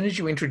as soon as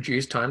you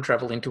introduce time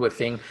travel into a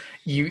thing,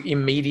 you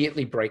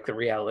immediately break the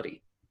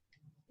reality.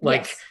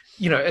 Like, yes.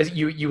 You know, as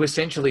you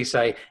essentially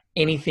say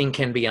anything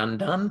can be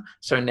undone,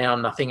 so now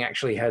nothing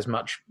actually has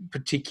much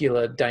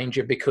particular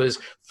danger because,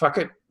 fuck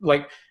it,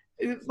 like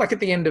at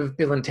the end of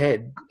Bill and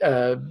Ted,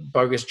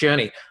 Bogus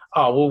Journey,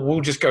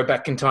 we'll just go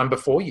back in time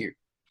before you,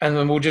 and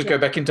then we'll just go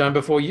back in time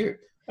before you.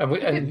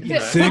 And you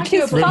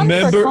know,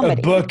 remember a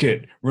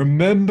bucket.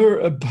 Remember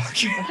a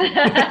bucket.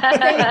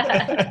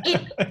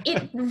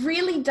 It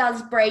really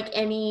does break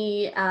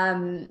any.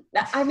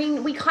 I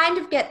mean, we kind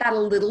of get that a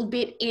little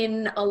bit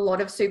in a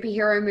lot of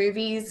superhero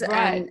movies,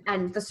 right.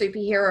 and the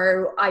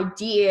superhero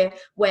idea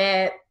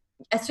where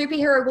a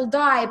superhero will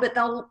die, but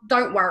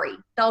don't worry,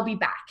 they'll be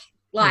back.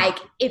 Like,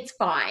 it's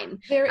fine.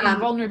 Their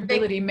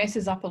invulnerability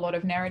messes up a lot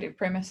of narrative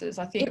premises.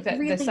 I think that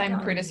really the same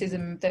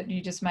criticism that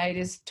you just made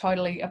is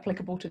totally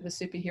applicable to the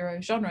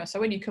superhero genre. So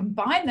when you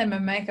combine them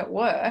and make it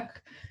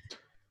work.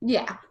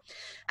 Yeah.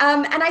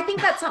 And I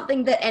think that's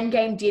something that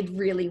Endgame did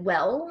really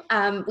well.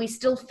 We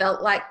still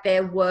felt like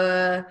there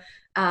were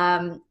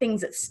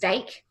things at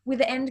stake with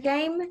the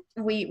Endgame.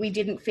 We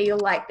didn't feel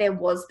like there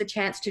was the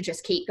chance to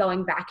just keep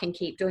going back and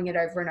keep doing it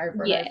over and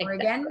over and over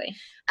again,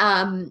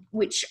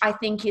 which I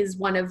think is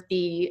one of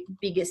the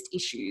biggest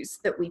issues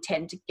that we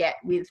tend to get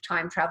with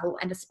time travel,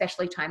 and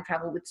especially time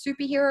travel with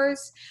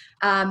superheroes.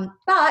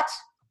 But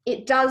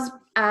it does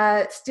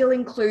still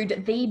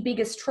include the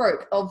biggest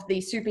trope of the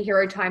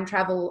superhero time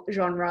travel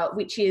genre,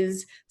 which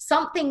is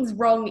something's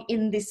wrong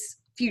in this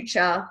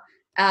future.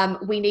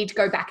 We need to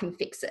go back and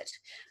fix it.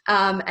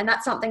 And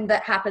that's something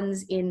that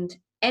happens in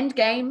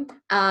Endgame.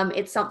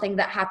 It's something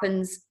that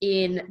happens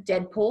in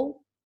Deadpool.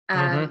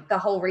 The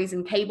whole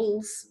reason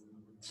Cable's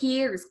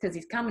here is because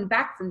he's coming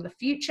back from the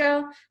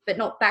future, but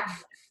not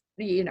back,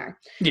 you know.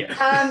 Yeah.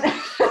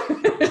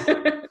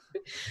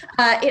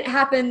 It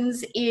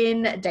happens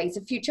in Days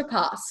of Future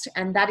Past,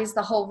 and that is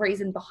the whole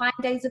reason behind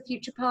Days of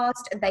Future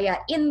Past. They are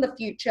in the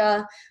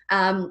future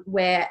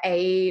where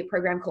a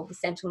program called the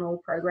Sentinel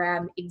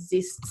program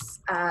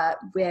exists,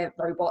 where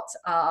robots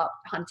are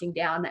hunting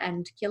down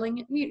and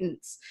killing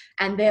mutants.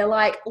 And they're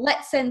like,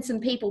 let's send some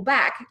people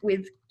back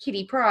with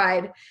Kitty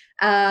Pryde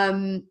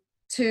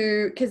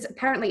because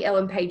apparently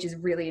Ellen Page is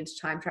really into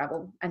time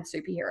travel and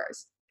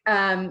superheroes.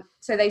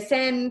 So they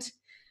send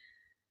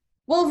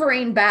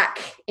Wolverine back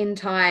in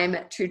time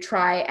to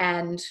try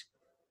and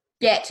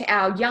get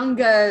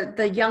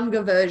the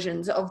younger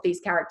versions of these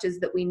characters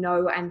that we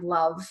know and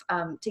love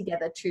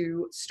together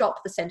to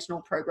stop the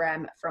Sentinel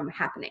program from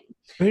happening.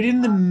 But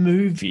in the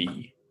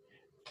movie,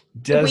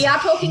 we are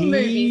talking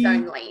movies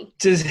only.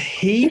 Does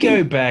he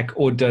go back,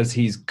 or does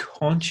his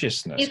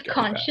consciousness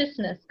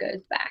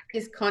goes back?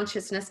 His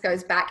consciousness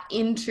goes back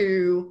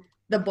into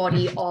the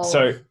body of...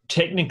 So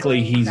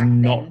technically he's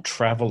not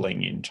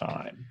traveling in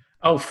time.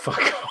 Oh, fuck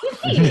off.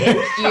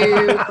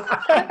 You.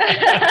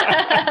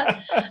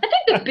 I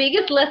think the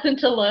biggest lesson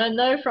to learn,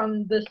 though,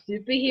 from the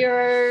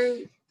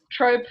superhero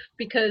trope,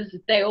 because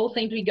they all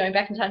seem to be going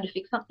back in time to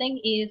fix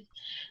something, is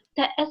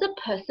that as a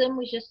person,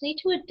 we just need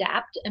to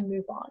adapt and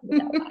move on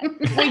with our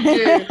lives. We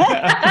do.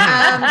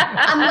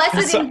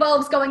 Unless it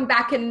involves going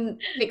back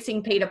and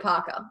fixing Peter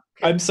Parker.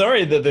 I'm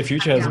sorry that the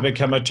future has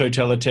become a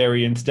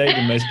totalitarian state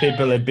and most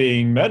people are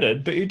being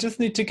murdered, but you just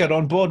need to get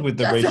on board with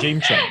the regime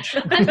change.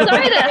 I'm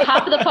sorry that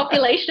half of the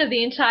population of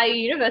the entire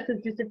universe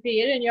has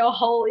disappeared and your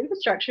whole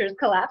infrastructure has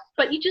collapsed,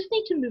 but you just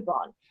need to move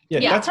on.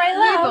 Yeah, that's pray,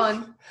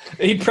 love.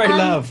 Eat, pray,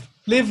 love.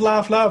 Live,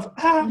 laugh, love.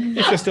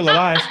 If you're still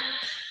alive.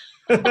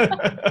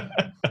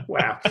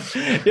 Wow.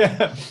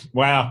 Yeah.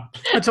 Wow.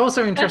 It's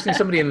also interesting.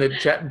 Somebody in the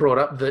chat brought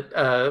up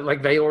that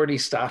like they already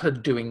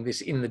started doing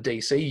this in the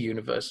DC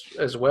universe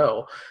as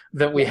well.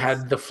 That we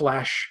had the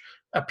Flash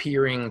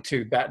appearing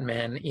to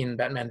Batman in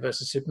Batman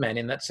versus Superman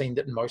in that scene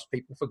that most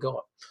people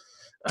forgot.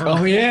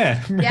 Oh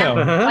yeah. Yeah.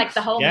 Like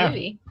the whole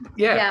movie.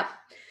 Yeah.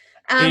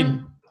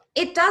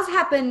 It does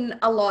happen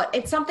a lot.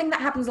 It's something that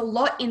happens a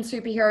lot in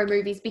superhero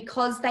movies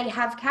because they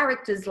have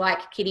characters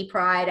like Kitty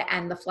Pryde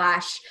and the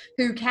Flash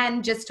who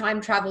can just time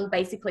travel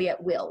basically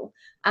at will.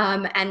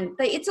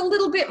 It's a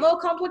little bit more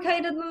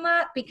complicated than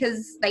that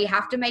because they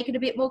have to make it a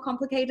bit more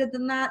complicated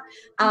than that.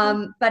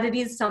 But it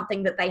is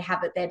something that they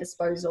have at their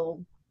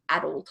disposal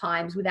at all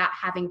times without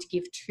having to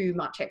give too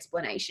much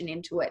explanation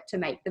into it to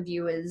make the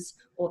viewers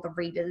or the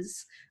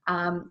readers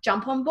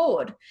jump on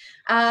board.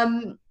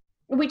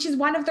 Which is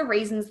one of the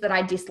reasons that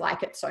I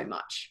dislike it so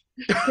much.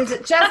 Because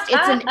it's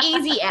an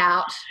easy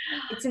out.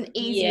 It's an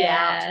easy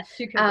out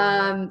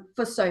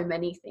for so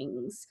many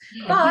things.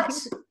 But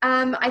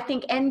I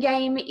think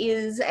Endgame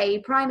is a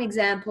prime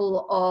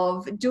example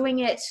of doing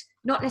it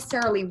not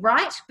necessarily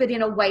right, but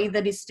in a way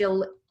that is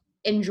still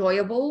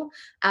enjoyable,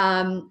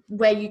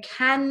 where you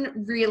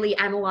can really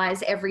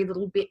analyze every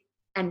little bit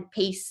and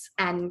piece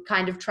and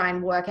kind of try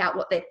and work out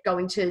what they're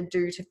going to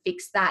do to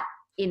fix that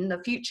in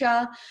the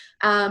future,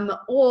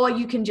 or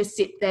you can just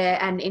sit there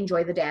and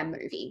enjoy the damn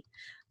movie.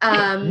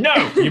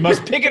 No, you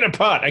must pick it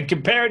apart and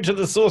compare it to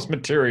the source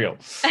material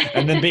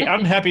and then be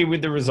unhappy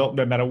with the result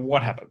no matter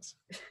what happens.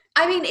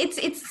 I mean, it's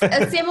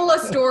a similar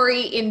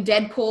story in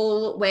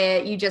Deadpool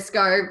where you just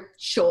go,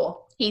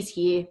 sure, he's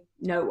here,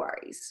 no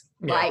worries.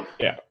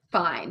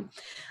 Fine.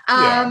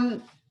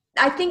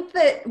 I think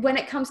that when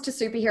it comes to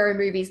superhero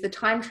movies, the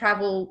time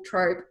travel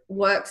trope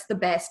works the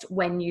best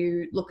when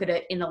you look at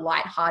it in a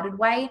light-hearted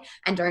way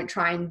and don't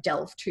try and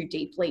delve too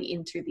deeply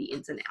into the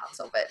ins and outs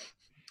of it.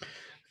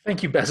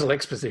 Thank you, Basil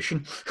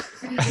Exposition.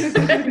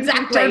 Exactly.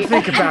 Don't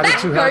think about it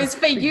too hard. That goes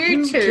for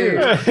you too.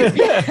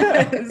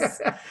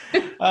 Yes.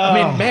 I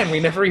mean, man, we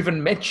never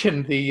even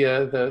mentioned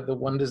the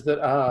wonders that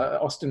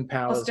are Austin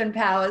Powers. Austin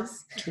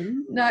Powers.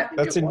 No,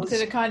 that's is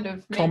it a kind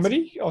of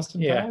comedy,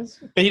 Austin Powers?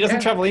 But he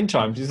doesn't travel in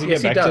time. Does he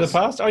get back to the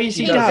past? Oh, yes,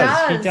 he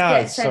does. He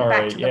does. Sorry,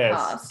 back to the yes.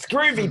 past. It's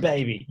groovy,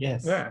 baby.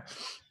 Yes. Yeah.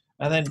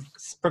 And then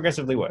it's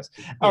progressively worse.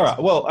 All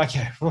right. Well,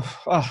 okay.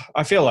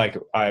 I feel like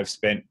I've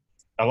spent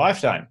a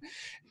lifetime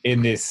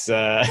in this.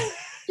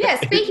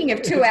 Speaking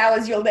of 2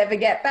 hours you'll never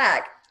get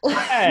back.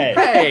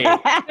 Hey,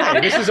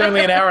 this is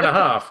only an hour and a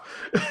half.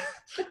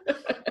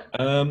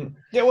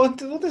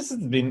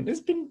 It's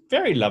been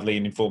very lovely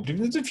and informative.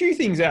 There's a few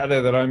things out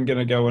there that I'm going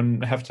to go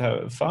and have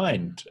to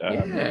find.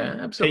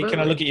 Absolutely. Hey, can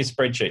I look at your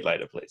spreadsheet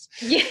later, please?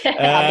 Yeah.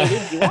 I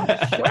believe you want.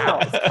 Wow,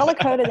 it's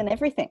color-coded and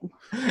everything.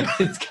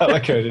 It's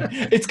color-coded.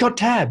 It's got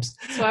tabs.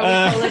 That's why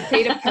we call it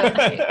Peter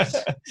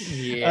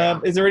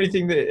Perfect. Is there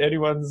anything that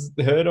anyone's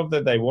heard of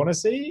that they want to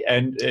see?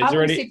 And is I there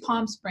want to any see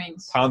Palm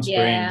Springs. Palm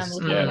Springs?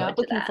 Yeah, I'm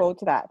Looking forward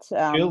to that.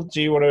 Bill,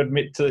 do you want to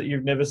admit that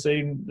you've never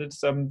seen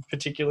some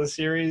particular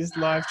series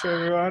live to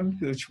everyone?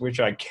 Which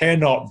I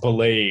cannot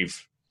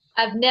believe.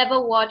 I've never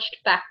watched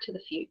Back to the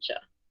Future.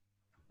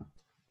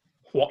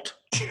 What?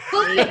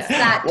 We'll fix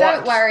that.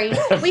 Don't worry.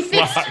 We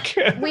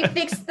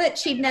fixed that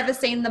she'd never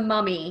seen The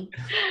Mummy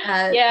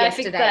yesterday. I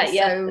fixed that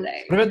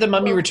yesterday. What about The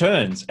Mummy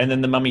Returns and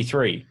then The Mummy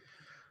 3?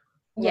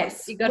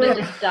 Yes. You got to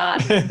just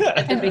start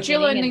at the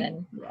Jill,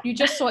 beginning you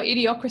just saw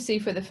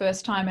Idiocracy for the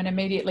first time and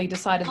immediately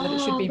decided that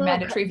it should be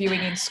mandatory viewing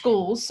in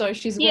schools, so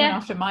she's going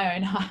after my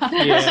own heart.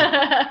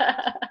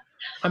 Yeah.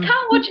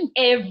 Can't watch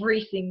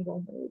every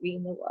single movie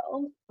in the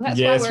world. That's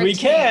yes, why we're we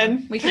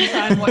can. We can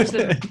try and watch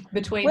them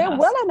between us. We're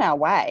well on our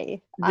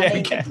way. Yeah,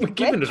 we're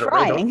giving it a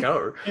red hot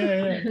go.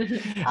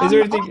 Is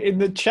there anything in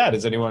the chat?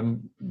 Has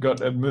anyone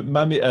got a movie?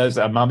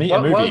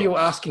 While you're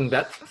asking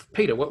that,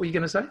 Peter, what were you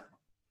going to say?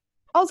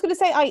 I was going to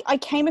say I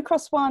came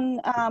across one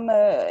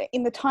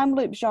in the time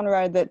loop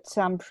genre that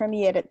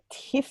premiered at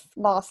TIFF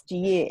last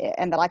year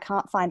and that I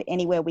can't find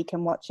anywhere we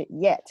can watch it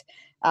yet.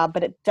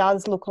 But it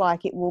does look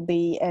like it will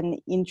be an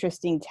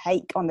interesting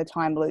take on the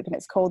time loop, and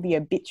it's called The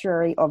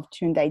Obituary of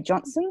Tunde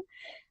Johnson.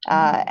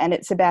 And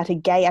it's about a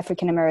gay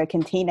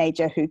African-American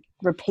teenager who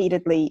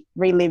repeatedly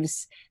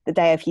relives the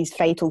day of his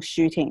fatal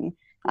shooting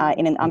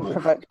in an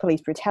unprovoked police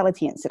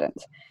brutality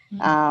incident.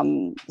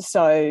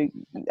 So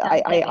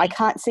I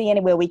can't see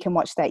anywhere we can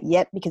watch that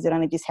yet because it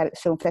only just had its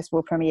film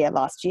festival premiere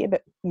last year,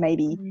 but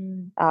maybe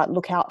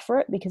look out for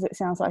it because it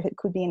sounds like it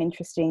could be an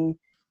interesting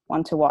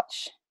one to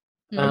watch.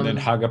 And then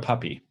hug a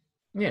puppy.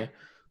 Yeah.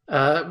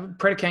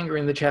 Predicanga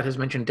in the chat has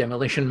mentioned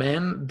Demolition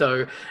Man,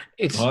 though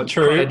it's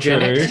true.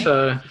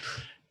 So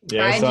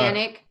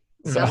Cryogenic.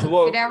 Doesn't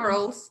fit our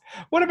rules.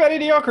 What about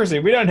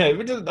Idiocracy? We don't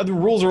have the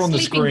rules are on the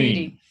screen.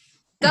 Beauty.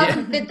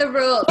 Doesn't fit the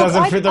rules.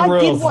 Doesn't fit the I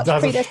rules. did watch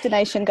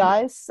Predestination,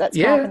 guys. That's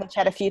come up in the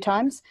chat a few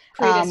times.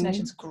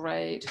 Predestination's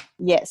great.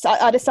 Yes,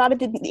 I decided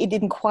it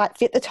didn't quite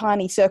fit the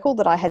tiny circle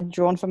that I had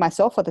drawn for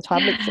myself for the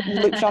time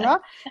loop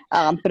genre,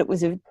 but it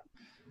was an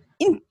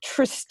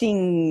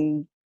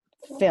interesting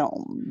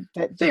film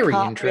that you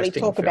can't really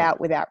talk about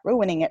without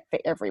ruining it for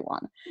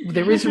everyone.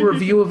 There is a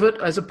review of it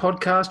as a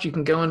podcast. You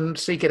can go and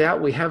seek it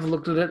out. We have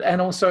looked at it, and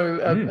also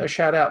a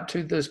shout out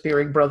to the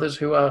Spearing brothers,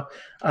 who are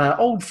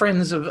old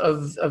friends of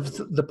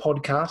the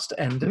podcast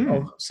and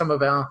of some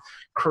of our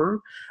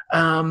crew.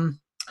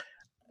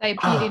 They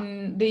appeared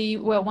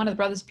in one of the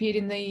brothers appeared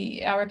in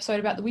our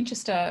episode about the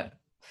Winchester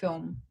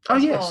film.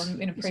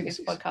 In a previous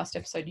podcast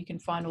episode. You can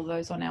find all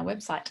those on our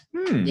website.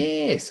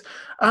 Yes.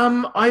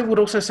 I would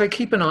also say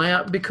keep an eye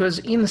out, because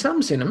in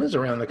some cinemas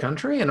around the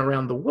country and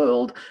around the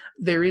world,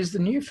 there is the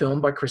new film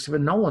by Christopher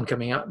Nolan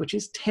coming out, which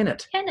is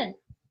Tenet.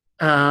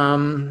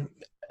 And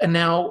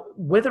now,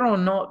 whether or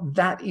not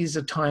that is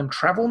a time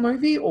travel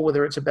movie or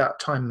whether it's about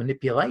time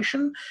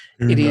manipulation,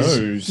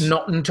 is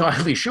not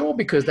entirely sure,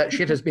 because that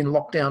shit has been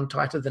locked down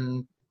tighter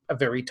than a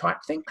very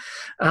tight thing.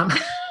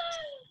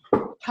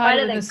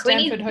 Tighter than the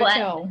Stanford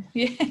Hotel.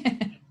 Yeah.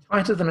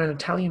 Tighter than an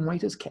Italian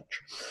waiter's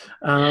catch.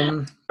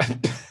 But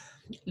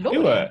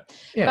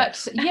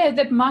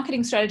the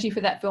marketing strategy for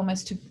that film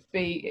has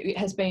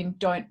been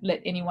don't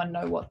let anyone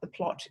know what the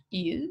plot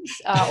is.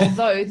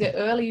 Although the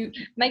early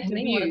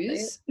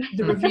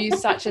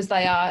reviews, such as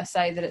they are,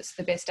 say that it's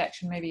the best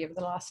action movie of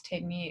the last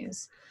 10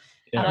 years.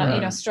 In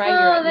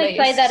Australia, they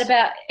say that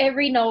about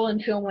every Nolan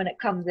film when it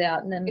comes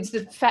out, and then it's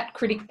the fat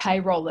critic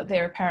payroll that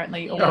they're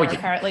apparently all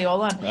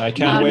on. I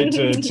can't wait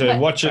to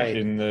watch it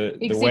in the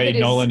way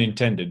Nolan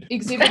intended.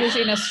 Exhibitors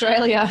in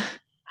Australia.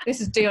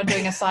 This is Dion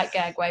doing a sight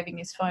gag, waving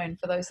his phone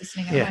for those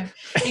listening at home.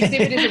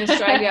 Exhibitors in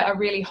Australia are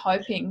really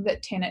hoping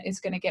that Tenet is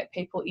going to get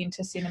people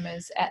into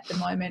cinemas at the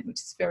moment,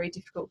 which is very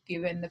difficult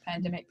given the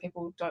pandemic.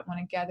 People don't want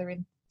to gather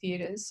in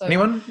theatres. So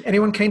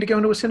anyone keen to go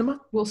into a cinema?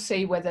 We'll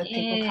see whether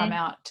people come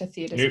out to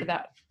theatres for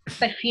that.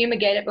 They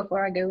fumigate it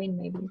before I go in,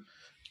 maybe.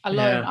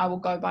 Alone, I will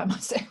go by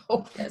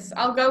myself. Yes,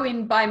 I'll go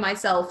in by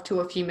myself to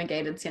a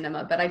fumigated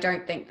cinema, but I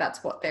don't think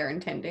that's what they're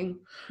intending.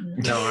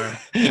 No.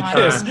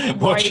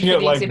 Watching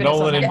it like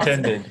Nolan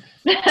intended.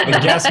 The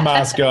gas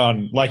mask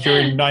on, like you're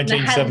in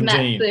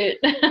 1917.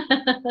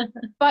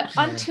 But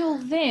until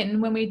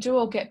then, when we do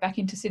all get back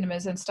into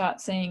cinemas and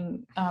start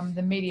seeing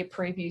the media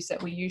previews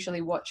that we usually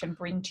watch and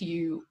bring to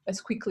you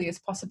as quickly as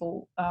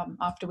possible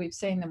after we've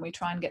seen them, we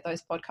try and get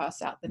those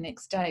podcasts out the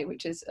next day,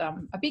 which is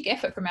a big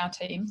effort from our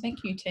team.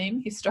 Thank you,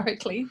 team,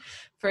 historically,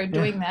 for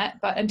doing that.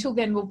 But until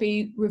then, we'll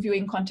be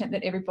reviewing content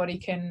that everybody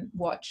can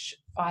watch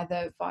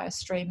either via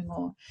streaming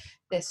or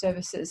their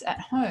services at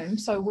home.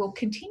 So we'll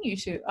continue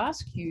to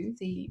ask you,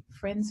 the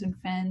friends and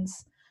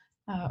fans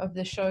of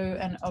the show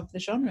and of the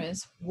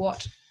genres,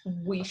 what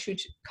we should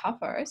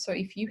cover. So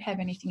if you have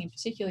anything in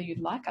particular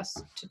you'd like us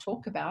to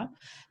talk about,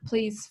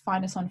 please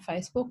find us on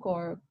Facebook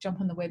or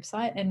jump on the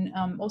website. And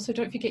also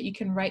don't forget, you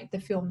can rate the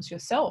films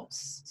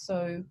yourselves.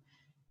 So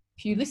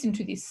if you listen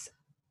to this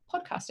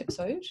podcast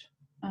episode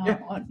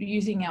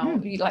using our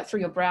through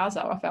your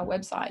browser off our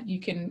website, you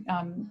can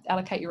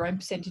allocate your own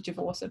percentage of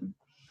awesome.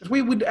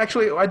 We would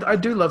actually, I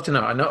do love to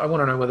know. I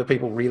want to know whether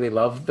people really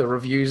love the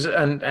reviews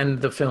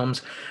and the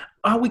films.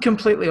 Are we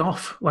completely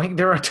off? Like,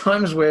 there are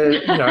times where,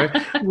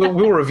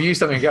 we'll review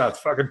something and go, it's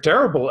fucking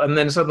terrible. And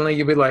then suddenly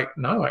you'll be like,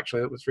 no,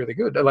 actually, it was really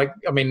good. Like,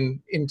 I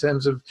mean, in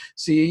terms of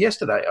See You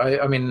Yesterday,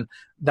 I mean,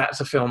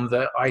 that's a film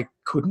that I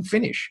couldn't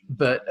finish.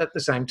 But at the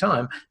same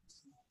time,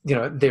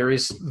 there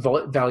is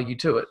value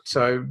to it.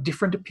 So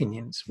different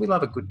opinions. We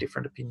love a good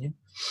different opinion.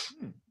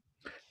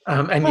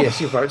 And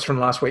yes, your votes from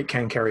last week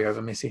can carry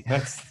over, Missy.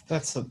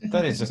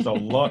 That is just a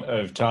lot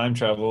of time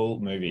travel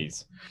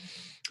movies.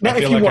 Now,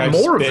 if you want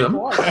more of them,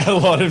 a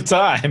lot of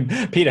time.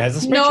 Peter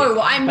has a spreadsheet. No,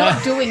 I'm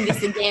not doing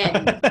this again.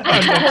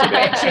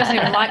 She doesn't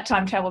even like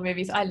time travel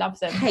movies. I love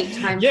them. I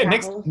hate time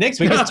travel. Next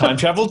week is time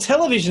travel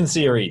television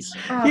series.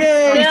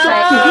 Yay!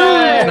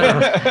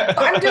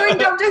 I'm doing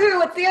Doctor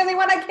Who. It's the only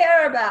one I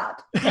care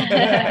about.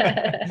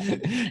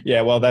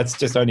 Yeah, well, that's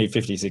just only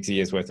 50, 60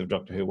 years worth of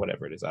Doctor Who,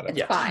 whatever it is. I don't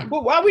know. Fine.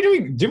 Well, what are we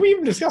doing? Did we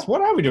even discuss what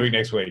are we doing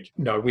next week?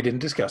 No, we didn't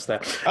discuss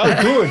that.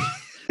 Oh,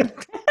 good.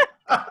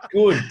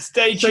 Good.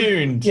 Stay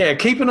tuned. Yeah,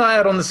 keep an eye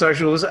out on the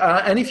socials.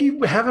 And if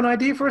you have an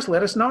idea for us,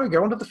 let us know.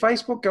 Go onto the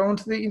Facebook, go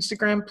onto the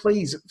Instagram,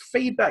 please.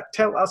 Feedback.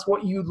 Tell us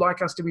what you'd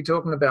like us to be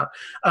talking about.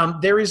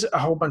 There is a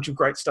whole bunch of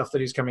great stuff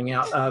that is coming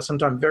out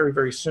sometime very,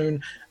 very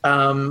soon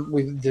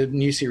with the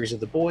new series of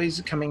The Boys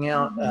coming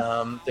out.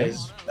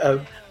 There's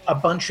a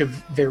bunch of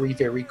very,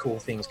 very cool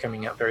things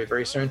coming out very,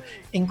 very soon,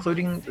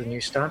 including the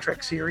new Star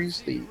Trek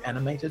series, the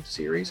animated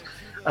series.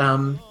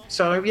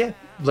 So, yeah,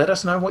 let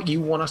us know what you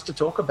want us to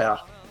talk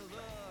about.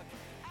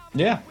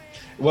 Yeah.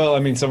 Well, I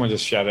mean, someone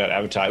just shouted out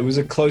Avatar. It was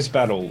a close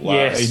battle.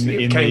 Yes,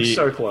 it came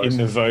so close. In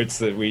the votes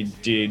that we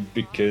did,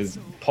 because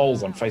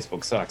polls on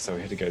Facebook suck, so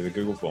we had to go to the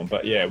Google form.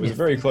 But yeah, it was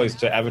very close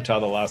to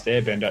Avatar: The Last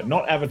Airbender.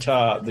 Not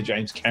Avatar, the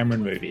James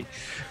Cameron movie.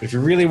 But if you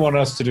really want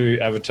us to do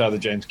Avatar, the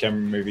James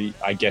Cameron movie,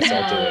 I guess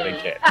I'll do it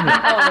again.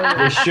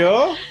 You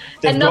sure?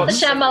 And not the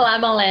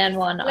Shyamalan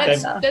one.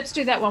 Let's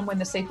do that one when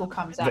the sequel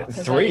comes out.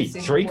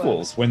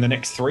 Threequels when the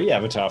next 3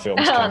 Avatar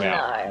films come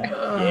out.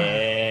 No.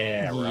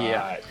 Yeah,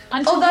 right.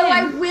 Although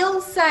I will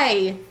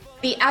say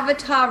the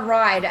Avatar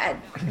ride at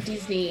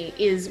Disney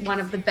is one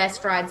of the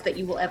best rides that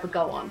you will ever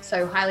go on.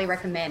 So highly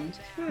recommend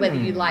whether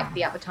you like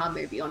the Avatar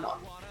movie or not.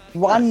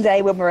 One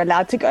day when we're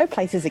allowed to go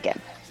places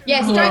again.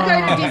 Yes, don't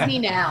go to Disney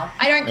now.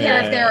 I don't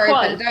care if they're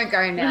open. Don't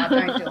go now.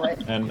 Don't do it.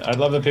 And I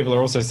love that people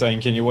are also saying,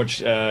 can you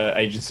watch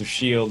Agents of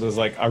S.H.I.E.L.D.? It's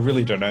like, I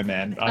really don't know,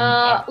 man.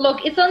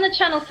 Look, it's on the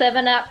Channel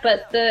 7 app,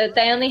 but they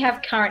only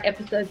have current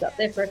episodes up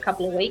there for a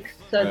couple of weeks.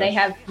 So they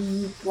have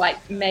like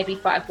maybe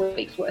 5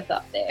 weeks worth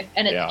up there.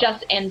 And it's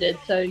just ended,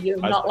 so you're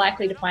not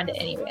likely to find it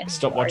anywhere.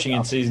 Stop watching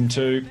in season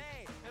 2.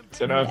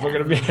 So know if we're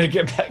going to be able to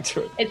get back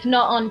to it. It's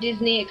not on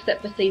Disney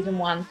except for season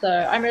 1. So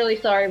I'm really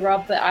sorry,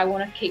 Rob, but I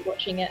want to keep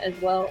watching it as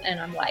well. And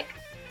I'm like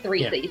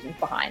 3 seasons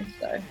behind.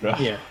 So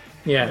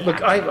Yeah.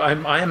 Look,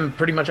 I am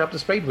pretty much up to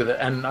speed with it,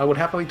 and I would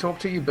happily talk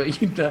to you, but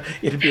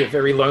it'd be a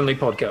very lonely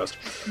podcast.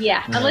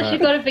 Yeah, unless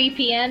you've got a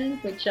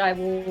VPN, which I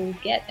will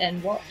get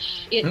and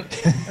watch it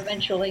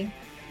eventually.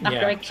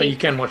 So you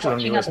can watch it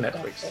on US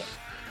Netflix.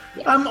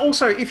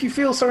 Also, if you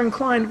feel so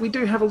inclined, we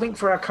do have a link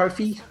for our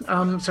Ko-fi.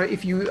 So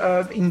if you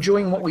are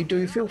enjoying what we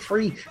do, feel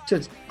free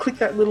to click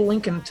that little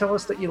link and tell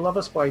us that you love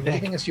us by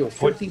giving us your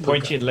filthy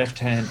point your left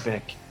hand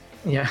back.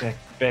 Yeah.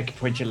 Back,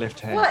 point your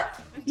left hand. What?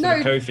 To the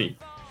Ko-fi.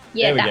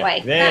 Yeah, that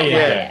way. There you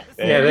go.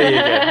 There you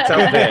go. It's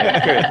up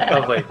there. Good.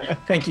 Lovely.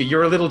 Thank you.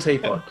 You're a little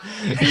teapot.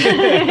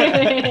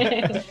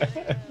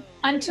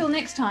 Until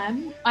next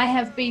time, I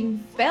have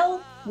been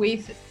Belle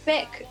with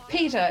Beck,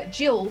 Peter,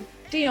 Jill,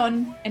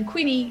 Dion and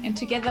Quinny, and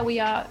together we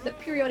are the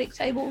Periodic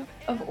Table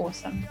of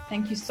Awesome.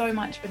 Thank you so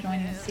much for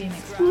joining us. See you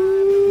next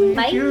time.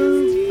 Bye.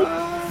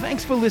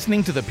 Thanks for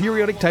listening to the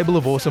Periodic Table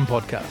of Awesome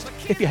podcast.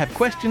 If you have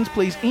questions,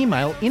 please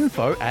email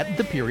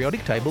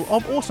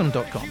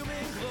info@theperiodictableofawesome.com.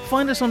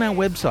 Find us on our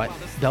website,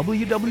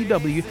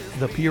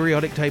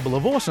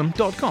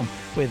 www.theperiodictableofawesome.com,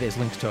 where there's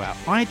links to our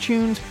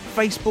iTunes,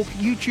 Facebook,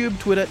 YouTube,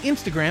 Twitter,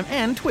 Instagram,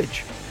 and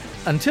Twitch.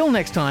 Until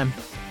next time,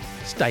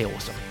 stay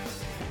awesome.